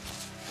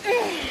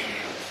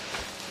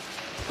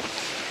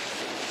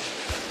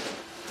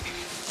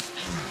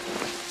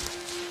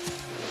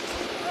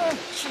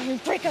 Try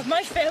and break up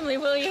my family,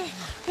 will you?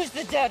 Who's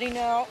the daddy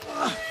now?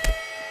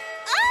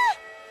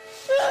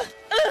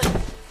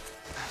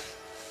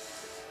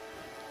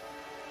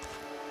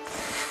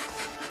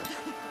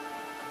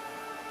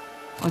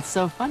 What's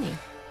so funny?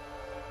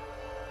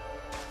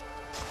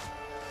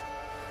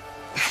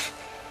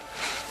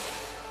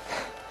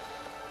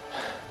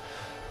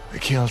 I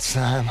killed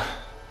Sam.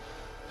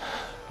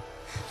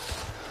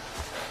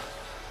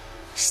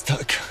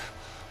 Stuck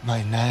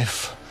my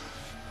knife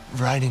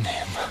right in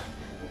him.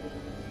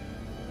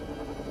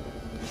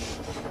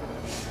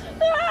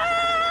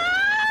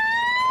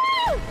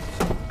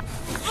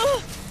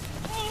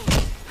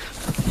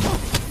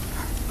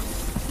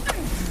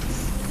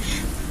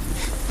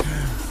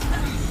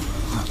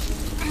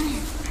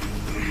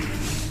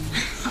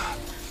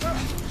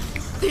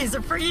 These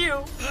are for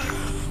you.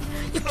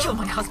 You killed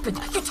my husband.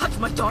 You touched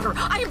my daughter.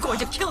 I am going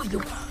to kill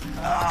you.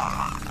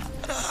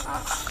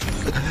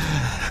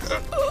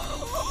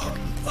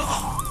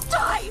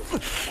 Die!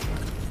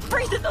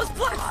 Breathe in those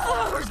black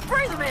flowers.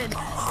 Breathe them in.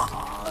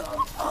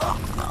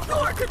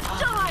 Or could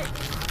die.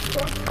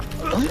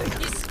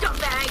 You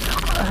scumbag.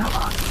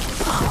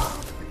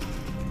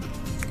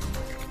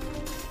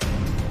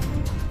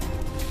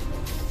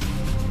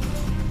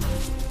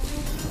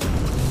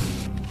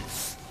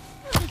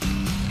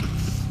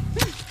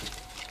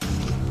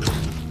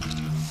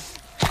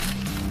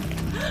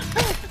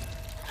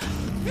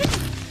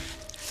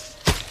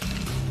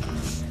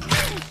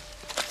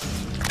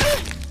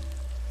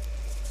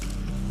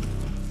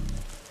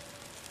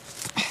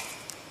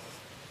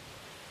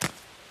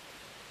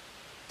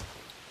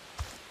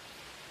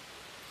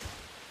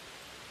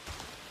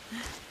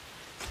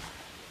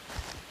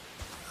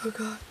 Oh,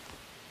 God.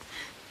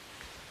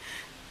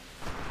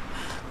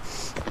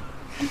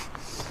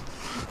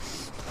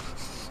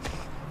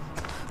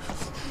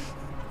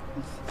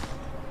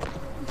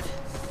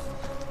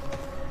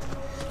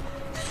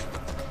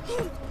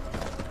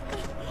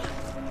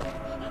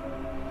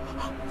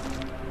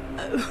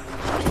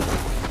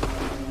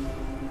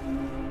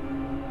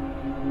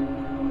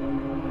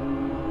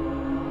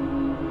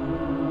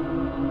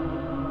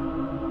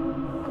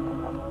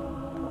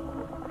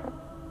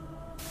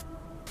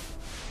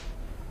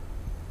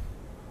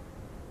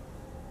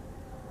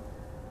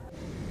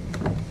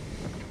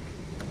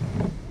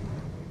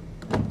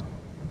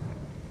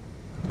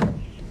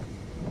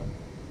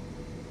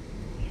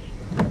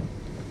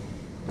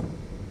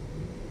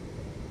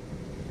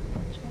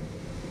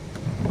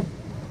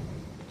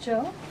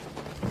 Joe?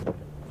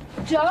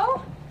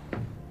 Joe?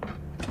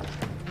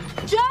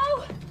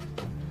 Joe?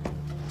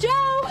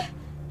 Joe?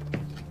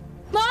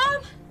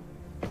 Mom?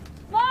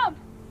 Mom?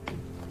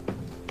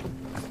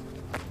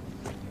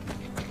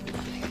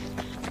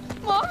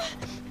 Mom?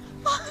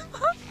 Mom?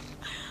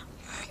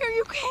 Are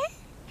you okay?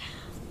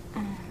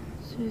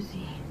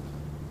 Suzi.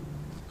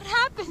 What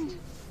happened?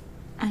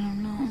 I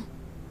don't know.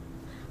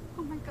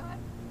 Oh my God.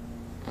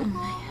 In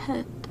my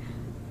head.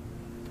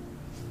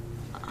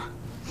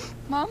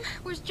 Mom,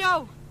 where's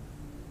Joe?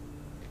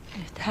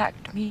 He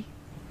attacked me.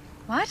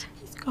 What?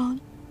 He's gone.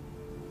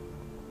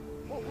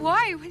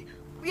 Why?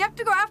 We have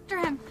to go after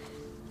him.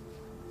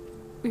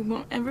 We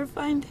won't ever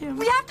find him.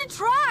 We have to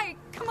try!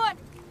 Come on.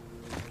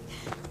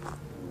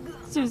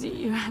 Suzi,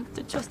 you have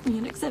to trust me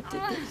and accept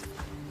it.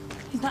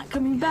 He's not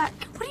coming back.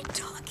 What are you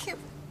talking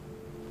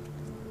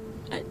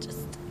about?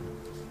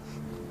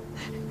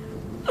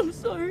 I'm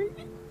sorry.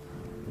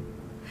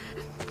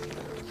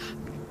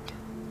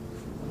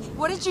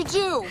 What did you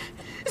do?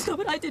 It's not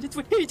what I did, it's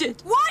what he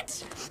did.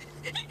 What?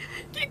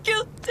 He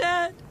killed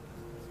Dad.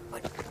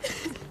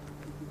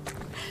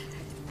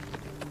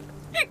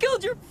 He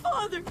killed your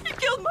father. He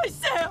killed my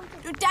Sam.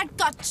 Your dad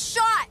got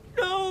shot.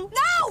 No.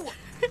 No!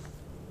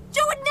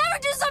 Joe would never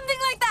do something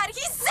like that.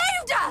 He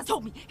saved us.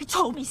 He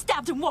told me he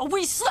stabbed him while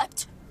we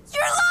slept.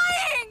 You're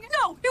lying.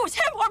 No, it was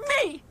him or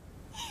me.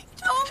 He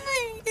told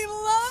me he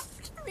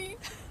loved me.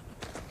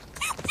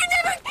 You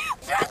never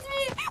trust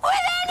me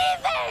with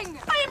anything.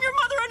 I am your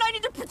mother and I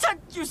need to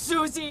protect you,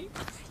 Suzi.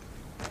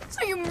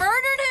 So you murdered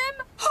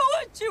him? Who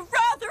would you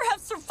rather have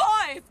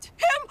survived?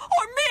 Him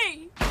or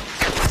me?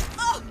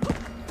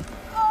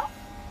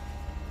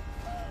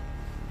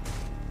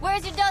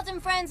 Where's your dozen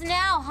friends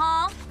now,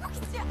 huh?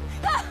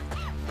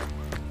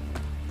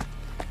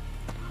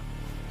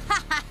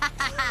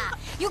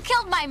 You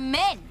killed my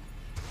men,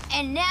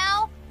 and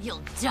now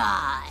you'll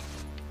die.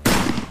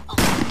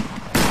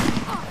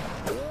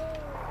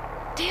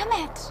 Damn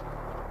it!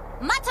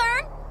 My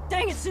turn!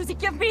 Dang it, Suzi,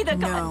 give me the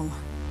gun! No.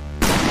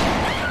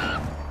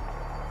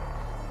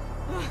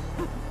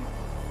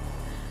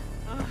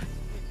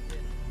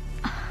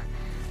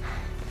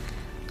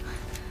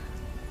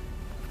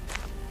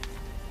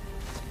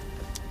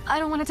 I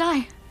don't want to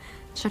die.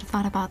 Should have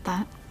thought about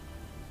that.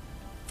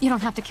 You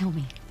don't have to kill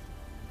me.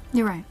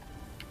 You're right.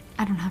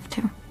 I don't have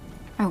to.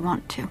 I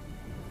want to.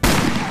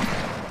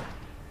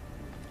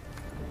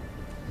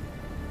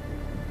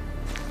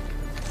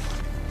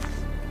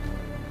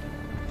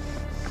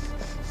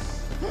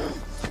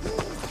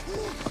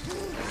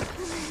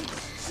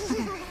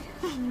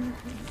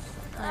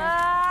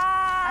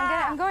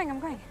 I'm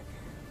going.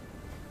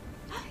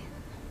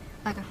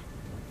 Let go.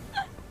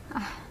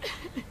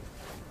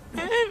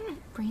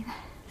 Breathe.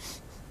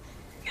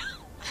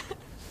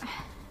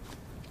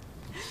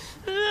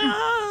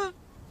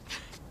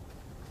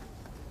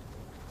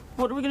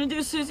 What are we gonna do,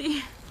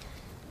 Suzi?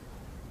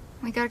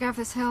 We gotta get off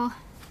this hill.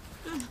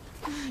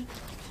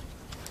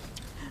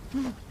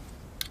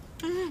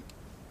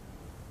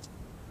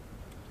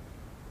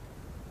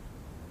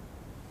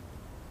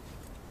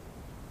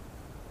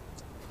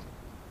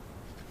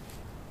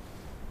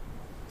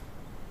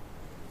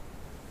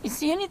 You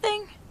see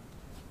anything?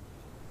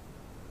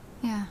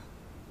 Yeah.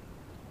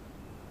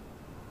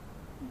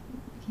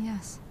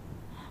 Yes.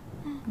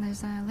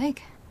 There's a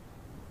lake.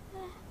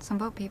 Some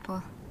boat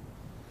people.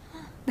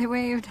 They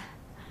waved.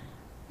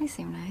 They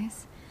seem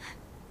nice.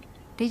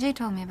 DJ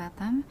told me about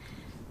them.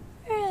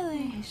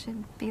 Really? We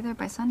should be there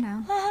by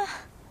sundown.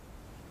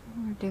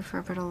 We're due for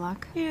a bit of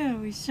luck. Yeah,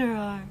 we sure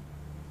are.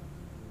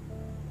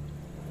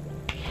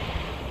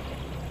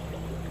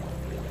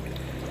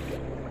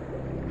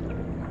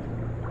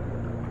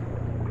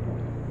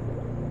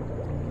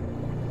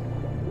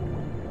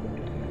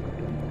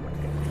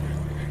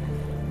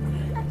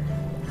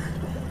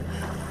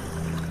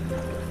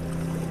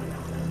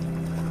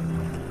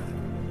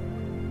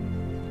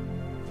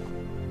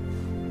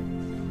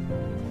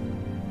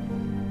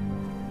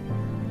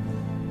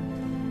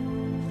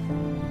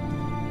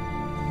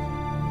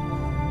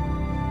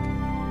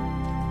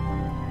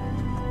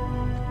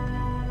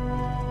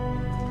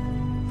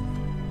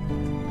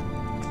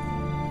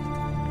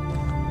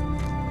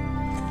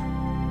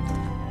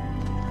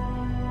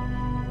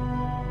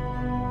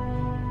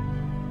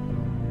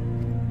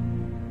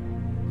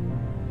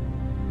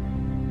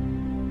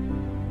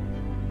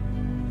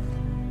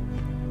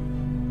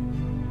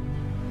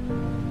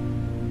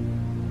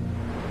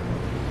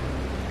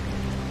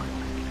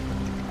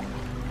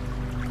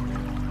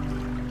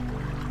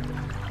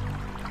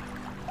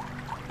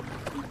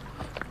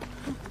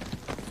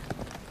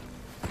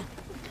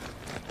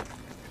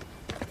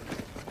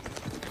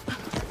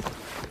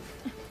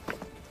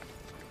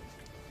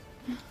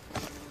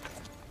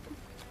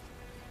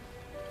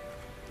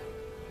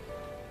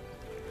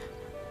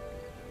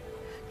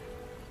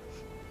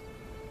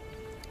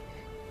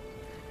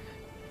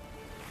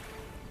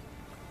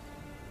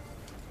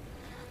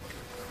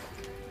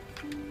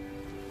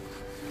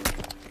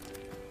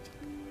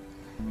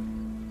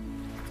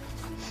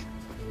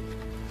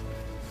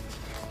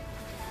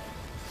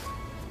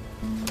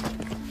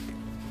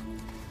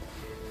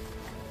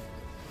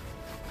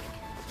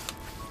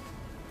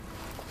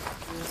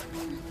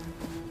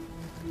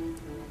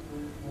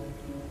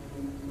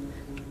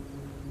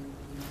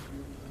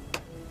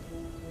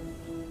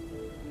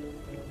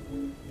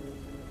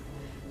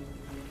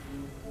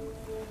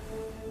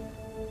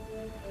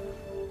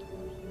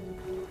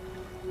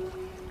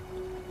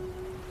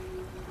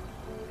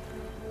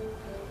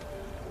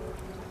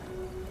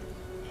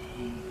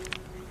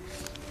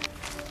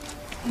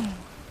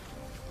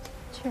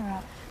 Cheer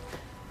up.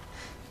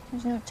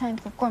 There's no time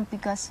for grumpy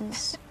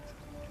gusses.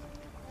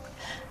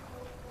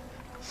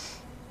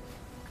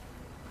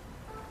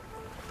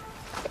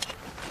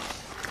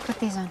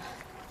 these on.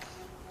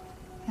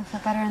 You'll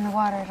feel better in the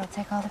water. It'll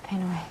take all the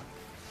pain away.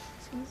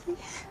 Suzi?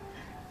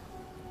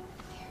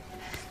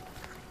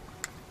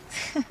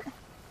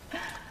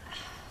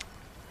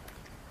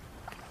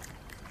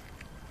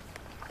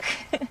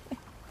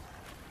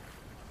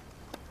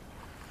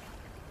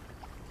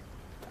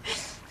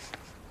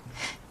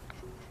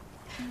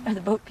 Are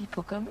the boat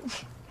people coming?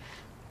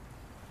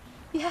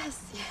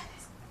 Yes,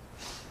 yes.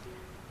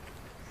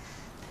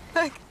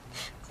 Look,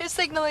 they're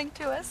signaling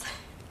to us.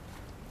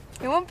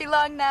 It won't be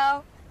long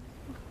now.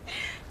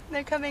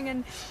 They're coming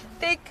in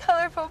big,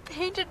 colorful,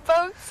 painted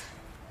boats.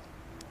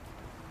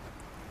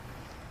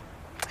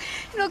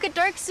 It'll get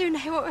dark soon.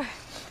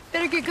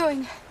 Better get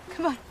going.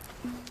 Come on.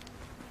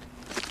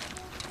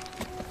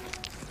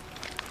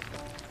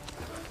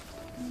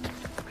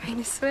 We're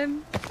going to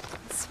swim,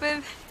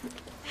 swim,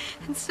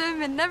 and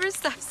swim, and never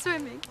stop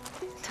swimming.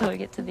 Till we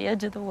get to the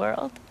edge of the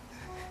world.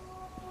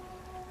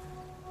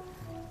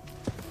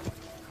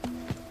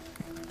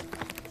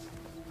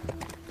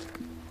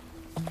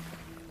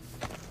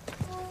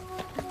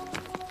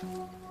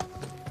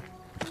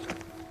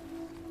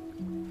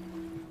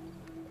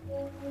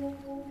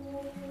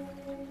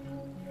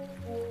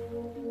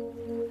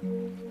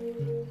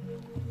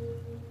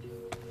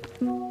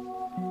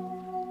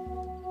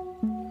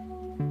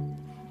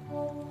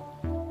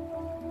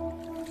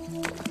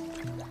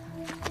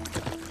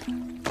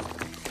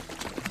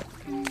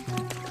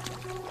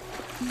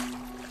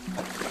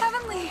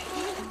 Heavenly!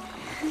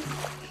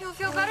 You'll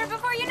feel better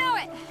before you know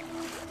it.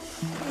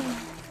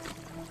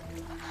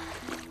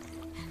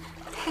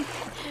 Hey,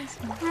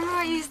 remember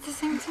what you used to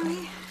sing to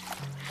me?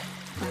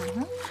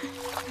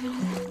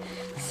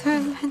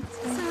 Swim and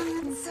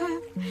swim and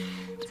swim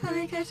till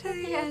we get to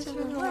the edge of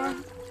the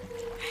world.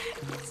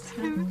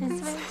 Swim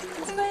and swim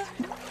and swim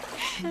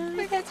till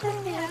we get to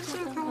the edge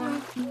of the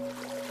world.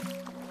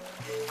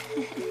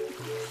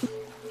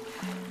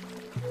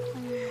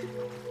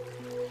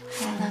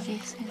 I love you,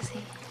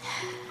 Suzi.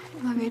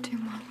 I love you too,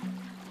 Mom.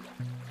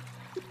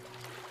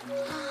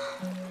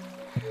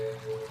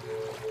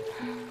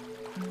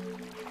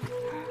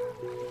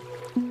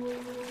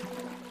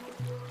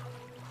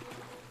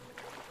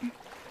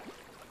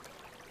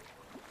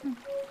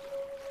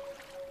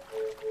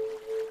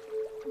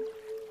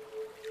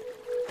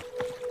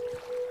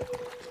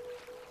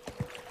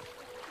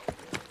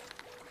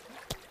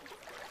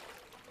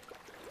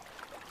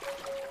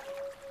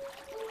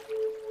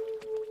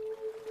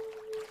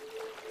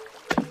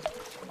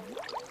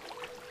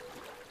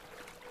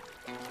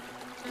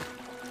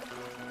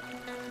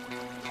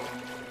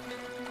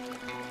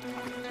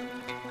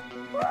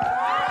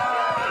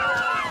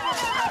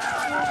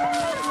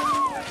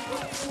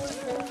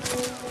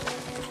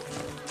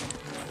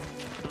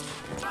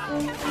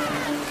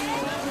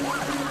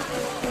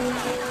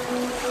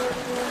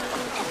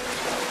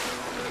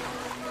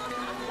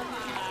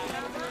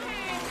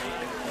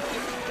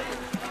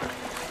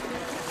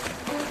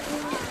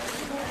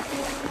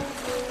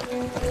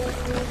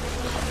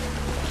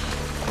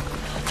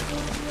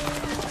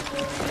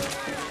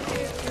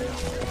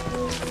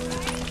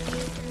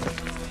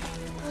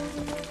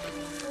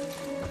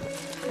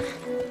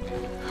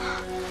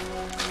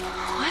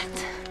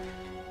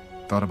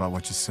 Thought about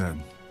what you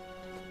said.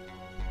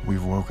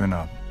 We've woken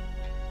up.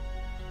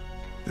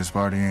 This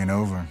party ain't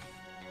over.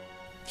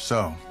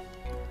 So,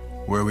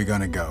 where are we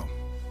gonna go?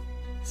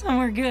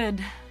 Somewhere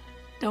good.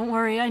 Don't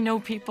worry, I know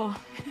people.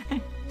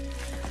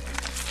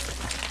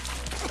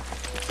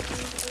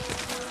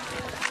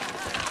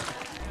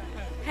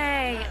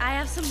 Hey, I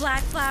have some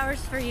black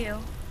flowers for you.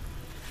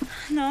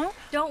 No?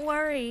 Don't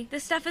worry,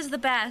 this stuff is the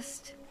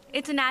best.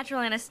 It's a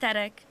natural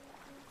anesthetic.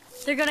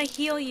 They're gonna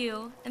heal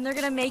you, and they're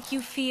gonna make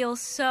you feel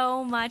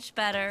so much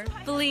better.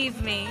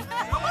 Believe me.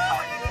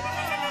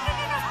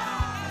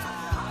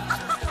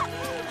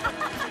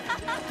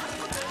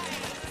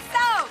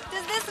 So,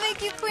 does this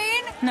make you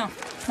queen? No,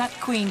 not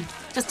queen.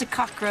 Just a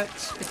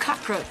cockroach. The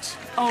cockroach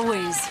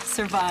always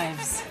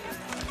survives.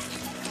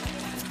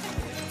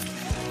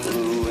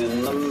 Blue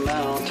in the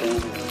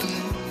mountains,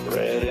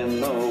 red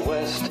in the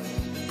west,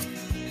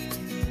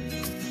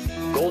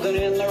 golden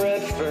in the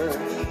red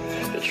fir.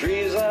 The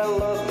trees I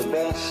love the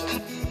best,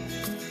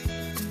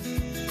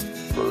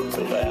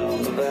 purple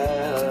down the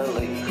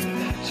valley,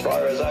 as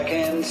far as I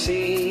can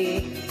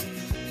see.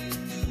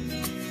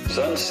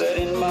 Sunset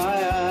in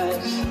my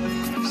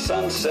eyes,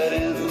 sunset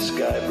in the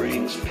sky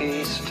brings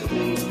peace to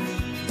me.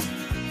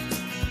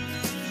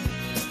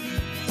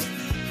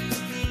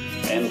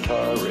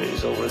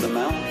 Antares over the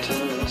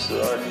mountains,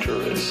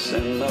 Arcturus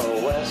in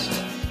the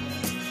west.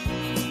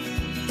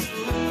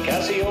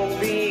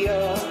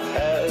 Cassiopeia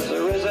has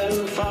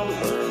arisen from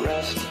her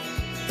rest.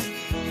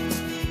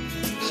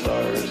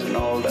 Stars in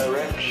all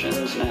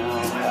directions now,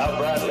 how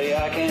brightly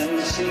I can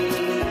see.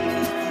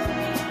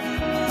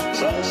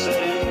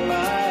 Sunset